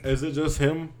Black. Is it just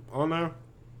him on there?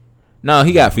 No,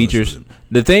 he got Yeah, features. listen.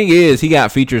 The thing is, he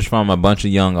got features from a bunch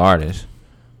of young artists.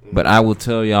 But I will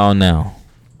tell y'all now,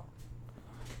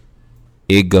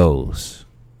 it goes.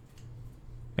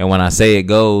 And when I say it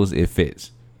goes, it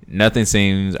fits. Nothing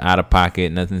seems out of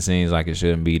pocket. Nothing seems like it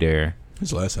shouldn't be there.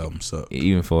 His last album sucked.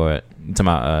 Even for it. You talking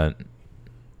about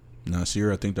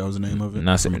Nasir, I think that was the name of it.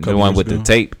 Nasir, From a the couple one years with ago. the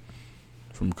tape,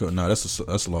 No, that's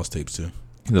the Lost Tapes too.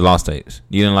 the Lost Tapes.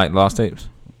 You didn't like Lost Tapes?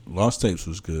 Lost Tapes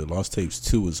was good. Lost Tapes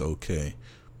 2 was okay,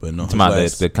 but no. You talking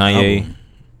about the Kanye? album,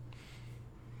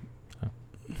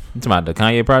 You talking about the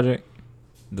Kanye project?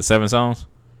 The 7 songs?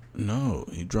 no,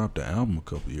 he dropped the album a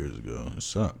couple years ago. It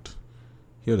sucked.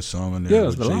 He had a song on Yeah, there it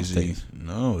was with the Lost Jay-Z. Tapes.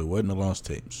 No, it wasn't the Lost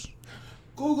Tapes.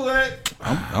 Google it.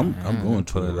 I'm going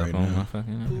to Pull it up right on my now.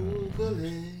 fucking- Google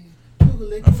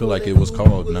it. I feel like it was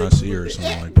called Nasir or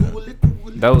something like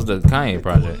that. That was the Kanye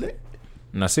project.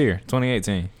 Nasir,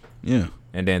 2018. Yeah.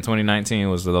 And then 2019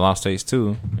 was the Lost Tapes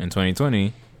 2. And 2020,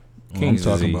 Well, I'm King's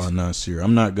talking Disease. about Nasir.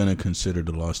 I'm not going to consider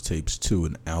the Lost Tapes 2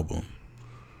 an album,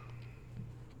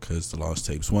 because the Lost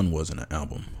Tapes 1 wasn't an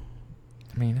album.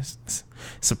 I mean, it's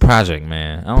a project,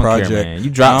 man. I don't Project, care, man. You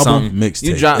drop album, something, mixtape.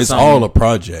 you drop It's something, all a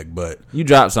project, but you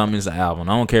drop something, it's an album.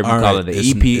 I don't care if you All call right, it the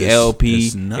it's- EP, it's- LP,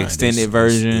 it's not. extended It's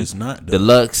version, it's not, though.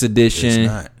 deluxe edition.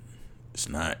 It's not. It's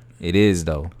not. It is,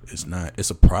 though. It's not. It's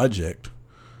a project,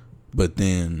 but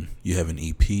then you have an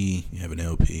EP, you have an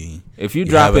LP. If you have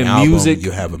dropping an album, music,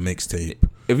 you have a mixtape.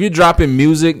 if you're dropping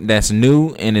music that's new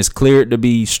and is cleared to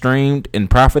be streamed and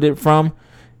profited from,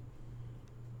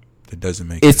 It doesn't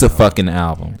make it's it a an album. fucking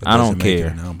album. That I doesn't don't make it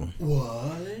care. an album.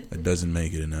 What? It doesn't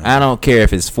make it an album. I don't care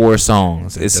if it's 4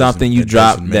 songs. That It's something doesn't- you that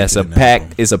drop doesn't make that's it a an pack.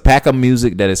 album. It's a pack of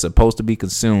music that is supposed to be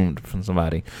consumed from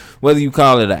somebody. Whether you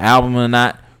call it an album or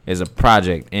not is a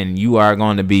project, and you are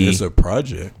going to be. It's a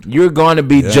project You're going to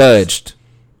be Yes. judged.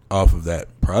 off of that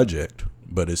project,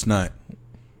 but it's not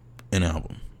an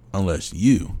album unless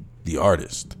you, the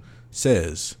artist,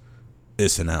 says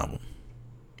it's an album.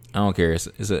 I don't care. It's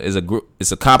a group.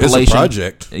 It's a compilation. It's a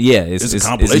project. Yeah, It's a it's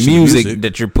compilation of music music.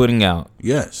 that you're putting out.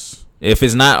 Yes. If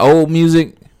it's not old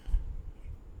music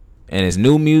and it's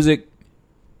new music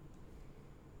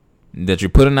that you're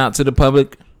putting out to the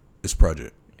public It's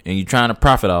project. and you're trying to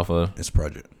profit off of, It's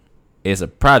project. it's a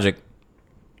project.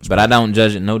 But I don't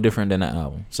judge it no different than an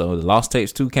album. So the Lost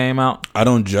Tapes 2 came out. I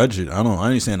don't judge it.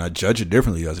 I ain't saying I judge it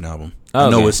differently as an album. I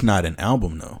Okay. know it's not an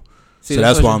album though. See, So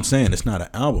that's what why you- I'm saying it's not an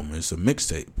album. It's a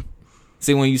mixtape.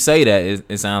 See, when you say that,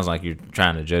 it sounds like you're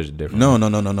trying to judge it differently.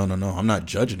 No. I'm not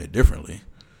judging it differently.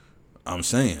 I'm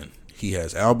saying he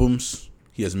has albums,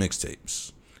 he has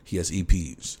mixtapes, he has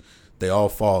EPs. They all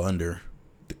fall under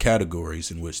the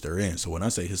categories in which they're in. So when I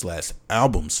say his last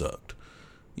album sucked,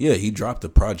 yeah, he dropped the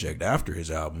project after his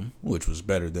album, which was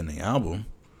better than the album.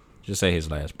 Just say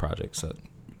his last project sucked.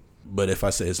 But if I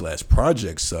say his last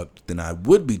project sucked, then I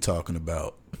would be talking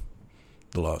about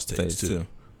the Lost Tapes Tapes too. too.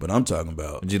 But I'm talking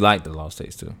about Did you like the Lost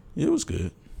Tapes 2? it was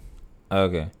good.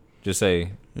 Okay. Just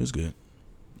say It was good.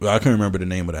 Well, I can't remember the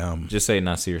name of the album.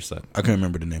 Nasir sucked. I can't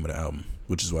remember the name of the album,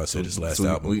 which is why I said his last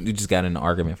album. We just got in an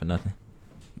argument for nothing.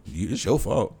 It's your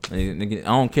fault. Nigga, I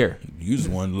don't care. You just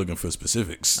one looking for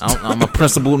specifics. I'm a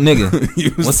principled nigga.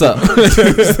 You was- What's up?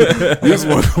 You just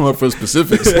want to come up for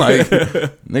specifics, like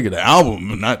nigga, the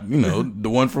album, not the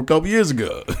one from a couple years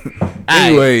ago.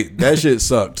 Anyway, that shit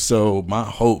sucked. So my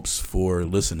hopes for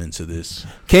listening to this,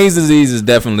 King's Disease is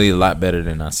definitely a lot better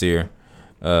than Nasir.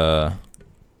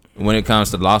 When it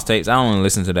comes to Lost Tapes, I only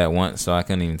listened to that once, so I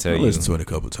couldn't even tell I you. listened to it a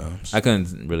couple times. I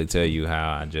couldn't really tell you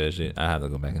how I judged it. I have to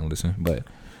go back and listen. But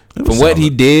It was from what he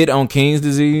solid. did on King's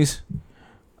Disease,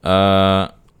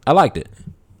 I liked it.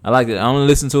 I only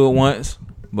listened to it once,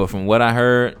 but from what I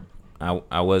heard,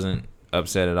 I wasn't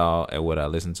upset at all at what I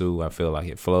listened to. I feel like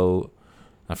it flowed.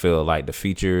 I feel like the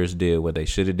features did what they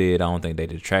should have did. I don't think they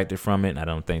detracted from it. I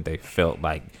don't think they felt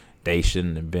like they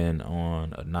shouldn't have been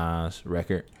on a Nas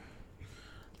record.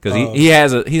 Because he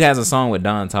has a song with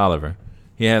Don Toliver.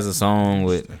 He has a song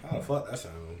with How the fuck that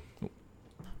sound?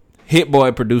 Hit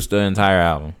Boy produced the entire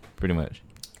album, pretty much.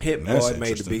 Hit That's Boy made the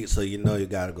interesting. beat, so you know you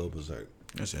gotta go berserk.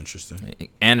 That's interesting.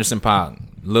 Anderson .Paak,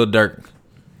 Lil Durk.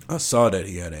 I saw that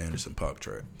he had an Anderson .Paak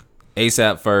track.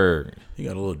 ASAP Ferg. He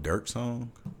got a little Dirk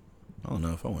song. I don't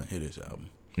know if I want to hit his album.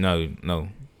 No.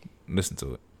 Listen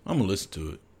to it. I'm gonna listen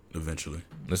to it eventually.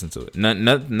 Listen to it.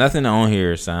 Nothing on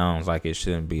here sounds like it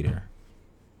shouldn't be there.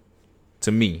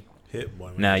 To me. Hit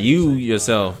boy. Now you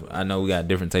yourself, I know we got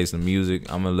different tastes in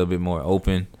music. I'm a little bit more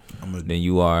open than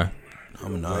you are.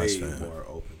 I'm a Nas way fan. more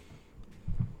open.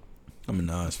 I'm a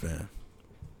Nas fan.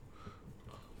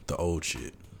 The old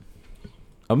shit.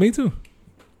 Oh, me too.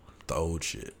 The old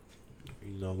shit.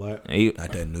 You know what?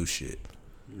 Not that new shit.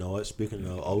 You know what? Speaking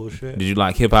of old shit, Did you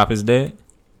like Hip Hop Is Dead?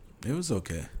 It was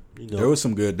okay. you know, There was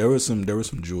some good. There was some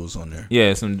jewels on there.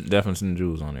 Yeah, definitely some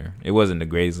jewels on there. It wasn't the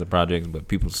greatest of projects, but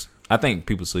I think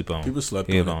people sleep on. People slept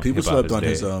Hip on Hop- it. People Hip Hop slept Is on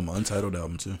his Dead. Untitled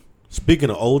album too. speaking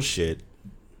of old shit,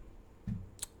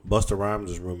 Busta Rhymes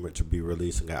is rumored to be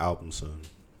releasing an album soon.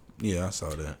 Yeah, I saw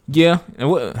that. Yeah,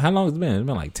 and how long has it been? It's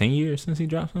been like 10 years since he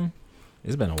dropped something.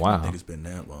 It's been a I while think it's been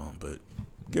that long, but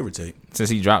give or take. since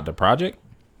he dropped the project.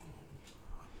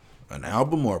 An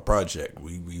album or a project?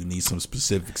 We need some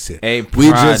specifics here. A We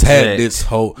just had project. this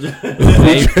whole. we A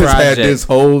just had project. this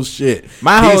whole shit.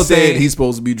 My he whole said thing- he's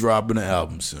supposed to be dropping an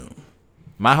album soon.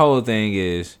 My whole thing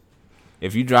is,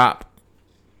 if you drop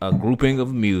a grouping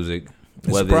of music,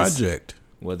 It's a project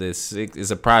whether it's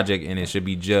a project and it should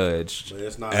be judged But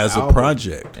it's not as an a album.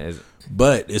 project, as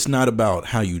but it's not about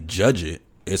how you judge it.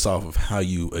 It's off of how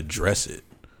you address it.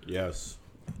 Yes.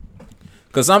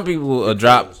 because some people will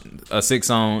drop a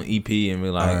 6-song EP and be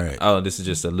like, All right. "Oh, this is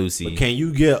just a Lucy." But can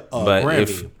you get a But Grammy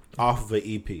if- off of an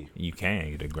EP? You can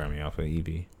get a Grammy off of an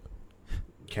EP.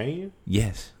 Can you?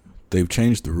 Yes. They've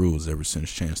changed the rules ever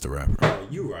since Chance the Rapper.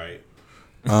 You right.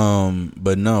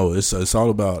 But no, it's all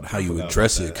about how you forgot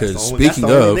address about it. that. That's Because the only- speaking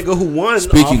that's the only of, nigga who won off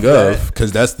speaking of, that.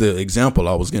 because that's the example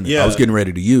I was Yeah. getting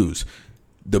ready to use.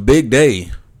 The Big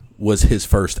Day was his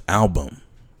first album.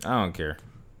 I don't care.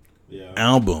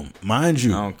 Mind I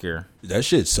you, don't care. that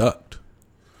shit sucked.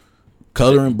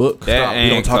 Coloring book, That we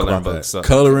ain't don't talk coloring about book that. suck.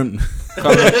 coloring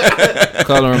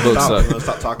Coloring book suck.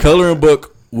 Stop talking. coloring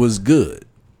book was good.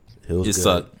 It was It good.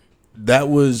 sucked. That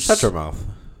was Shut your mouth.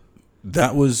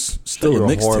 that was still Shut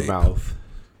a your whore mixtape. mouth.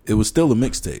 It was still a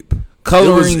mixtape.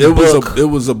 Coloring it was book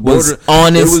a border. was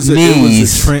on its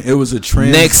knees It was a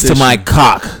transition. next to my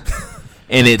cock,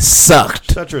 and it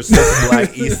sucked. Shut your sex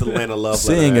black East Atlanta love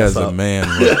letter Seeing ass as a up.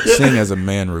 man, seeing as a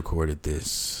man recorded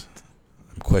this,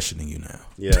 I'm questioning you now.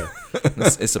 Yeah.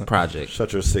 It's a project.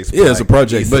 Shut your six. Yeah, it's a black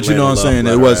project, East but you know what I'm Atlanta saying.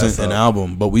 love It letter wasn't ass an up.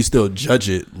 album, but we still judge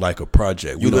it like a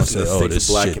project. We You don't listen say, to "Oh, Six this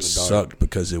Black in shit the Dark. sucked"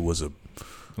 because it was a.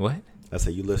 What? I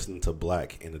said you listen to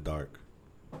Black in the Dark.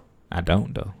 I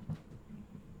don't though.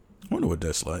 I wonder what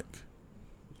that's like.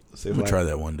 Six I'm gonna Black- try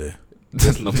that one day.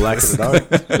 Listen to Black in the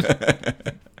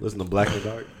Dark. Listen to Black in the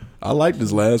Dark. I liked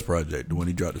his last project, the one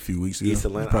he dropped a few weeks ago. East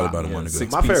Atlanta. Probably about a Yeah, month ago.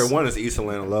 six- My piece. favorite one is East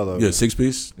Atlanta Love. Yeah,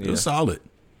 6-piece. It Yeah. was solid.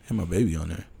 Had my baby on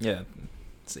there. Yeah,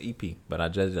 it's an EP, but I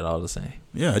judge it all the same.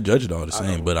 Yeah, I judge it all the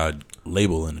same, know. but I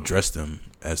label and address them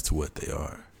as to what they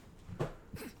are.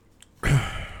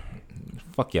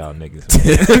 Fuck y'all niggas.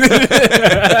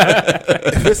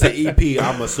 If it's an EP,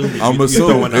 I'm assuming. I'm you assuming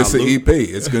throwing it's out an EP.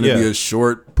 It's going to Yeah. be a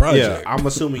short Yeah, project. I'm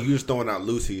assuming you just throwing out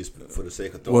Lucy's for the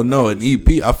sake of throwing. Well, no, out an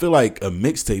Lucy's. EP. I feel like a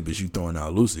mixtape is you throwing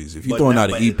out Lucy's. If you're But throwing now- out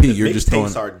an but EP, the you're just throwing.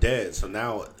 mixtapes are dead. So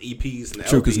now EPs and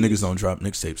True, because LPs, niggas don't drop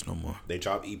mixtapes no more. they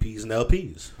drop EPs and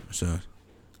LPs. So,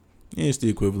 yeah, it's the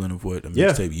equivalent of what a Yeah,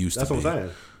 mixtape used that's to what be. I'm saying.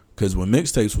 Because when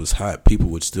mixtapes was hot, people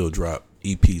would still drop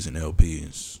EPs and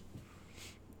LPs,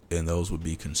 and those would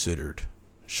be considered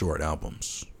short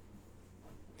albums.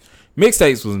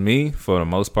 Mixtapes was me for the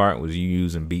most part. Was you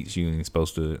using beats you ain't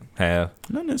supposed to have?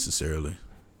 Not necessarily.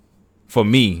 For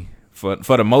me, for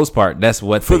the most part, that's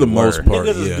what For they the most were. part.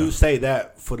 Niggas yeah. do say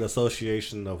that for the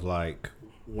association of like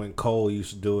when Cole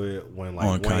used to do it, when like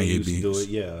On Wayne Kanye used to do beats. it.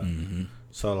 Yeah. Mm-hmm.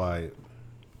 So like,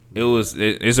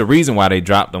 It's a reason why they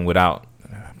dropped them without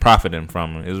profiting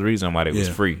from them. It's a reason why they was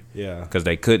Yeah. free yeah. because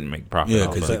they couldn't make profit. Yeah,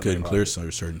 off because of they it. couldn't clear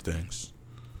certain things.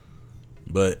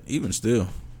 But even still,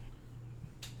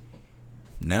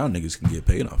 now niggas can get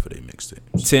paid off of their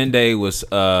mixtapes. 10 Day was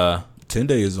 10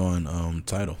 Day is on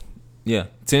Tidal. yeah.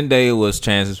 10 Day was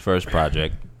Chance's first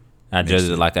project. I judged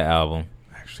it Mixtape. like an album.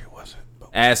 Actually, it wasn't. But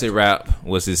Acid Rap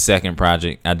was his second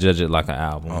project. I judge it like an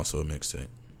album. Also a mixtape.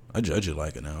 I judge it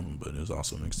like an album, but it was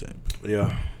also a mixtape.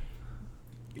 yeah,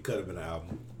 it could have been an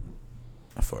album.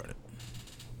 I farted.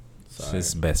 It's Sorry.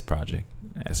 his best project.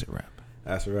 Acid Rap.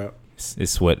 Acid Rap.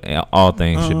 It's what all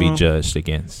things should be Uh-huh. judged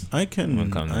against. I can When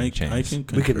it comes to I Chance. can We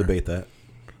can concur. debate that.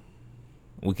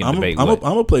 We can I'm debate I'm what.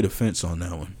 gonna play the fence on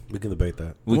that one. We can debate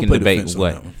that. We I'm can gonna play the debate fence on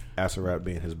what that one. Acid Rap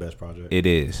being his best project. it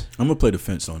is. I'm gonna play the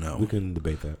fence on that We one. can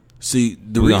debate that. See,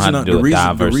 the We're reason gonna have to do a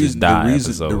die versus die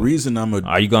episode. the reason I'm a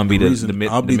Are you gonna be the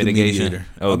I'll be the mitigation? mediator.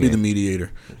 I'll be Okay. the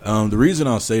mediator. The reason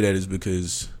I'll say that is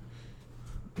because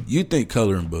you think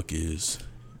coloring book is,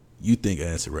 you think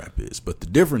acid rap is, but the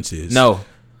difference is No,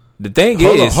 the thing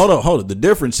Hold on. The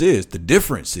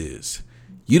difference is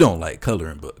you don't like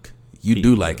coloring book. You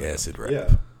do like acid rap.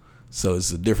 Yeah. So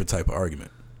it's a different type of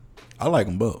argument. I like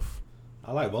them both.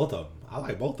 I like both of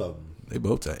them. They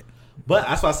both tight. But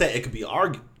that's why I said it could be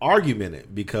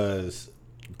argumented because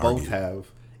both Argue. have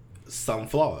some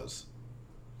flaws.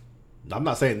 I'm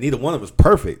not saying neither one of them is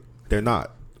perfect. They're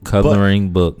not.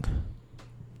 coloring book.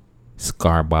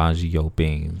 Scarbaggio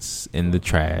beans in the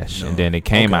trash, and then it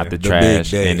came out the The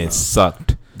trash, big day, and it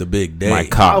sucked The big day. my I'll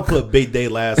cock. put Big Day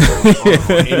last on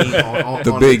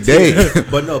The on big tier. day.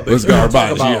 But no, but Was you want to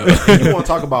talk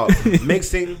garbage, about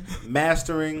mixing,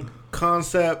 mastering,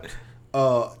 concept,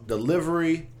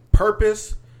 delivery,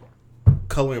 purpose.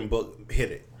 Coloring book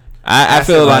hit it. I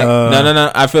feel Acid like rap.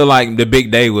 no. I feel like the big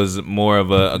day was more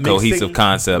of a Mixing, cohesive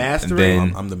concept mastering,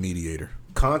 than. I'm the mediator.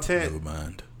 Content. Never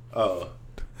mind.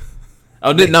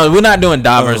 No, we're not doing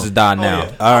die versus die now.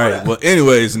 yeah. All right. Well,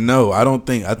 anyways, no, I don't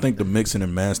think. I think the mixing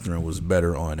and mastering was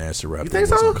better on acid rap than think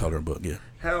it was so? on coloring book. Yeah.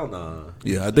 Hell nah.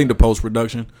 Yeah, I think the post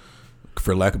production,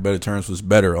 for lack of better terms, was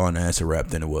better on acid rap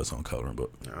than it was on coloring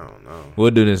book. I don't know.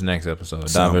 We'll do this next episode. Die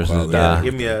Sound versus quality. die.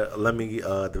 Give me let me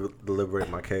deliberate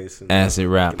my case. And, Acid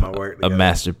rap, get my work a together.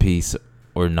 masterpiece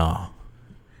or nah?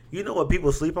 You know what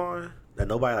people sleep on that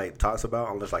nobody like talks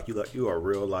about unless like you are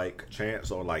real like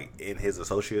Chance or like in his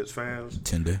associates fans.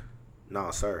 10 Day. Nah,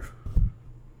 Surf.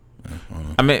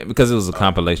 I mean, because it was a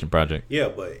compilation project. Yeah,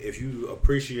 but if you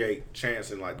appreciate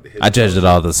Chance and like his I judged it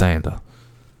all the same though.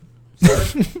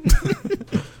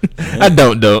 I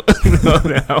don't though.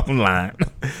 I'm lying.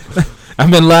 I've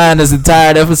been lying this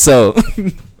entire episode.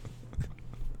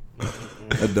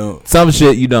 I don't. Some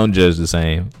shit you don't judge the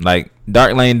same. Like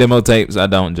Dark Lane demo tapes, I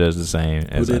don't judge the same Who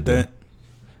as I did do. that?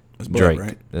 That's Bob, Drake.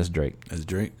 right? That's Drake. That's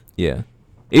Drake. Yeah.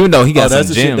 Even though he got that's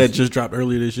some the shit gems. that just dropped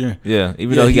earlier this year. Yeah.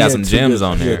 Even though he got had some two gems good-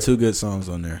 on He there. had two good songs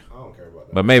on there. I don't care about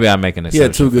that. But maybe I'm making an He had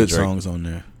exception two for good Drake. songs on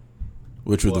there,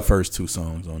 which were the first two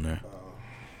songs on there.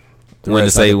 The When to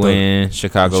rest I Say could throw- When,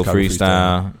 Chicago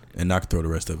Freestyle. And I could throw the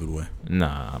rest of it away.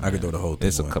 Nah, I could throw the whole thing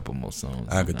It's a away. couple more songs.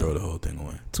 I could throw the whole thing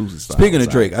away. Two Speaking styles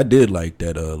of Drake, I did like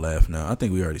that Laugh Now. I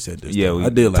think we already said this. Yeah, though. we- I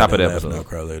did like top that of the Laugh episode. Now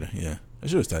Cry Later. Yeah, that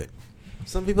shit was tight.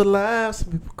 Some people laugh,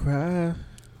 some people cry.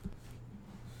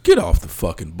 Get off the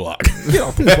fucking block. Get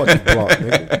off the fucking block,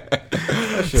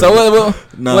 nigga. So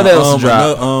what else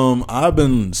dropped? I've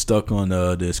been stuck on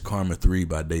this Karma 3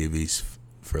 by Dave East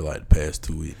for like the past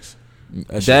 2 weeks.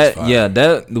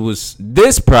 That was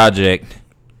this project.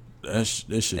 This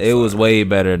shit. It was way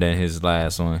better than his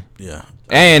last one, Yeah.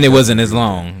 and it wasn't as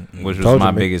long, which was Told you,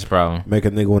 my man. biggest problem. Make a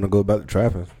nigga want to go back to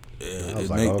trapping. It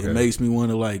like, okay. makes me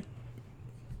want to like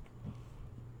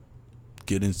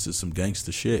get into some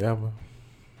gangster shit. Yeah, man.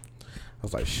 I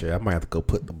was like, shit, I might have to go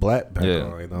put the black back on. You know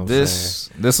what I'm This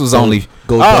saying? was only.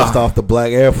 Go dust off the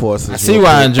black Air Forces. I see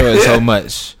why I enjoy it so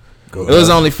much. Go It was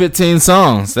only 15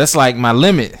 songs. That's like my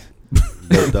limit.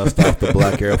 Go dust off the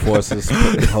black Air Forces.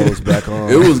 Put the hose back on.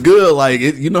 It was good. Like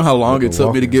you know how long it Nigga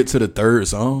took me to walking. get to the third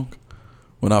song.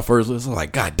 When I first listened, I was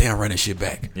like, God damn, run this shit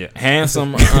back. Yeah,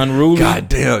 handsome, unruly. God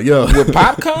damn, yo. With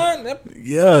Popcorn, that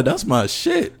Yeah, that's my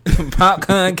shit.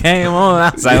 Popcorn came on. I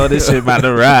was like, "Oh, this shit about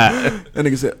to ride." That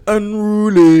nigga said,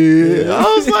 unruly. I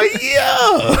was like,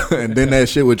 yeah. And then that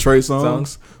shit with Trey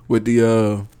Songz with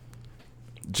the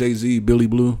Jay-Z Billy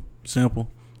Blue sample,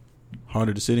 Heart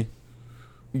of the City.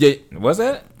 Yeah, was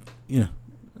that? Yeah.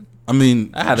 I mean,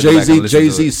 I had to go back and listen to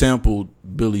Jay-Z it. sampled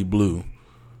Billy Blue.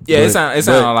 Yeah, it But- sounded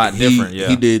but a lot different. Yeah,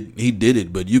 He did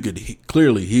it, but you could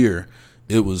clearly hear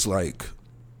it was like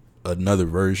another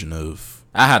version of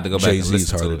I had to go back and Jay-Z's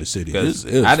listen Heart to of the City. 'cause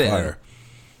It was I didn't. fire.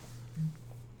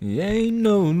 You ain't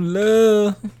no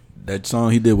love. That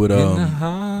song he did with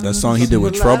that song he did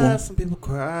with Trouble. Some people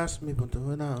cry, some people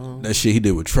do it all. That shit he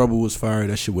did with Trouble was fire.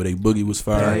 That shit with A Boogie was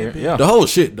fire. Yeah. The whole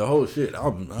shit.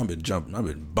 I've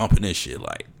been bumping this shit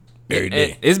like every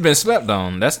day. It's been slept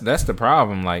on. That's the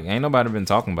problem. Like, ain't nobody been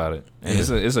talking about it. And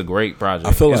it's a great project.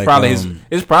 I feel it's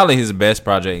like, probably his best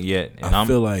project yet. And I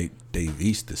feel like Dave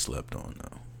East is slept on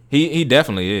though. he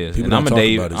definitely is. People And I'm don't a talk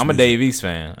Dave about his I'm a music. Dave East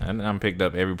fan. And I'm picked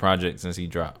up every project since he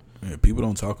dropped. Yeah, people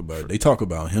don't talk about it. They talk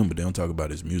about him, but they don't talk about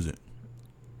his music.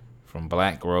 From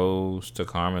Black Rose to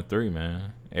Karma 3,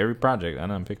 man. Every project I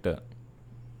done picked up.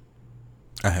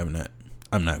 I have not.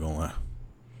 I'm not gonna lie.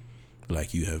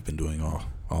 Like you have been doing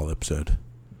all episode.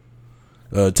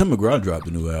 Tim McGraw dropped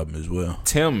a new album as well.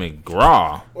 Tim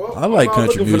McGraw. I like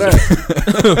country music.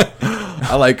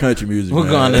 I like country music. We're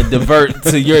going to divert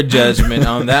to your judgment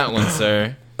on that one,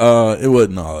 sir. It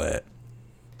wasn't all that.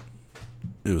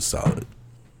 It was solid.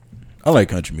 I like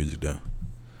country music though.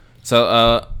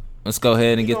 So let's go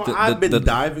ahead and get I've been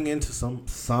diving into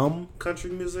some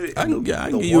country music. I can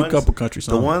give you a couple country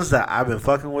songs. The ones that I've been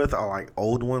fucking with are like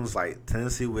old ones, like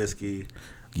Tennessee Whiskey.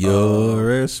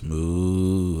 You're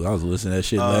smooth. I was listening to that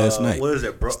shit last night. What is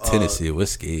it? Tennessee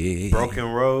Whiskey. Broken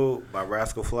Road by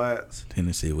Rascal Flatts.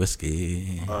 Tennessee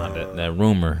Whiskey. that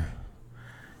rumor.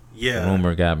 Yeah,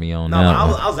 rumor got me on no, that.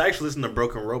 I was actually listening to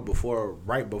Broken Road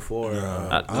right before.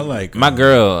 I like my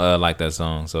girl liked that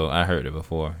song, so I heard it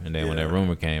before, and then when that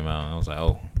rumor came out, I was like,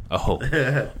 oh.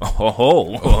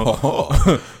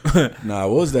 Nah,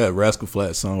 what was that Rascal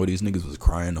Flatts song where these niggas was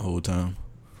crying the whole time?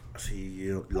 See,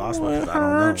 you lost my. What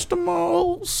hurts the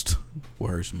most?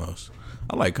 What hurts the most?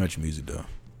 I like country music though.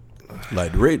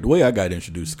 Like the way I got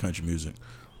introduced to country music.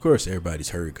 Of course, everybody's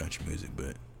heard country music,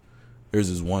 but there's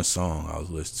this one song I was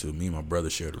listening to. Me and my brother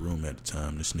shared a room at the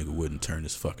time. This nigga wouldn't turn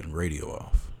his fucking radio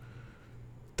off.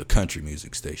 The country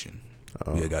music station.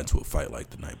 We had got into a fight like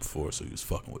the night before, so he was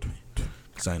fucking with me.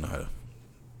 Cause I didn't know how to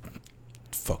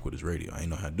fuck with his radio. I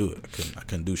didn't know how to do it. I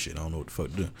couldn't do shit. I don't know what the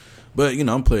fuck to do. But you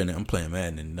know, I'm playing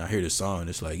Madden, and I hear this song. And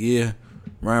it's like, yeah,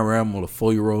 Ryan Ram on a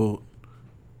 4-year-old.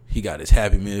 He got his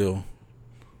Happy Meal.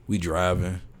 We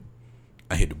driving.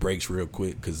 I hit the brakes real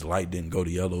quick because the light didn't go to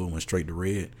yellow. It went straight to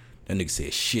red. That nigga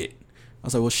said shit. I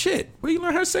was like, well, shit. Where you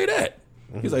learn how to say that?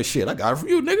 He's like, shit, I got it from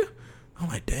you, nigga. I'm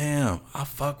like, damn, I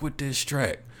fuck with this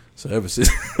track. So ever since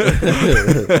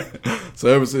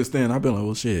then, I've been like,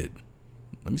 well, shit.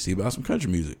 Let me see about some country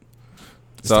music.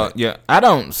 So yeah, I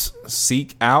don't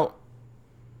seek out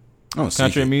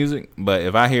country music, but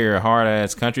if I hear a hard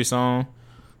ass country song,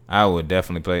 I would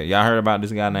definitely play it. Y'all heard about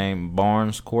this guy named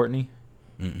Barnes Courtney?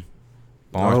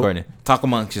 Barnes Courtney. Talk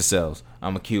amongst yourselves.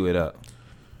 I'm gonna cue it up.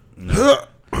 No,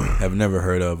 have never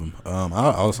heard of him.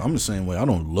 I'm the same way. I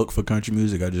don't look for country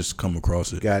music. I just come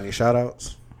across it. Got any shout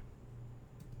outs?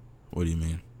 What do you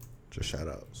mean? Just shout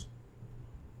outs.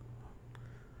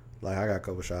 Like, I got a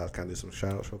couple shout outs. Can I do some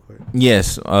shout outs real quick?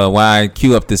 Yes. While I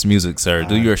cue up this music, sir,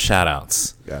 do your shout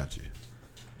outs. Got you.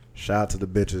 Shout out to the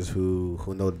bitches who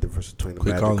know the difference between the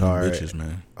Quit Magic calling card. them bitches,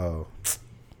 man. Oh.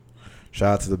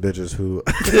 Shout out to the bitches who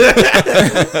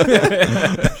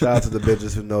shout out to the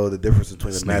bitches who know the difference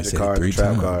between the Magic card and the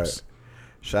Trap card.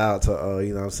 Shout out to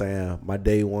you know what I'm saying, my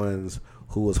day ones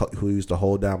who used to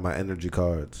hold down my energy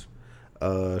cards.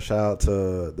 Shout out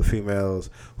to the females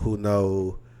who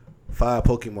know 5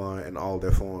 Pokemon in all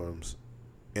their forms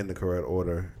in the correct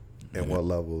order and what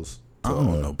levels. I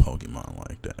don't know Pokemon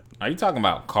like that. Are you talking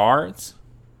about cards?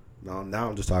 No, now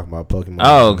I'm just talking about Pokemon.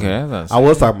 Oh, okay. I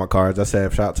was talking about cards. I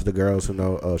said shout out to the girls who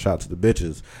know. Shout out to the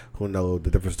bitches who know the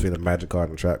difference between the Magic card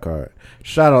and the Trap card.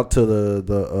 Shout out to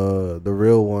the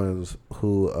real ones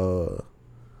who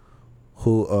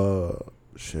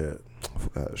shit. I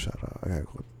forgot to shout out. I gotta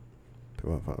go to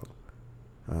my phone.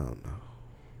 I don't know.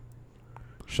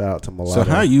 Shout out to Mulatto. So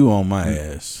how you on my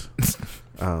ass?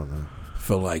 I don't know.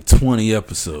 For like 20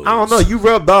 episodes. I don't know. You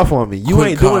rubbed off on me. You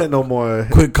ain't doing it no more.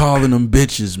 Quit calling them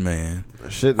bitches, man.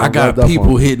 Shit, I got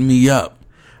people hitting me up.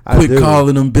 Quit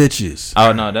calling them bitches.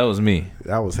 Oh no, that was me.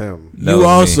 That was him. You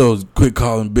also quit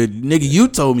calling bitches. Nigga, you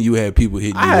told me you had people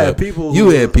hitting you up. You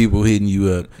had people hitting you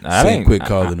up. Saying quit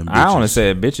calling them bitches. I only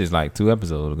said bitches like 2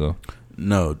 episodes ago.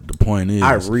 No, the point is,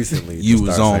 I recently you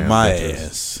was on my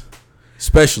ass.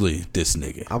 Especially this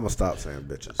nigga. I'm gonna stop saying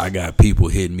bitches. I got people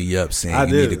hitting me up saying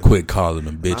you need to quit calling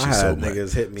them bitches. I had so niggas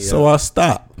much. hit me So up. I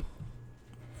stopped.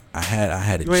 I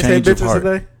had a You ain't change say of bitches heart.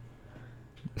 today?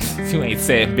 You ain't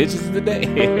saying bitches today.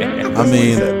 I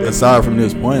mean, aside from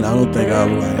this point, I don't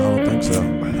think so.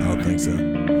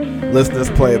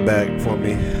 Listeners, play it back for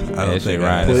me. I don't think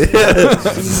right.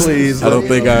 Please. I don't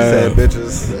think I said have.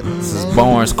 bitches. This is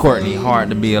Barnes Courtney. Hard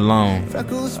to be alone. Oh,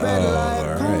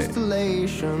 all right.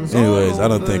 Anyways, I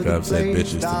don't think I've said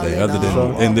bitches today, other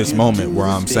than in this moment where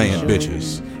I'm saying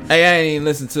bitches. Hey, I ain't even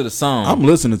listened to the song. I'm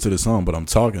listening to the song, but I'm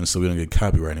talking so we don't get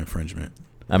copyright infringement.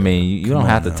 I mean, you don't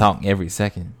have to now. talk every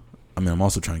second. I mean, I'm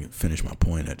also trying to finish my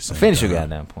point at the same time. Finish your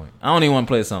goddamn point. I don't even want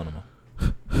to play a song no more.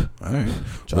 All right.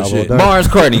 Job Well, shit. well done. Barnes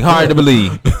Courtney, hard to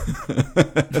believe.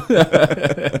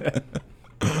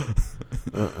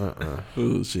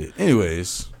 Oh, shit.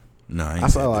 Anyways, no, I ain't I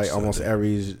said feel like bitches almost today.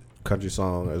 every country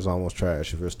song is almost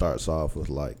trash if it starts off with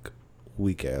like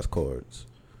weak ass chords.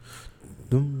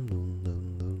 Dum, dum,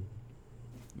 dum, dum.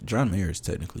 John Mayer is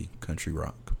technically country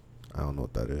rock. I don't know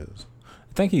what that is.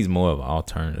 I think he's more of an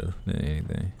alternative than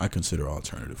anything. I consider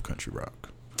alternative country rock.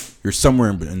 You're somewhere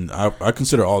in I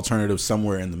consider alternative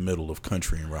somewhere in the middle of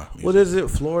country and rock music. What is it?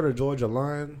 Florida Georgia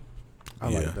line? I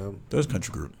like them. That's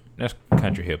country group. That's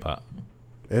country hip hop.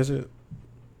 Is it?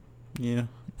 Yeah.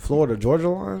 Florida Georgia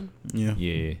line? Yeah.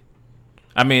 Yeah.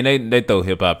 I mean, they throw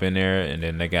hip hop in there, and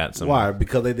then they got some. Why?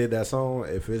 Because they did that song.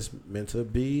 If it's meant to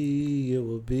be, it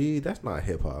will be. That's not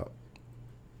hip hop.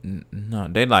 No,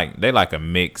 they like a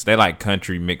mix. They like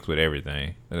country mixed with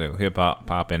everything. Hip hop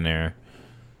pop in there.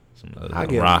 Some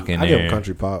rock in there. I give them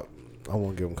country pop. I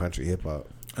won't give them country hip hop.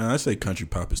 I say country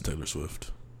pop is Taylor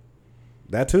Swift.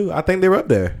 That too. I think they're up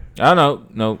there. I don't know.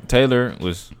 No, Taylor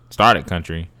started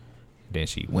country, then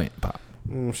she went pop.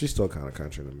 She's still kind of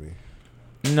country to me.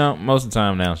 No, most of the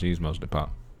time now she's mostly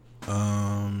pop.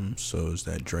 So is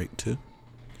that Drake too?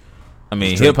 I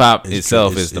mean, hip hop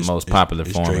itself is the most popular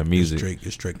form of music.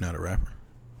 Is Drake not a rapper?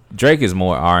 Drake is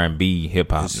more R&B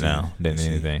hip hop now than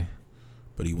anything.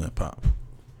 But he went pop.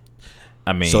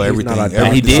 I mean, so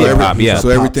everything he did pop. Yeah. So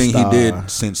everything he did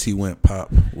since he went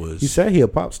pop was. He said he a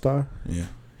pop star. Yeah,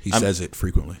 he says it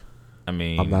frequently. I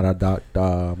mean, I'm not a doctor.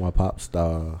 I'm a pop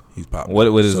star. He's pop. What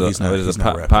is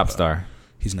a pop star?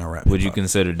 He's not rapping. Would you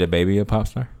consider the baby a pop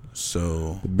star?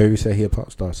 So the baby said he a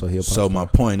pop star. So he a pop star. my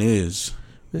point is,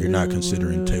 you're not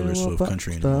considering Taylor Swift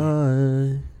country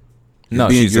anymore. No,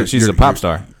 she's a pop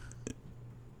star.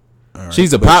 Right,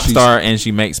 she's a pop star and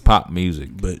she makes pop music,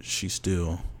 but she's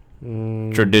still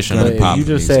traditional pop. You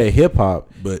just said hip hop,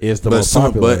 but it's the most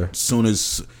popular. But soon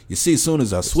as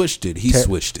I switched it, he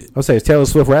switched it. I'll say, is Taylor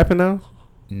Swift rapping now?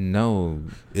 No.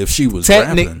 If she was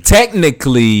rapping,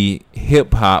 technically,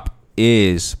 hip hop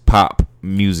is pop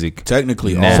music.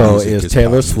 Technically, all so music is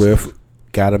Taylor Swift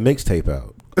got a mixtape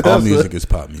out? All music is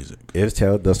pop music. Is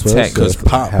Taylor Swift because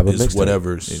pop is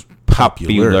whatever's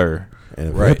popular.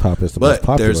 And right. Hip hop is the most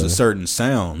popular. But there's a certain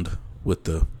sound with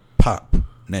the pop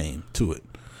name to it.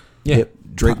 Yeah,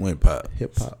 Drake went pop.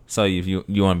 Hip hop. So if you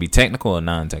want to be technical or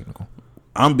non-technical?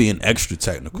 I'm being extra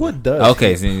technical. What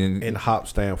does in hop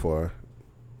stand for?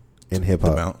 In hip hop,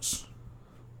 the bounce.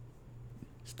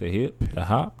 It's the hip, the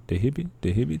hop, the hippie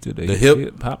to the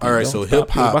hip hop. All right, so hip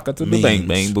hop to means the bang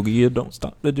bang boogie. Don't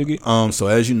stop the jiggy. So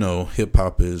as you know, hip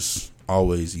hop is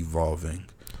always evolving.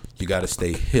 You got to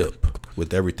stay hip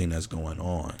with everything that's going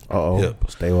on. Hip,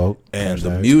 stay woke, and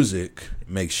the music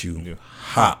makes you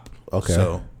hop. Okay,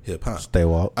 so hip hop, stay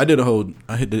woke. I did a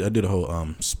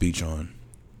whole speech on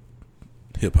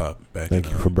hip hop back. Thank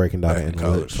you for breaking down in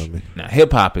college for me. Now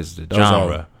hip hop is the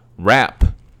genre. Rap.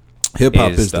 Hip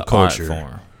hop is the culture. Art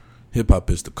form. Hip hop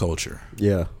is the culture.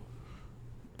 Yeah.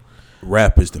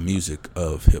 Rap is the music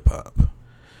of hip hop.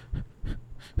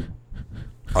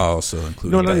 I also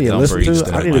include. You know what I need to listen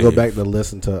to? I need to go back to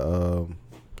listen to.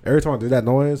 Every time I do that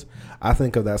noise, I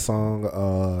think of that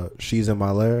song "She's in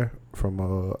My Lair" from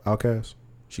Outkast.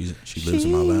 She lives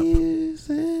in my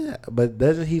lap. But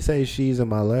doesn't he say she's in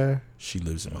my lair? She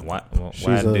lives in my lap.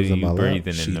 Why do you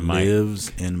breathing in the mic? She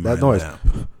lives in my lap.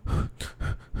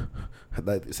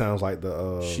 That sounds like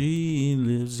the. She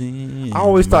lives in. I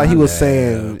always thought he was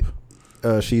saying,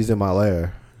 "She's in my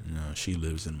lair." No, she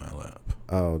lives in my lap.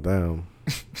 Oh damn!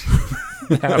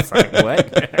 I was like,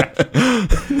 what?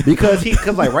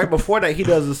 because like right before that he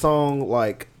does a song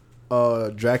like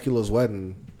Dracula's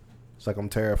Wedding. It's like I'm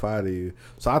terrified of you.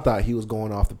 So I thought he was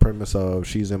going off the premise of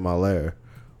she's in my lair,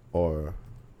 or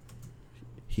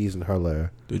he's in her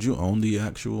lair. Did you own the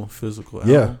actual physical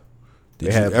album? Yeah.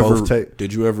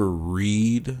 Did you ever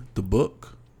read the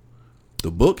book?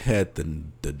 The book had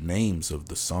the names of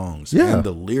the songs and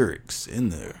the lyrics in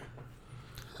there.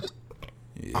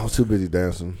 Yeah. I was too busy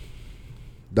dancing.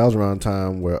 That was around the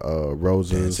time where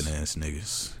Roses dancing ass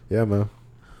niggas. Yeah, man.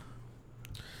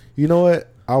 You know what?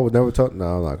 I would never talk.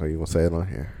 No, I'm not going to say it on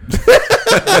here.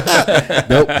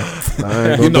 Nope.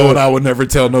 You know what? I would never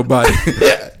tell nobody.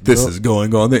 This is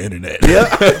going on the internet.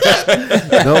 Yep.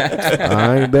 Nope.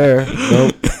 I ain't there.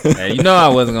 Nope. Hey, you know I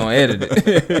wasn't going to edit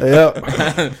it. Yep.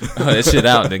 That shit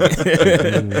out,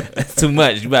 nigga. That's too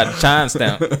much. You about to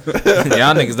timestamp.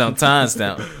 Y'all niggas don't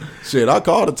timestamp. Shit, I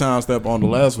called a timestamp on the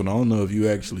last one. I don't know if you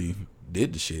actually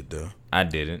did the shit, though. I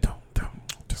didn't.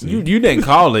 You didn't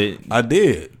call it. I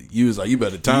did. You was like, you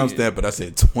better timestamp, but I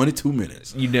said 22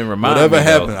 minutes. You didn't remind me. Whatever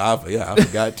happened, I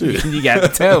forgot too. You got to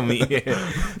tell me.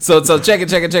 So check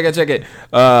it.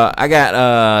 I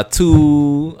got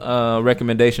 2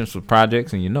 recommendations for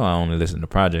projects, and you know I only listen to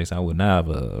projects. I would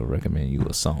never recommend you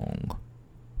a song.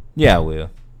 Yeah, I will.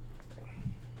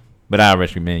 But I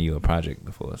recommend you a project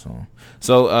before a song.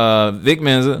 So Vic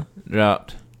Mensa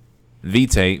dropped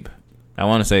V-Tape. I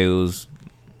want to say it was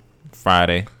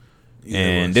Friday. Yeah,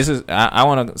 and this is I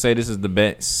want to say this is the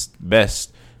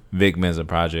best Vic Mensa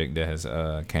project that has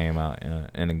came out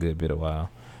in a good bit of while.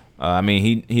 I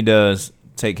mean he does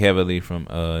take heavily from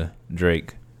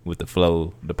Drake with the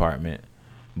flow department,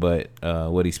 But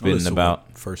what he's I listened spitting to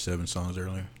about, first 7 songs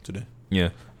earlier today. yeah,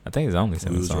 I think it's only We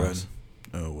 7 was songs.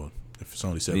 riding. Oh well, if it's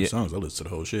only 7 Yeah. songs, I listen to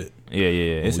the whole shit. Yeah.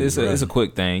 It's a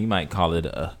quick thing. You might call it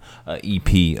a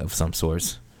EP of some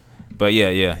sorts. But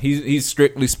yeah, he's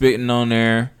strictly spitting on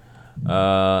there.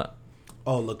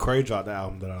 Lecrae dropped the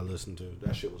album that I listened to.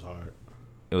 That shit was hard.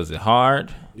 Was it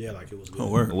hard? Yeah, like it was good. Oh,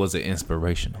 word. Or was it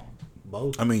inspirational?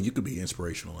 Both. I mean, you could be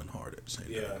inspirational and hard at the same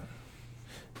time. Yeah.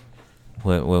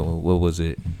 What was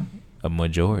it? A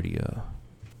majority of?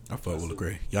 I fuck with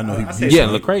Lecrae. Y'all know he from I say Houston.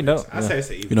 Yeah, Lecrae dope. I say it's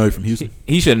an You know he from Houston?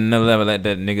 He should have never let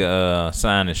that nigga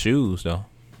sign his shoes though.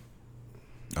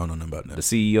 I don't know nothing about The that.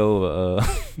 CEO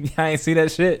of I ain't see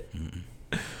that shit.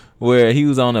 Where he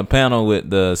was on a panel with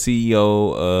the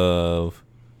CEO of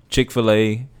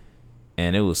Chick-fil-A,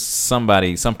 and it was some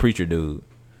preacher dude.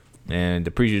 And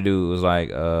the preacher dude was like,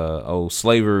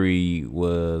 slavery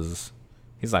was,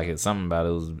 he's like, it's something about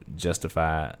it was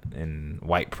justified in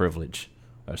white privilege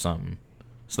or something.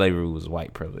 Slavery was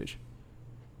white privilege.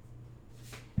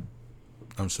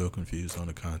 I'm so confused on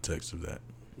the context of that.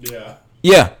 Yeah.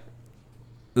 Yeah.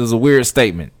 It was a weird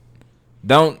statement.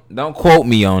 Don't quote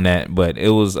me on that, but it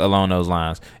was along those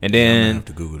lines. And I'm gonna then have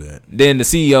to Google that. Then the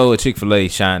CEO of Chick-fil-A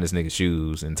shined this nigga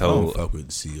shoes and I don't told fuck with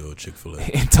the CEO of Chick-fil-A.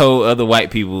 and told other white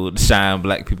people to shine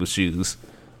black people's shoes.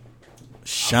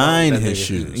 Shine that his nigga.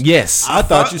 shoes. Yes. I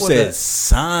thought you fuck with said that.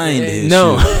 signed his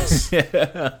No. shoes.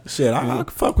 Shit, I can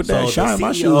fuck with that. Shine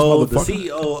my shoes, motherfucker. The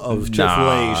CEO of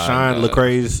Chick-fil-A shined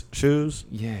Lecrae's shoes.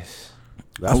 Yes.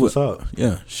 That's what's up.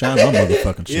 Yeah, shine my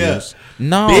motherfucking Yeah. shoes.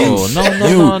 No,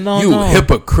 Bitch. no. You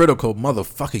hypocritical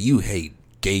motherfucker. You hate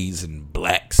gays and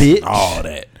blacks Bitch. and all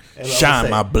that. And I Shine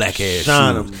would my say, black ass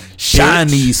shine shoes. 'em, Shine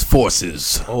bitch. these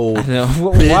forces. Oh,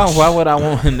 Why would I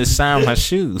want him to shine my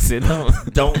shoes? It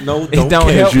don't. don't know. It don't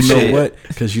care. help. Because you know shit. what?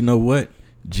 Because you know what?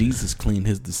 Jesus cleaned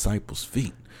his disciples'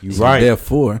 feet. You So right.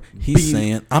 Therefore, he's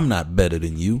saying, I'm not better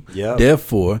than you. Yep.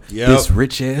 Therefore, Yep. this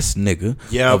rich ass nigga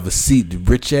Yep. of a seed,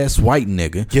 rich ass white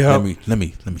nigga. Yep. Let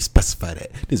me specify that.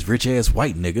 This rich ass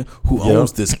white nigga who Yep.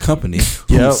 owns this company,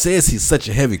 who Yep. says he's such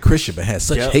a heavy Christian but has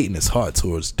such Yep. hate in his heart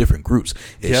towards different groups,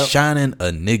 is Yep. shining a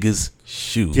nigga's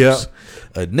shoes. Yep.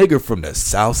 A nigga from the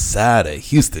south side of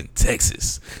Houston,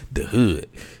 Texas, the hood.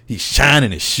 He's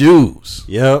shining his shoes.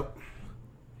 Yep.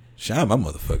 Shine my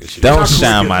motherfucking shoes. Don't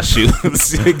shine my shoes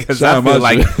because I Shine my feel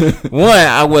like one,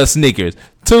 I wear sneakers.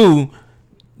 2,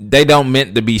 they don't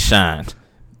meant to be shined.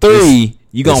 3,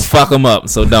 you gonna fuck them up,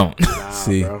 so don't.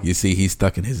 See, bro. you see, he's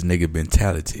stuck in his nigga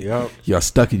mentality. Yep. Y'all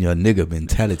stuck in your nigga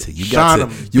mentality. You Shine got 'em,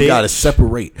 to, you bitch. got to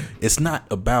separate. It's not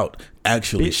about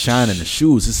actually Bitch. shining the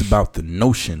shoes. It's about the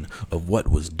notion of what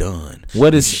was done.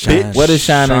 What is Shine- what is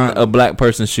shining shine. a black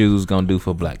person's shoes gonna do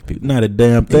for black people? Not a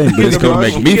damn thing, but it's Get the gonna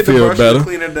brush- make me get the feel brush and better.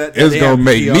 cleaner that It's they gonna have at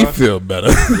make the me kiosk. feel better.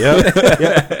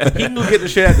 Yep. He can go get the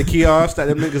shit at the kiosk that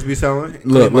them niggas be selling.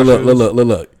 Look, Clean my shoes.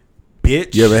 look.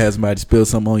 Bitch. You ever had somebody spill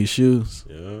something on your shoes?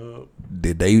 Yep.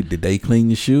 Did they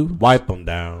clean your shoes? Wipe them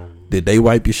down. Did they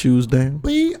wipe your shoes down?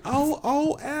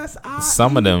 BOOSI.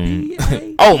 Some of them.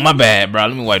 Oh, my bad, bro.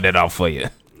 Let me wipe that off for you.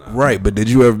 Right, but did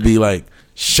you ever be like,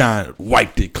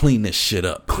 wipe it, clean this shit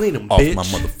up, Clean 'em, off bitch. my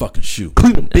motherfucking shoe?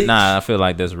 Clean them, bitch. Nah, I feel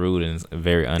like that's rude and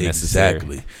very unnecessary.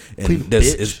 Exactly, Clean and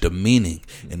this bitch. is demeaning,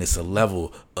 and it's a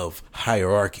level of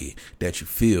hierarchy that you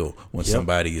feel when Yep.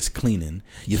 somebody is cleaning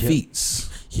your Yep. feet,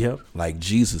 Yep. like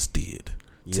Jesus did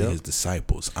to Yep. his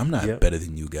disciples. I'm not Yep. better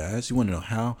than you guys. You want to know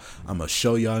how? I'm gonna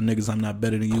show y'all niggas I'm not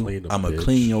better than you. Clean 'em, I'm gonna bitch.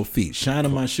 clean your feet.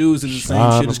 Shining my shoes is the same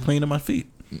Shine shit as 'em. cleaning my feet.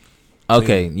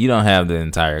 Okay, you don't have the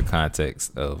entire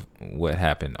context of what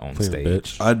happened on Clean 'em,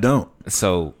 stage. bitch. I don't.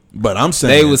 So But I'm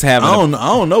saying was having I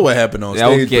don't know what happened on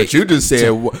stage. Okay. But you just said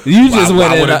You just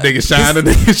went why in would a a- nigga shine a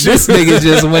nigga this shoes? nigga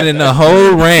just went in a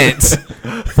whole rant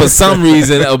for some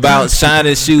reason about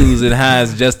shining shoes and how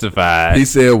it's justified. He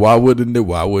said, "Why wouldn't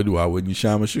you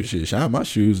shine my shoes? Shit, shine my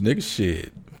shoes, nigga.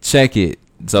 Shit." Check it.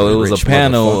 So it was Rich a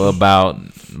panel motherfucker. about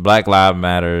Black Lives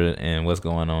Matter and what's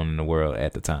going on in the world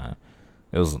at the time.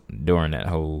 It was during that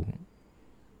whole.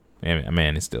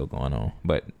 Man, it's still going on,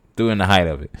 but during the height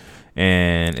of it,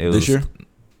 and it was This year?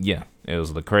 Yeah, it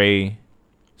was Lecrae,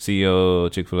 CEO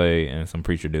of Chick-fil-A, and some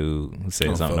preacher dude who said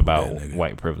Don't something fuck with about that nigga.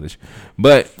 white privilege,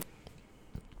 but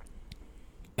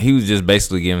he was just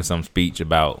basically giving some speech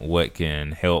about what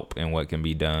can help and what can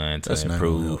be done to That's not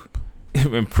gonna improve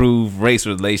help. improve race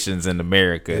relations in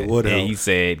America. It would and help. he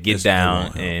said, "Get It's down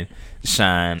not gonna and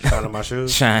shine, Shining my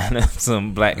shoes. shine up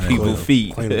some black Ain't people's gonna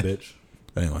feet." Clean them, bitch.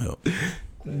 That ain't gonna help.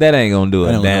 That ain't gonna do That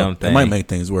a ain't gonna damn help. thing. It might make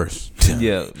things worse.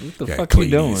 Yeah, what the Gotta fuck you clean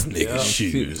doing? these niggas'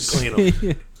 shoes. Clean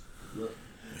them.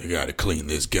 You gotta clean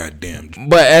this goddamn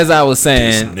But as I was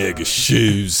this saying, nigga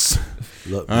shoes.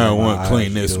 Look, I don't want to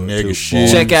clean this nigga shit.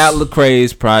 Check out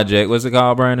Lecrae's project. What's it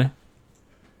called, Brandon?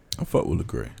 I fuck with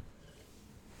Lecrae.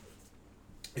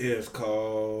 Yeah, it's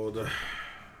called.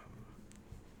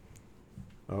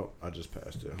 Oh, I just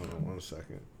passed it. Hold on 1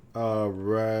 second.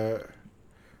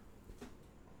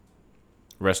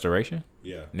 Restoration?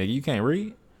 Yeah. Nigga, you can't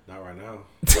read? Not right now.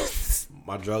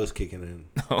 My drug is kicking in.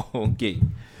 Okay.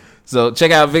 So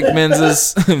check out Vic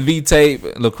Menza's V-Tape,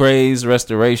 Lecrae's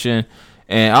Restoration.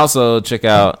 And also check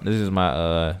out, this is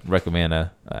my recommend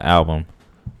a album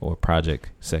or project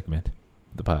segment of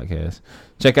the podcast.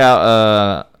 Check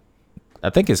out, I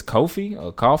think it's Kofi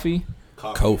or Coffee.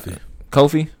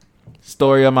 Kofi.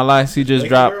 Story of My Life. He just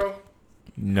dropped. Girl?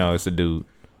 No, it's a dude.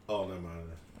 Oh, never mind.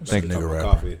 I think nigga rapper.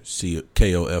 Coffee.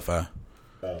 Kofi.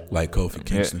 Like Kofi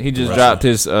Kingston. Yeah, he just dropped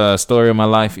his Story of My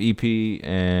Life EP,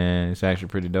 and it's actually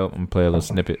pretty dope. I'm going to play a little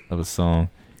snippet of a song.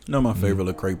 You know, my favorite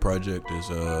Lecrae project is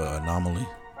Anomaly.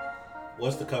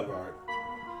 What's the cover art?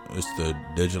 It's the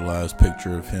digitalized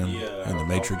picture of him and the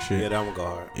Matrix shit. Yeah, that one go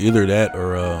hard. Either that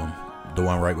or the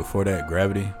one right before that,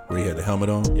 Gravity, where he had the helmet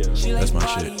on. Yeah. That's my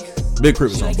shit. Big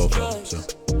Crit was on both of them,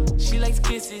 so she likes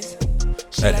kisses.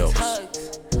 that helps.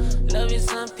 Love is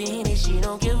something that she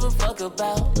don't give a fuck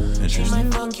about. Interesting. She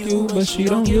might fuck you, But she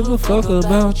don't give a fuck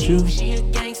about you. She a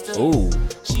gangster. Ooh.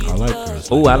 I like her.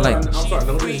 Ooh, I like. I'm sorry,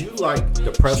 no, you like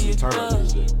depressing turn up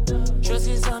music. Trust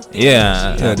is something.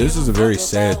 Yeah. Yeah, this is a very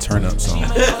sad turn up song.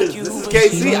 This is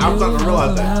KC. I'm starting to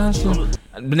realize that.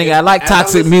 Nigga, I like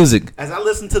toxic music. As I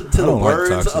listen to the don't like words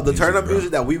toxic of the turn up music, bro.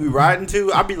 music that we be riding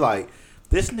to, I be like,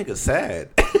 this nigga sad.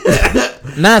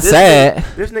 Not sad.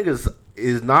 This nigga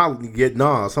is not getting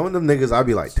on. Some of them niggas, I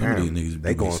be like, Some of damn, these niggas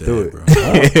they be going sad, through it. bro.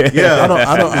 Yeah,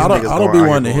 I don't be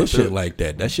wanting to hear shit like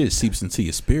that. That shit seeps into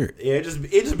your spirit. Yeah, it just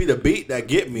be the beat that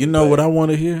get me. You know but what I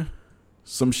want to hear?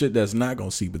 Some shit that's not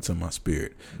gonna seep into my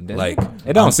spirit. Like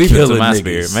It don't I'm seep into killing my niggas.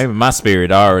 spirit. Maybe my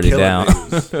spirit already killing down.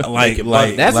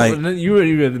 niggas. That's like what, you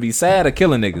would rather be sad or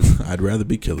killing niggas. I'd rather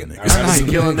be killing niggas. I'd rather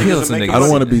be killing Kill niggas some and niggas. making I don't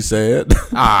money. want to be sad.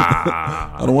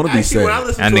 Ah, I don't want to be Actually, when I sad.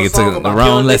 listen that to a nigga song took about the wrong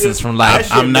killing lessons niggas, from that life.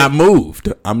 shit I'm not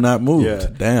moved. I'm not moved. Yeah.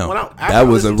 Damn. When after That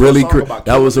was I a listen to really song about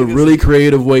that was a killing really niggas-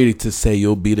 creative way to say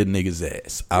you'll beat a nigga's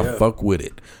ass. I Yeah. fuck with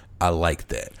it. I like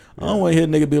that. I don't want to hear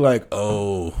a nigga be like,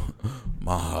 "Oh,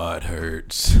 my heart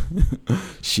hurts.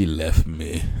 She left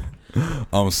me.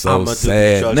 I'm so I'ma do the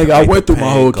sad." drugs Nigga, to I make went the through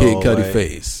my pain whole go Kid Cudi away.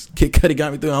 phase. Kid Cudi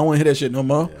got me through. I don't want to hear that shit no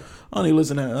more. I don't even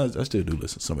listen to that. I still do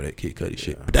listen to some of that Kid Cudi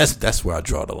shit. But that's where I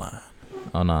draw the line.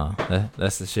 Oh no,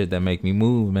 that's the shit that make me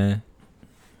move, man.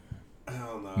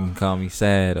 Hell no. You can call me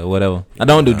sad or whatever. I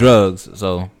don't do drugs,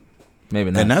 so maybe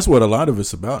not. And that's what a lot of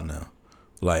it's about now.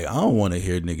 Like, I don't want to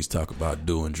hear niggas talk about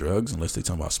doing drugs unless they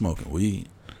talking about smoking weed.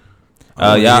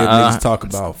 I don't wanna hear niggas talk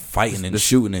about fighting and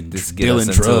shooting and this get dealing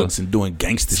us into- drugs and doing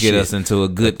gangster Let's shit. get us into a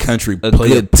good country a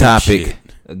player good pimp topic. shit.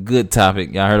 A good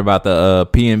topic. Y'all heard about the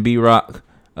P&B Rock,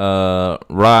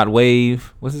 Rod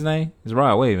Wave. What's his name? It's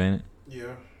Rod Wave, ain't it? Yeah.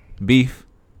 Beef.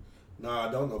 Nah,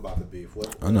 I don't know about the beef.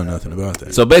 What I know nothing about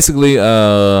that. So basically,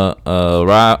 not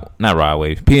Rod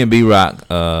Wave, P&B Rock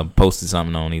posted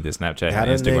something on either Snapchat or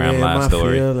Instagram live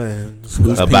story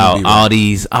Who's about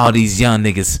P&B all these young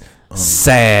niggas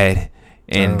sad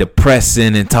and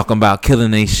depressing and talking about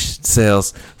killing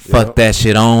themselves. Fuck that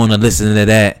shit. I don't want to listen to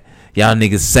that. Y'all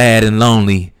niggas sad and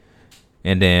lonely.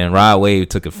 And then Rod Wave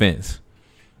took offense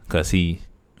because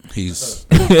he's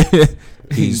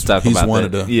talking about one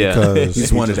that. of the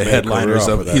He's one of the headliners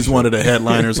of he's one of the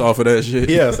headliners off of that shit.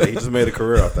 Yeah, so he just made a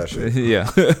career off that shit. Yeah.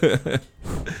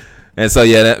 And so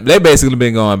they basically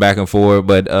been going back and forth.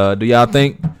 But do y'all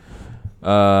think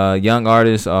young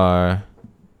artists are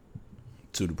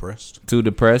Too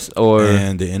depressed, or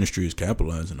and the industry is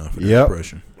capitalizing off of that Yep.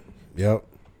 depression. Yep.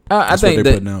 I That's what think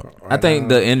they're that putting out. I think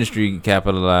the industry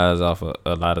capitalized off of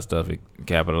a lot of stuff. It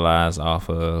capitalized off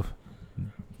of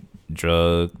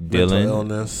drug dealing. Mental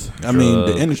illness, I mean, the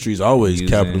drug industry's always using,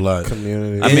 capitalized.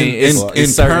 community. I mean,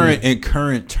 it's certain- in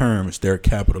current terms, they're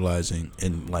capitalizing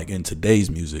in today's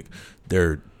music.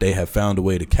 They have found a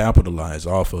way to capitalize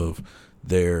off of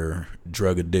their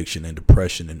drug addiction and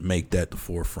depression and make that the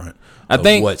forefront of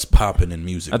what's popping in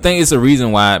music. I think it's a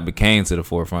reason why it became to the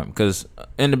forefront because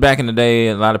back in the day,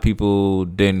 a lot of people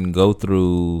didn't go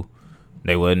through.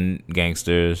 They wasn't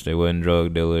gangsters. They wasn't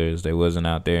drug dealers. They wasn't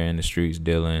out there in the streets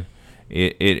dealing.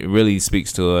 It really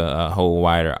speaks to a whole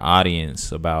wider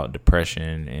audience about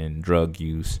depression and drug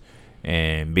use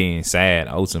and being sad.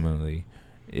 Ultimately,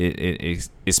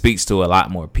 it speaks to a lot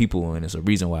more people, and it's a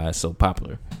reason why it's so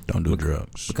popular. Don't do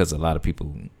drugs because a lot of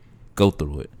people go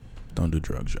through it. Don't do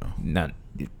drugs, yo.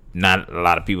 Not a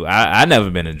lot of people. I never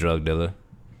been a drug dealer.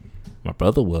 My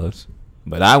brother was,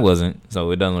 but I wasn't.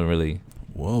 So it doesn't really.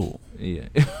 Whoa. Yeah.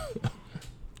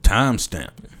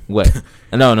 Timestamp. What?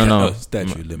 No.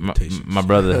 Statute of limitations. My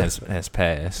brother has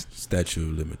passed.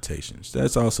 Statute of limitations.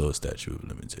 That's also a statute of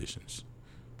limitations.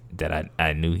 That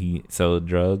I knew he sold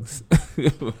drugs.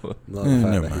 No,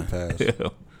 Never the mind. fact that he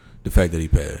passed. The fact that he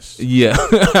passed. Yeah.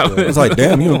 It's like,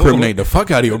 damn, you incriminate the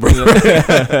fuck out of your brother.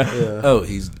 Yeah. Oh,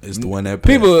 it's the one that passed.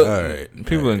 People All right.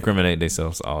 people All right. incriminate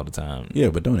themselves all the time. Yeah,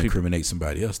 but don't incriminate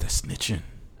somebody else. That's snitching.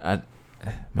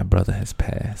 My brother has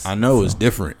passed. I know it's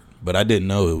different, but I didn't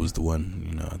know it was the one.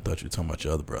 You know, I thought you were talking about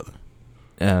your other brother.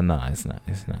 No, it's not.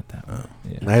 It's not that one.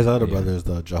 Yeah. Now his other Yeah. brother is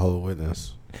the Jehovah's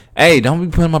Witness. Hey, don't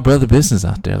be putting my brother business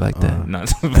out there like that. Not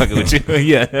fucking with you.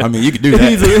 Yeah. I mean, you could do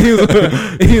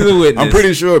that. he's a witness. I'm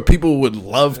pretty sure people would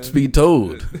love to be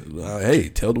told. Hey,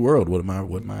 tell the world what my I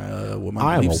am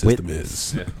belief a system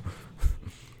witness. is.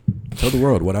 Tell the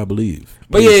world what I believe.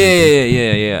 But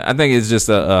yeah. I think it's just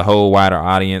a whole wider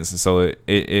audience, so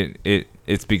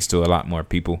it speaks to a lot more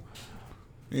people.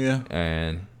 Yeah.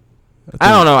 And I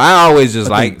don't know. I always just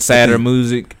I think- like sadder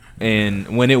music,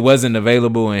 and when it wasn't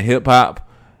available in hip hop,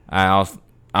 I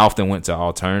often went to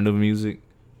alternative music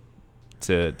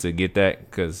to get that,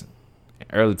 because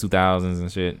early 2000s and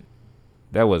shit,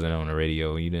 that wasn't on the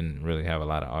radio. You didn't really have a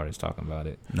lot of artists talking about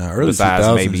it. Now, early Besides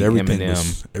 2000s, maybe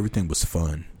everything was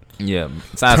fun. Yeah,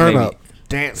 besides Turn maybe up,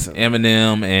 dancing.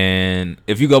 Eminem, and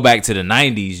if you go back to the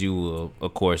 90s, you will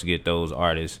of course get those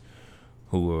artists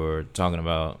who were talking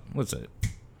about, what's it,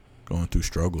 Going through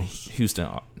struggles.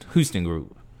 Houston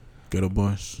group, Ghetto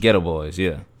Boys. Ghetto Boys,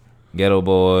 yeah, Ghetto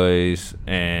Boys,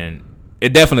 and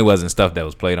it definitely wasn't stuff that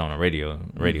was played on the radio.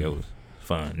 Radio was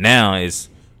fun. Now it's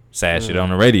sad shit on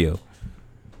the radio,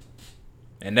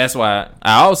 and that's why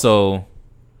I also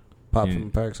Poppin'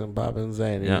 Perks and Poppin'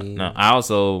 Zany. I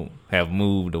also have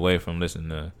moved away from listening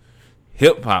to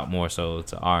hip hop more so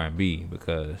to R&B,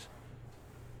 because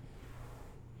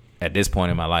at this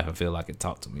point in my life I feel like it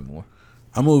talked to me more.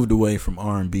 I moved away from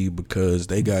R&B because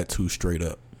they got too straight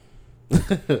up.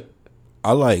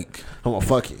 I like I'm gonna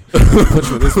fuck you. Put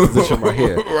you in this position right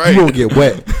here. Right. You gonna get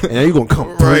wet, and then you gonna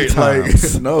come three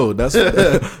times. Like, no, that's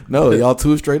no, y'all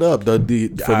too straight up. For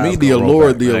me, eyes the gonna roll allure,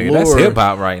 back. the Like, allure, that's hip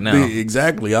hop right now.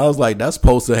 Exactly. I was like, that's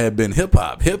supposed to have been hip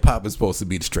hop. Hip hop is supposed to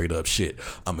be the straight up shit.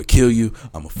 I'm gonna kill you.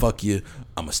 I'm gonna fuck you.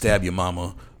 I'm gonna stab your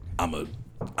mama. I'm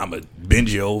gonna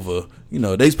bend you over. You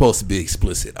know, they supposed to be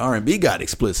explicit. R&B got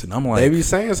explicit. I'm like, They be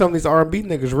saying some of these R&B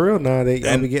niggas real now. They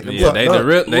be getting them. Yeah,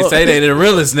 they say they the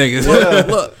realest niggas.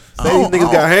 look, Say these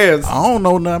niggas got hands. I don't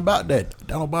know nothing about that. That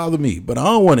don't bother me. But I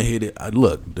don't want to hit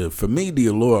it. For me, the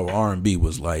allure of R&B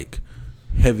was like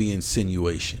heavy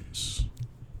insinuations.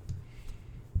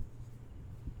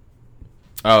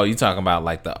 Oh, you talking about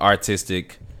like the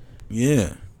artistic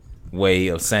Yeah. way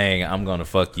of saying I'm gonna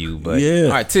fuck you, but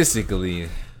Yeah. artistically,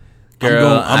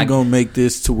 girl, I'm gonna make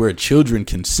this to where children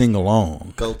can sing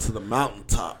along. Go to the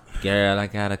mountaintop. girl, I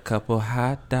got a couple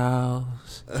hot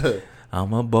dogs.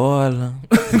 I'm a boiler.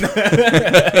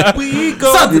 We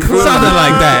go Something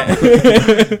like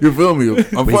that. You feel me?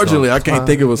 Unfortunately, I can't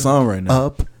think of a song right now.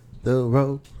 up the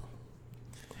road.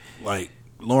 Like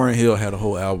Lauryn Hill had a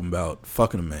whole album about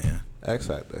fucking a man. X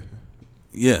Factor.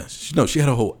 Yeah, she had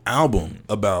a whole album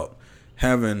about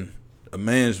having a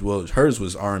man's. Well, hers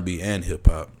was R&B and hip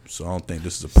hop, so I don't think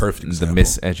this is a perfect The example.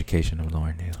 miseducation of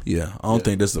Lauryn Hill. Yeah, I don't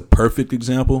think this is a perfect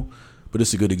example, but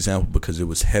it's a good example because it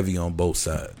was heavy on both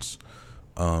sides.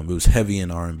 It was heavy in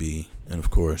R&B, and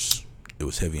of course, it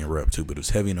was heavy in rap too. But it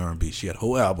was heavy in R&B. She had a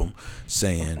whole album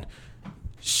saying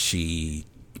she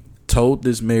told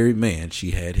this married man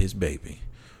she had his baby,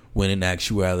 when in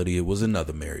actuality it was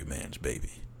another married man's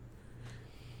baby.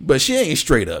 But she ain't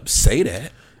straight up say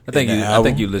that. I think in the I album.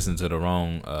 think you listened to the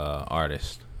wrong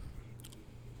artist.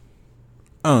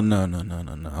 Oh no!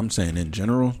 I'm saying in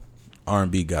general,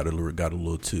 R&B got a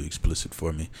little too explicit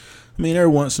for me. I mean, every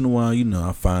once in a while, you know,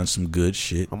 I find some good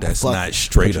shit that's not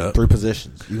straight up. Three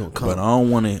positions. You gonna come? But I don't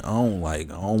want to. I don't want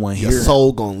to hear. Your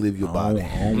soul gonna leave your I body.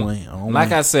 don't Like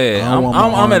want- I said, I don't want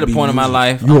my I'm at a R&B point in my music.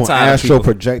 life. You I'm gonna tired of astral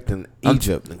people. project in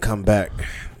Egypt and come back.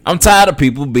 I'm tired of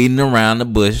people beating around the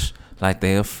bush like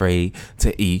they afraid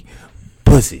to eat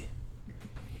pussy.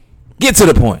 Get to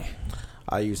the point.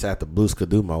 I used to have to blue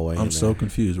skidoo my way. I'm in so there.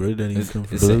 confused. Where did that even come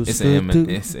from? It's an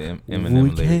Eminem We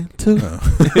lyric. can too.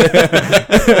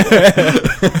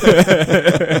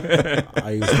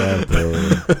 I used to have to.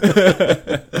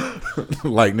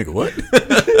 Like, nigga, what?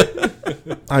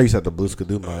 I used to have to blue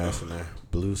skidoo my ass in there.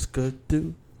 Blue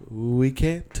skidoo. We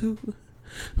can't too.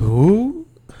 Ooh.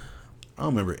 I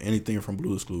don't remember anything from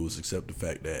Blue's Clues except the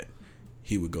fact that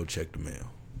he would go check the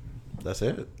mail. That's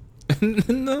it.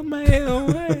 The mail.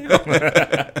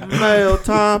 Mail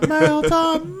time, mail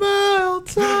time, mail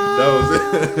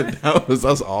time. That was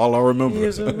that's all I remember.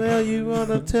 Here's a mail you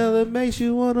wanna tell it makes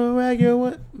you wanna wag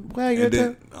your And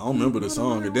then, I don't remember the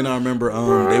song. And then I remember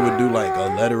they would do like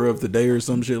a letter of the day or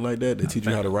some shit like that. They teach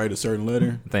you how to write a certain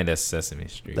letter. I think that's Sesame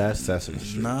Street. That's Sesame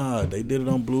Street. Nah, they did it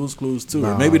on Blue's Clues too.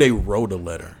 Nah. Or maybe they wrote a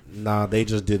letter. Nah, they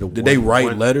just did a. Did they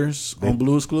write letters on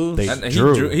Blue's Clues? they- He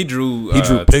drew. He drew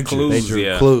pictures. clues. They drew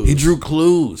yeah. clues. He drew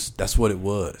clues. That's what it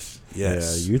was.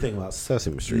 Yes. Yeah, you think about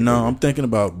Sesame Street? No, nigga. I'm thinking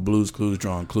about Blue's Clues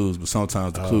drawing clues, but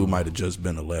sometimes the Oh. clue might have just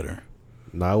been a letter.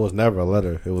 No, it was never a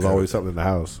letter. It was always something in the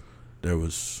house. There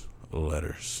was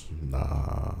letters. Nah,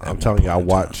 At I'm one telling you, I point in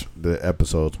watch the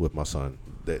episodes with my son.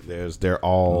 They're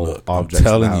all Look, I'm objects. in the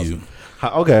telling house. you.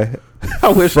 Okay. I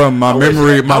wish From my I wish-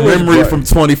 memory, my I wish memory Brett- from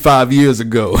 25 years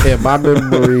ago. and my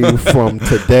memory from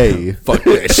today Fuck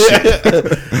that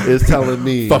shit. is telling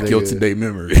me. Fuck your nigga, today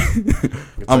memory.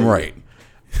 I'm right.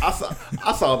 I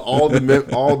saw all the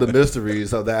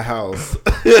mysteries of that house.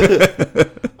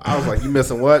 I was like, "You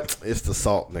missing what? It's the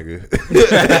salt, nigga.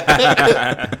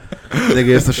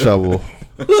 Nigga, it's the shovel."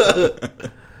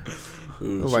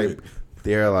 I'm like,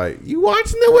 they're like, "You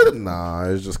watching it with it?" Nah,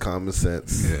 it's just common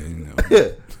sense. Yeah, you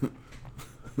know.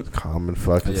 Common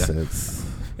fucking Yeah. sense.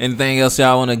 Anything else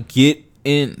y'all want to get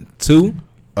into?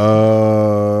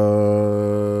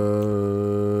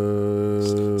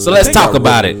 So let's talk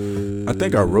about it. I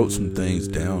think I wrote some things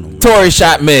down. On Tory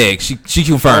shot Meg. She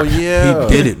confirmed. yeah.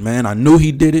 He did it, man. I knew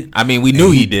he did it. I mean, we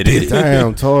knew he did it.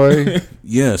 Damn, Tory.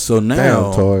 Yeah, so Damn,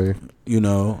 now, Tory. you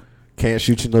know, Can't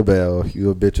shoot you no bell. You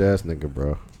a bitch ass nigga,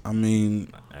 bro. I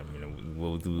mean, I mean,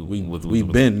 we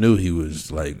been knew he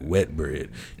was like wet bread.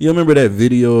 You remember that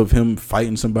video of him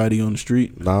fighting somebody on the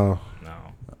street? No.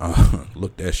 No.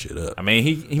 Look that shit up. I mean,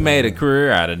 he made a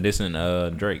career out of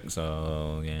dissing Drake.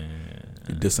 So yeah.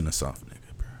 You're dissing a soft nigga,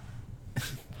 bro.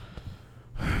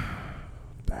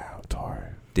 Damn, Tory.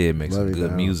 Did make some Let me good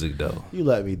down. music though. You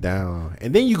let me down.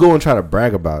 And then you go and try to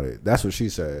brag about it. That's what she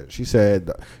said. She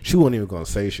said she wasn't even going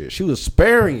to say shit. She was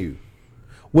sparing you,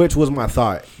 which was my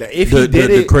thought. That if he did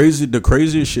it. The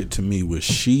craziest shit to me was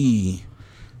she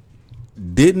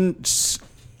didn't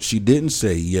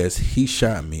say yes, he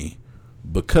shot me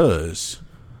because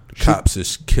cops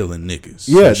is killing niggas.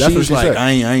 Yeah, that's she's what she like, said.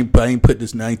 I ain't throw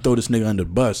this nigga under the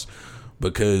bus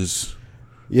because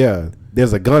Yeah,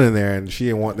 there's a gun in there, and she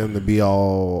didn't want them to be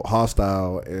all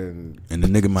hostile and the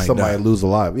nigga might somebody die. lose a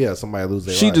life. Yeah, somebody lose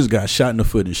their She life. just got shot in the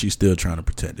foot and she's still trying to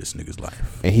protect this nigga's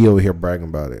life. And he over here bragging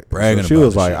about it. Bragging So she about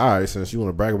was the like, shit. all right, since you want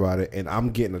to brag about it, and I'm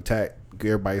getting attacked,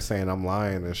 everybody saying I'm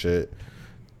lying and shit.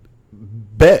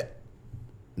 Bet,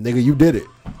 nigga, you did it.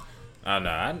 I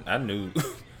know. I knew.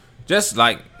 Just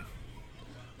like.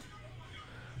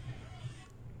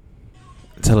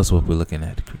 Tell us what we're looking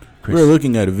at, Chris. We're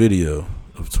looking at a video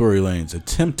of Tory Lanez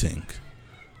attempting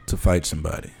to fight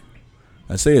somebody.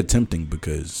 I say attempting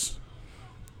because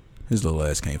his little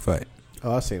ass can't fight.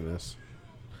 Oh, I seen this.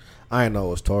 I didn't know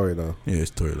it was Tory though. Yeah,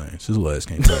 it's Tory Lanez. His little ass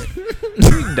can't fight.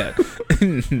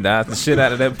 Knocked the shit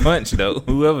out of that punch, though.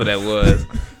 Whoever that was.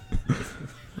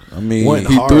 I mean, Went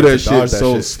he hard threw to that shit dodge that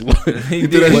so shit. slow. He He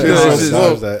did threw that he shit did so that Dodge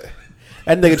slow.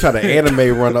 that nigga tried to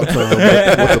anime run up to him with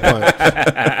the punch.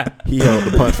 He held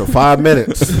the punch for 5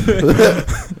 minutes.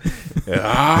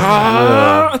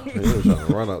 Yeah, he was trying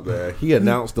to run up there. He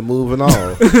announced the move and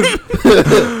all.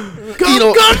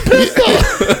 Gun pistol.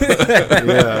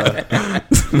 Yeah.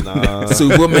 Nah.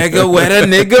 Super mega wet a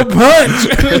nigga punch.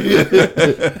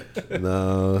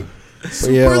 No. But yeah,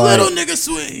 Super like, little nigga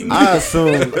swing. I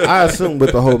assume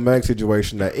with the whole Meg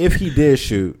situation that if he did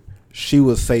shoot, she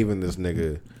was saving this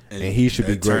nigga, and he should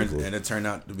be grateful. And it turned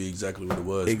out to be exactly what it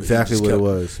was. Exactly what it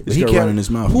was. He kept running his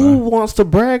mouth. Who man. wants to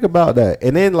brag about that?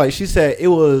 And then, like she said, it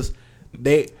was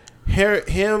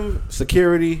him,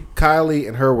 security, Kylie,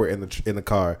 and her were in the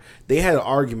car. They had an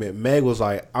argument. Meg was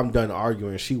like, "I'm done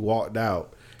arguing." She walked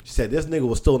out. She said this nigga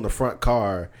was still in the front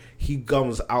car. He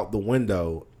comes out the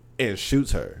window and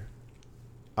shoots her.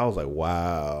 I was like,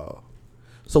 wow.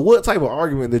 So what type of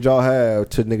argument did y'all have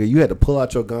to nigga? You had to pull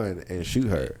out your gun and shoot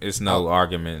her. It's no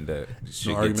argument that should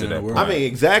get argument to in that the world. point. I mean, The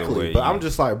exactly. way But you, I'm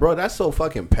just like, bro, that's so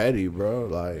fucking petty, bro.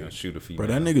 Like, shoot a female. Bro,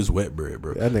 that nigga's wet bread,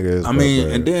 bro. that nigga is. I mean,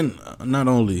 bro. and then not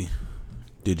only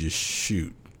did you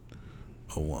shoot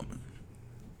a woman,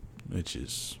 which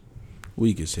is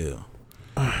weak as hell,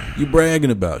 you bragging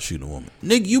about shooting a woman.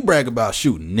 Nigga, you brag about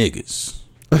shooting niggas.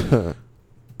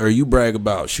 Or you brag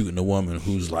about shooting a woman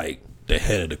who's like the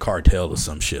head of the cartel or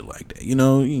some shit like that. You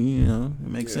know, it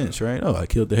makes sense, right? Oh, I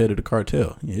killed the head of the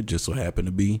cartel. It just so happened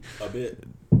to be a bit.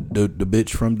 The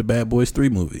bitch from the Bad Boys 3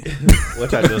 movie.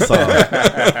 Which I just saw.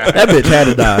 That bitch had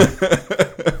to die.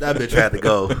 That bitch had to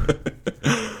go.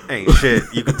 Ain't shit.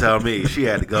 You can tell me she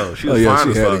had to go. She was fine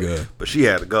as fuck, but she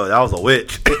had to go. That was a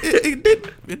witch.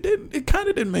 It kind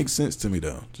of didn't make sense to me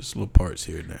though. Just little parts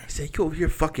here and there. He said, "You over here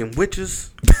fucking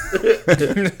witches."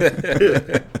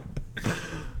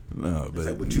 No, but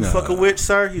like, would you fuck a witch,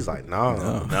 sir? He's like,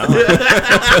 no.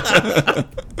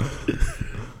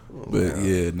 But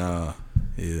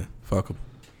yeah, fuck him.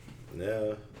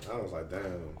 Yeah, I was like, damn.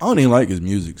 I don't even like his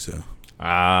music, so.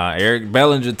 Eric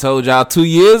Bellinger told y'all 2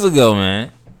 years ago,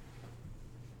 man.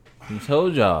 He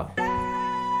told y'all.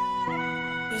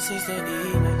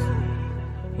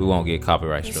 We won't get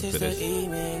copyright struck for this.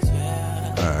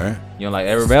 Alright. You don't like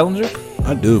Eric Bellinger?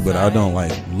 I do, but I don't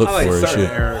like look for his shit.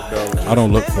 I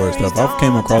don't look for his stuff. I've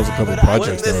came across a couple of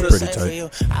projects that are pretty tight.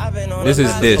 This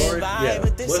is this. Yeah.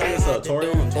 What's this?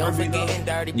 Tori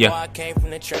beat? Yeah. I came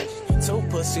from the church. Too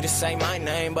pussy to say my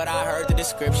name, but I heard the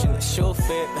description. The shoe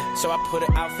fit, so I put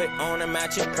an outfit on and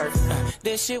match it perfect.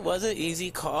 This shit was an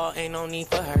easy call, ain't no need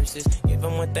for hearses. Give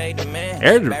them what they demand.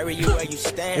 Bury you where you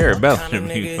stand. Eric Bellinger, Kind of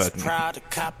nigga is proud to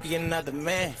copy another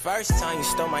man. First time you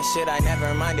stole my shit, I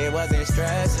never mind, it wasn't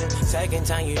stressing. Second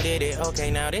time you did it, okay,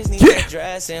 now this needs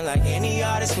addressing. Like any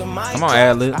artist with my Come on,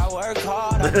 ad-lib. I work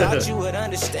hard, I thought you would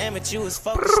understand, but you was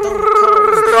focused on the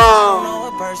chorus. I don't know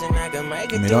a person that can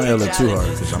make it. I mean, don't yell it too hard,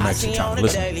 because I'm actually trying to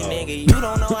listen. Nigga, you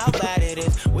don't know how bad it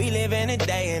is. We live in a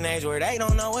day and age where they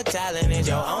don't know what talent is.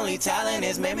 Your only talent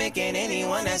is mimicking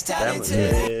anyone that's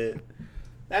talented.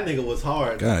 That nigga was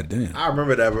hard. God damn. I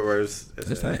remember that verse.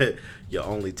 Your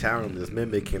only talent is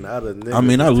mimicking other niggas. I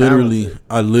mean, I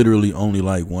literally only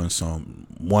like one song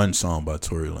by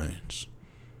Tory Lanez.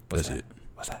 That's it.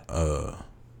 What's that?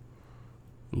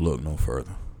 Look no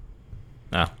further.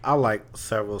 No. I like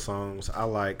several songs. I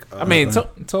like. I mean,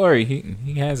 Tory,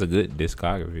 he has a good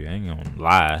discography. I ain't gonna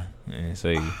lie and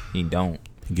say he don't.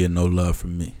 He get no love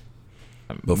from me.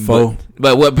 But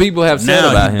what people have said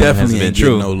now about him definitely has been ain't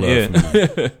true. No love from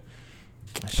me.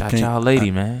 Shot y'all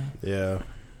lady, man. Yeah.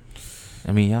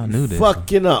 I mean, y'all knew this.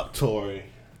 Fucking up, Tory.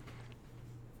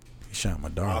 He shot my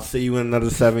I'll darling. see you in another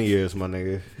 7 years, my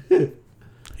nigga.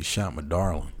 He shot my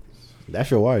darling. That's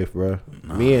your wife, bro.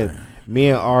 Nah, me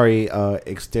and Ari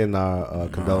extend our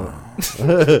condolence.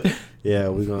 Yeah,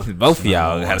 we gonna. Both of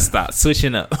y'all gotta stop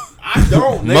switching up. I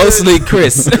don't. Nigga. Mostly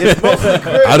Chris. It's mostly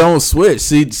Chris. I don't switch.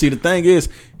 See, the thing is,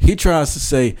 he tries to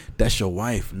say that's your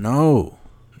wife. No,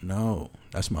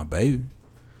 that's my baby,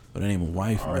 but it ain't my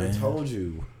wife, I already man. told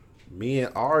you. Me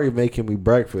and Ari making me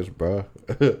breakfast, bro.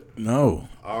 No,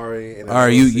 Ari, and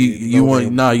you want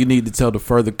you need to tell the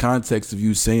further context of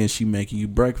you saying she making you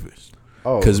breakfast.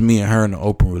 Oh, because me and her in an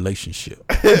open relationship.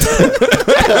 I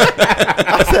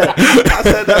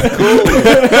said that's cool.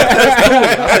 That's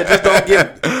cool.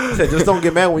 I said just don't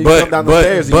get mad when you come down the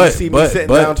stairs and you see me sitting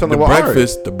down telling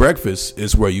the breakfast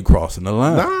is where you crossing the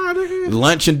line. Nah, nigga.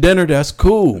 Lunch and dinner, that's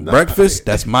cool. Nah. Breakfast,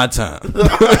 that's my time.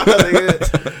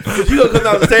 Cause you gonna come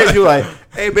down the stairs, you like,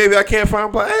 hey baby, I can't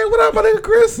find. Like, hey, what up, my nigga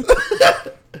Chris?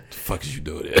 The fuck is you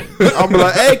doing it? I'm be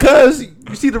like, hey, cuz,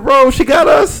 you see the robe she got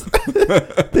us?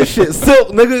 This shit silk,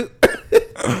 nigga.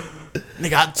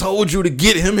 Nigga, I told you to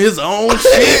get him his own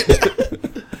shit.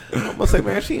 I'm gonna say,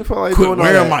 man, she ain't feel like quit doing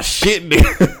wearing all that. my shit,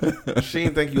 nigga. She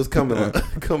didn't think you was coming up.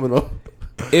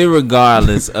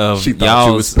 Irregardless of she thought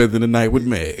she was spending the night with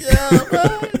Meg. Yeah,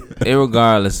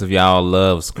 irregardless of y'all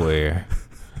love Square,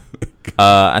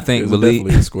 I think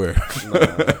definitely a Square. Nah,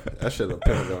 that shit a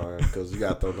Pentagon because you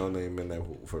got to throw no name in there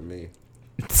for me.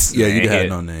 Yeah, you had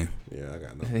no name. Yeah, I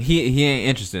got no. He ain't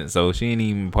interested, so she ain't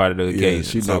even part of the occasion. Yeah,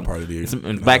 she's not part of the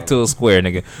occasion. Back to a Square,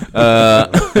 nigga.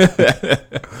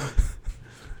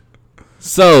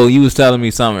 So you was telling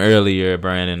me something earlier,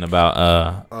 Brandon,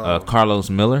 about Carlos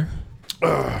Miller.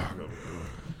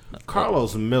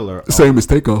 Carlos Miller. Same as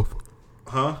Takeoff.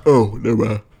 Huh? Oh, never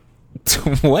mind.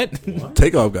 What?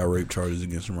 Takeoff got rape charges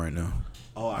against him right now.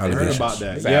 Oh, I heard about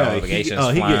that. It's Yeah, allegations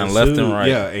he flying getting left sued. and right.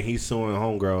 Yeah, and he's suing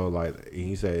Homegirl. Like, and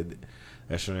he said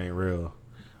that shit ain't real.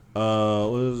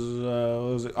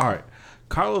 Was it? All right.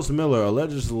 Carlos Miller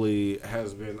allegedly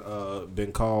has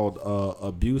been called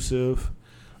abusive,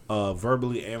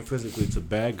 verbally and physically, to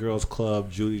Bad Girls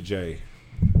Club Judy J.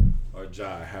 Or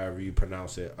Jai, however you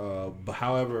pronounce it. But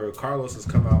however, Carlos has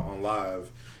come out on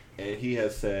live, and he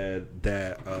has said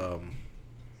that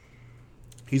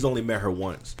he's only met her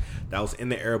once. That was in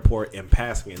the airport in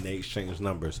passing, and they exchanged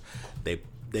numbers. They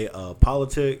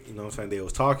politic, you know what I'm saying? They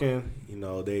was talking, you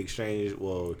know, they exchanged.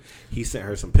 Well, he sent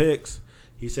her some pics.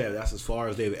 He said that's as far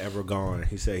as they've ever gone.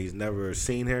 He said he's never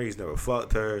seen her, he's never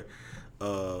fucked her.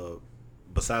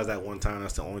 besides that one time,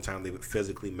 that's the only time they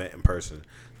physically met in person.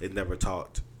 They never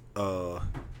talked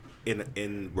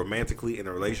in romantically in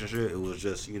a relationship. It was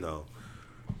just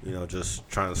just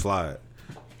trying to slide.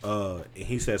 And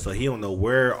he said so he don't know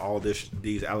where all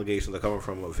these allegations are coming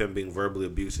from of him being verbally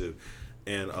abusive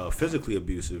and physically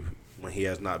abusive when he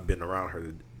has not been around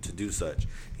her to do such.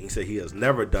 And he said he has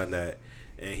never done that,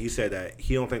 and he said that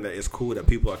he don't think that it's cool that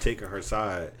people are taking her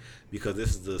side because this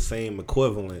is the same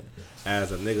equivalent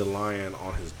as a nigga lying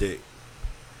on his dick.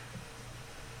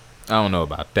 I don't know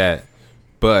about that,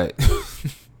 but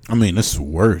I mean, it's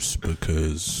worse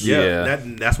because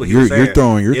that's what he was saying. You're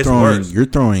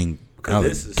throwing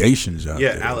allegations out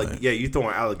there. You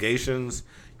throwing allegations.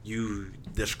 You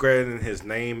discrediting his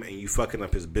name and you fucking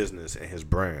up his business and his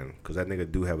brand because that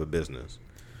nigga do have a business.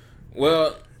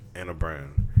 Well, and a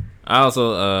brand. I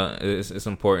also it's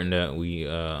important that we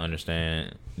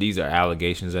understand these are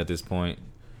allegations at this point.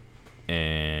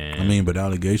 And I mean, but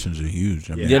allegations are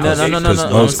huge. I mean, no.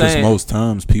 Because most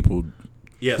times people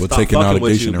will take an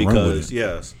allegation and run with it.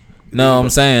 Yes. No, I'm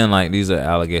saying like these are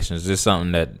allegations. Just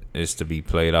something that is to be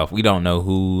played off. We don't know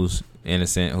who's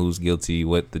innocent, who's guilty,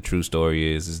 what the true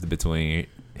story is between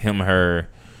him, her,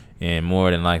 and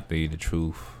more than likely the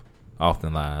truth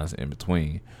often lies in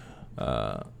between.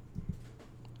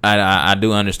 I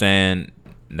do understand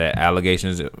that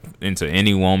allegations into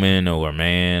any woman or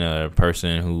man or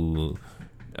person who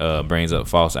brings up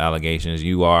false allegations,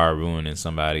 you are ruining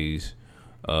somebody's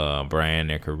brand,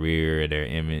 their career, their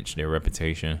image, their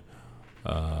reputation,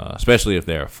 especially if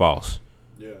they're false.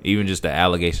 Yeah. Even just the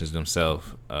allegations themselves,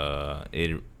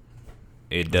 it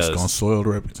does. It's gonna soil the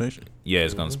reputation. Yeah,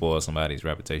 it's gonna spoil somebody's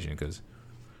reputation because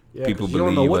people believe. You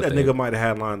don't know what that nigga might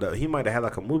have had lined up. He might have had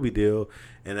like a movie deal,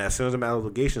 and as soon as the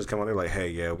allegations come on, they're like, "Hey,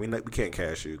 yeah, we can't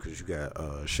cash you because you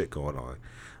got shit going on."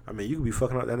 I mean, you could be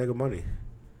fucking up that nigga money.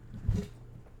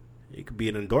 It could be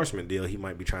an endorsement deal he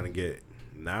might be trying to get.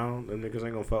 Now them niggas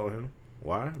ain't gonna fuck with him.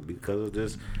 Why? Because of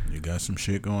this. You got some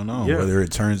shit going on. Yeah. Whether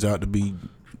it turns out to be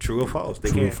true or false.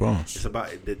 True or false. It's about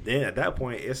then at that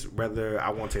point. It's whether I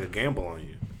want to take a gamble on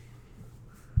you.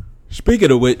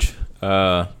 Speaking of which,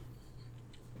 Trey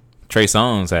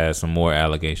Songz had some more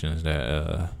allegations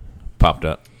that popped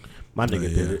up. My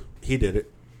nigga did it. He did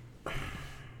it.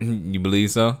 You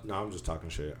believe so? No, I'm just talking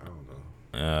shit. I don't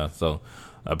know. So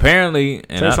apparently,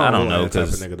 and I don't know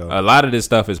because a lot of this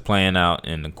stuff is playing out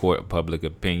in the court of public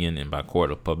opinion, and by court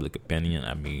of public opinion,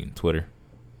 I mean Twitter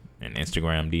and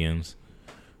Instagram DMs.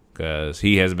 Because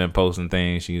he has been posting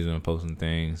things, she's been posting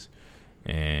things,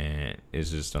 and it's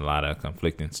just a lot of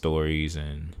conflicting stories.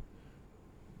 And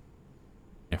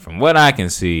from what I can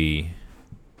see,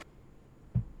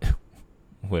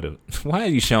 why are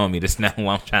you showing me this now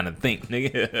while I'm trying to think,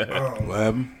 nigga? What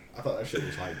happened? I thought that shit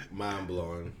was like mind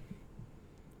blowing.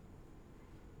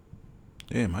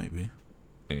 Yeah, it might be.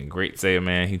 And great save,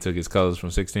 man. He took his colors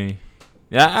from 16.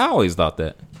 Yeah, I always thought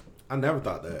that. I never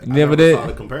thought that. You never did? Saw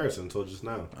the comparison until just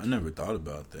now. I never thought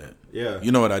about that. Yeah.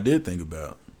 You know what I did think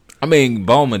about? I mean,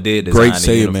 Boma did design Great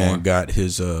Save uniform. Man got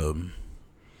his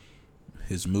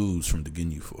moves from the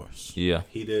Ginyu Force. Yeah.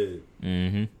 He did.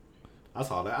 Mm-hmm. I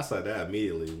saw that. I saw that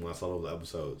immediately when I saw those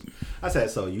episodes. I said,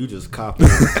 "So you just copied?"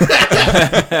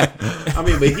 I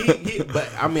mean, but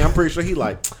I'm pretty sure he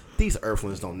like these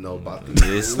Earthlings don't know about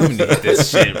this. Let me get this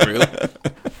shit real.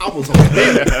 I was on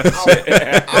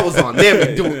Namek. I was on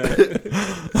Namek doing.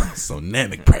 So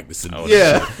Namek practicing.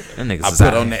 Yeah, that niggas I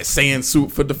put on that Saiyan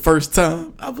suit for the first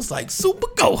time. I was like Super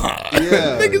Gohan.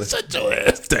 Yeah, nigga, shut your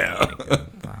ass down.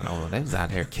 Oh, they was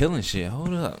out here killing shit.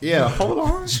 Hold up. Yeah, hold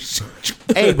on.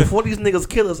 Hey, before these niggas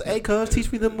kill us, hey, cuz,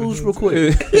 teach me them moves real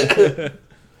quick.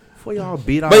 Before y'all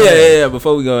beat our But yeah.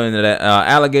 Before we go into that,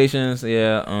 allegations.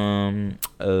 Yeah.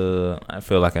 I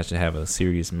feel like I should have a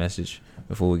serious message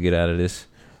before we get out of this.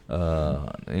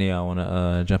 Any of y'all want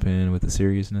to jump in with the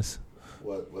seriousness?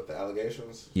 What the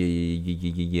allegations?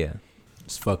 Yeah.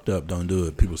 It's fucked up. Don't do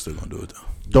it. People still gonna do it though.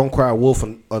 Don't cry wolf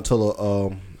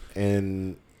until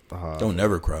don't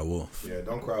never cry wolf. Yeah,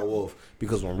 don't cry wolf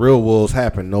because when real wolves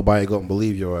happen, nobody gonna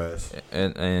believe your ass.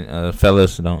 And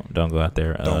fellas, don't go out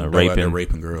there don't raping. Go out there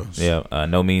raping girls. Yeah,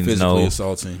 no means physically no.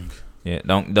 assaulting. Yeah,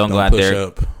 don't go out push there.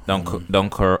 Up. Don't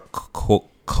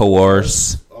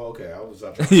coerce. Oh, okay, I was.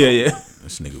 Yeah.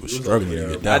 This nigga was struggling to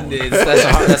get that one.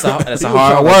 That's a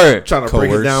hard word. Trying to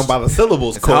break it down by the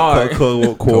syllables. It's hard.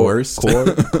 Coerce,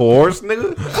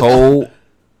 nigga.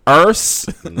 Coerce.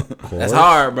 That's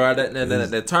hard, bro.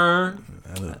 That term.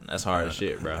 That's hard as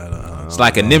shit, bro. It's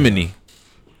like anemone.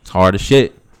 It's hard as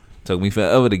shit. Took me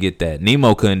forever to get that.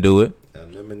 Nemo couldn't do it.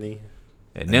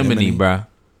 Anemone, bro.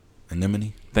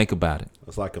 Anemone. Think about it.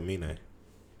 It's like a mine.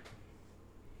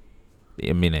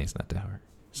 I mean, it's not that hard.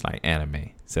 It's like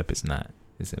anime, except it's not.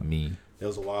 It's a me. There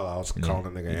was a while I was calling a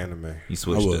nigga anime. You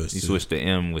switched the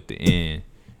M with the N,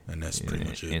 and that's pretty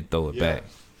much it. And throw it back.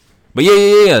 But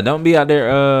yeah. Don't be out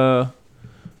there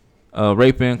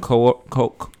raping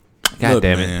God Look,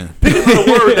 damn it. man. Pick another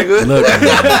word, nigga. Look,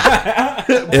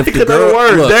 man. Pick another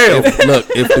word. Damn.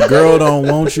 If the girl don't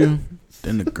want you,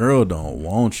 then the girl don't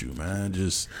want you, man.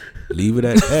 Just leave it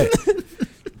at that.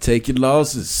 Take your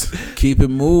losses. Keep it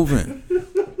moving.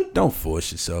 Don't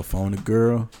force yourself on the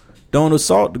girl. Don't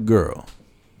assault the girl.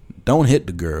 Don't hit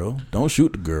the girl. Don't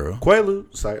shoot the girl.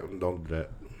 Quaalude. Don't do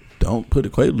that. Don't put a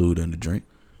Quaalude in the drink.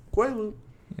 Quaalude.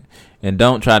 And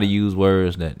don't try to use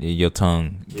words that your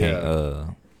tongue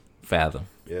can't fathom.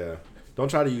 Yeah. Don't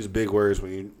try to use big words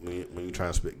when you try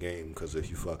to spit game, because if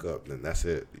you fuck up, then that's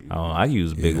it. I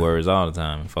use big words all the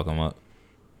time and fuck them up.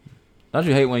 Don't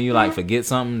you hate when you like forget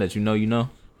something that you know? Of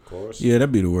course. Yeah,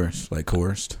 that'd be the worst. Like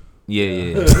coerced.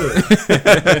 Yeah.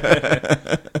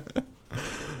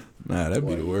 Nah, that'd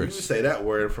be the worst. You say that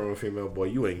word from a female boy,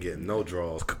 you ain't getting no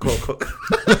draws.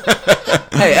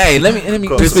 Hey, let me.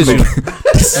 This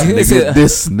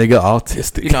nigga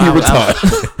autistic. You know, He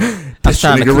retarded. I was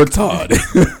trying to retarded.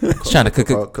 trying to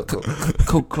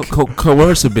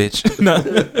coerce a bitch. No.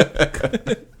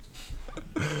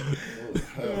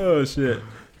 Oh shit.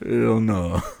 Hell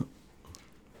no.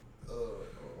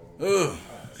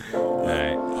 All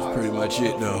right. That's pretty much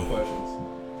it, though.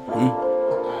 I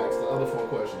asked the other 4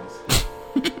 questions.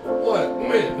 What?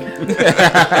 When?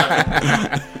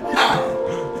 How?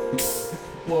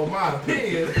 Well, my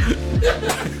opinion.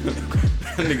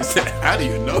 Nigga said, how do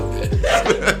you know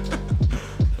that?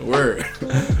 Word.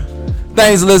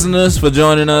 Thanks, listeners, for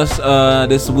joining us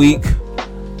this week.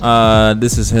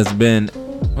 This has been,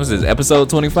 what's this, episode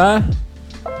 25?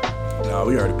 Nah,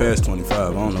 we already passed 25.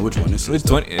 I don't know which one this is. It's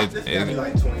 20. It's gotta be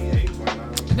like 28,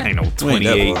 29. It ain't no We ain't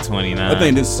that 28, far. 29. I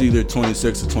think this is either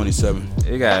 26 or 27.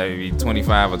 It gotta be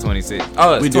 25 or 26.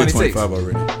 Oh, it's We 26. did 25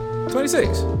 already.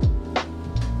 26.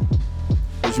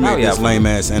 But you made this lame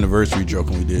ass anniversary joke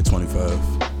when we did 25.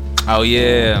 Oh,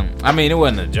 yeah. I mean, it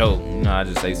wasn't a joke. You know, I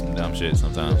just say some dumb shit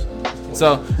sometimes.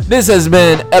 So, this has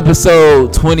been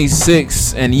episode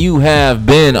 26, and you have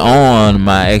been on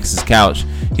my ex's couch.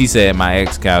 He said my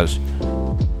ex couch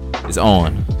is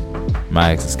on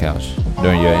my ex's couch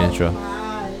during your intro.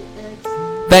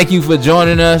 Thank you for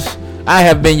joining us. I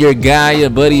have been your guy, your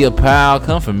buddy, your pal.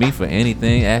 Come for me for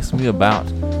anything. Ask me about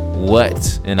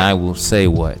what, and I will say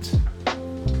what.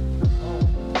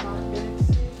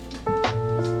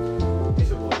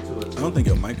 I don't think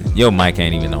your mic is. Your mic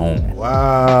ain't even on.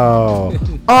 Wow.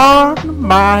 On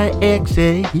my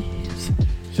exes.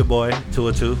 It's your boy,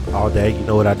 202, all day. You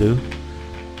know what I do.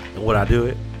 And what I do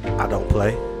it, I don't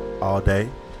play all day.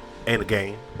 Ain't a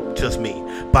game. Just me,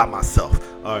 by myself.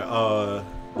 All right,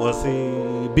 what's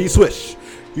he? B-Swish.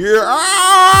 Yeah.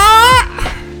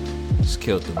 Just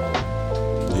killed the movie.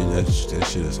 Dude, that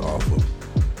shit is awful.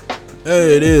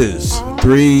 Hey, it is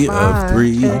 3 of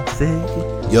 3.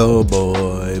 Yo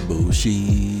boy,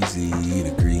 Bushizy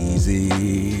the Greasy.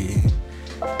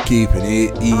 Keeping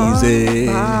it easy.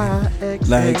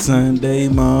 Like Sunday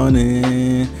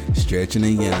morning. Stretching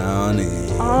and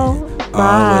yawning.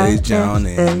 Always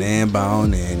drowning and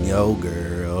boning. Yo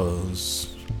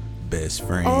girls. Best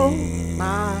friend.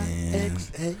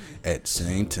 At the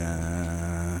same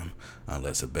time.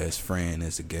 Unless a best friend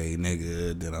is a gay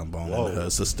nigga, then I'm boning her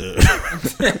sister.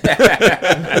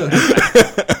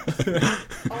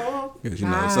 Cause you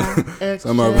know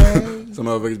some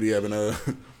motherfuckers be having a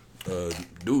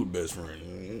dude best friend.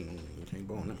 You can't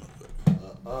bone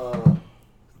them.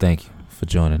 Thank you for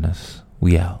joining us.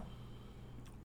 We out.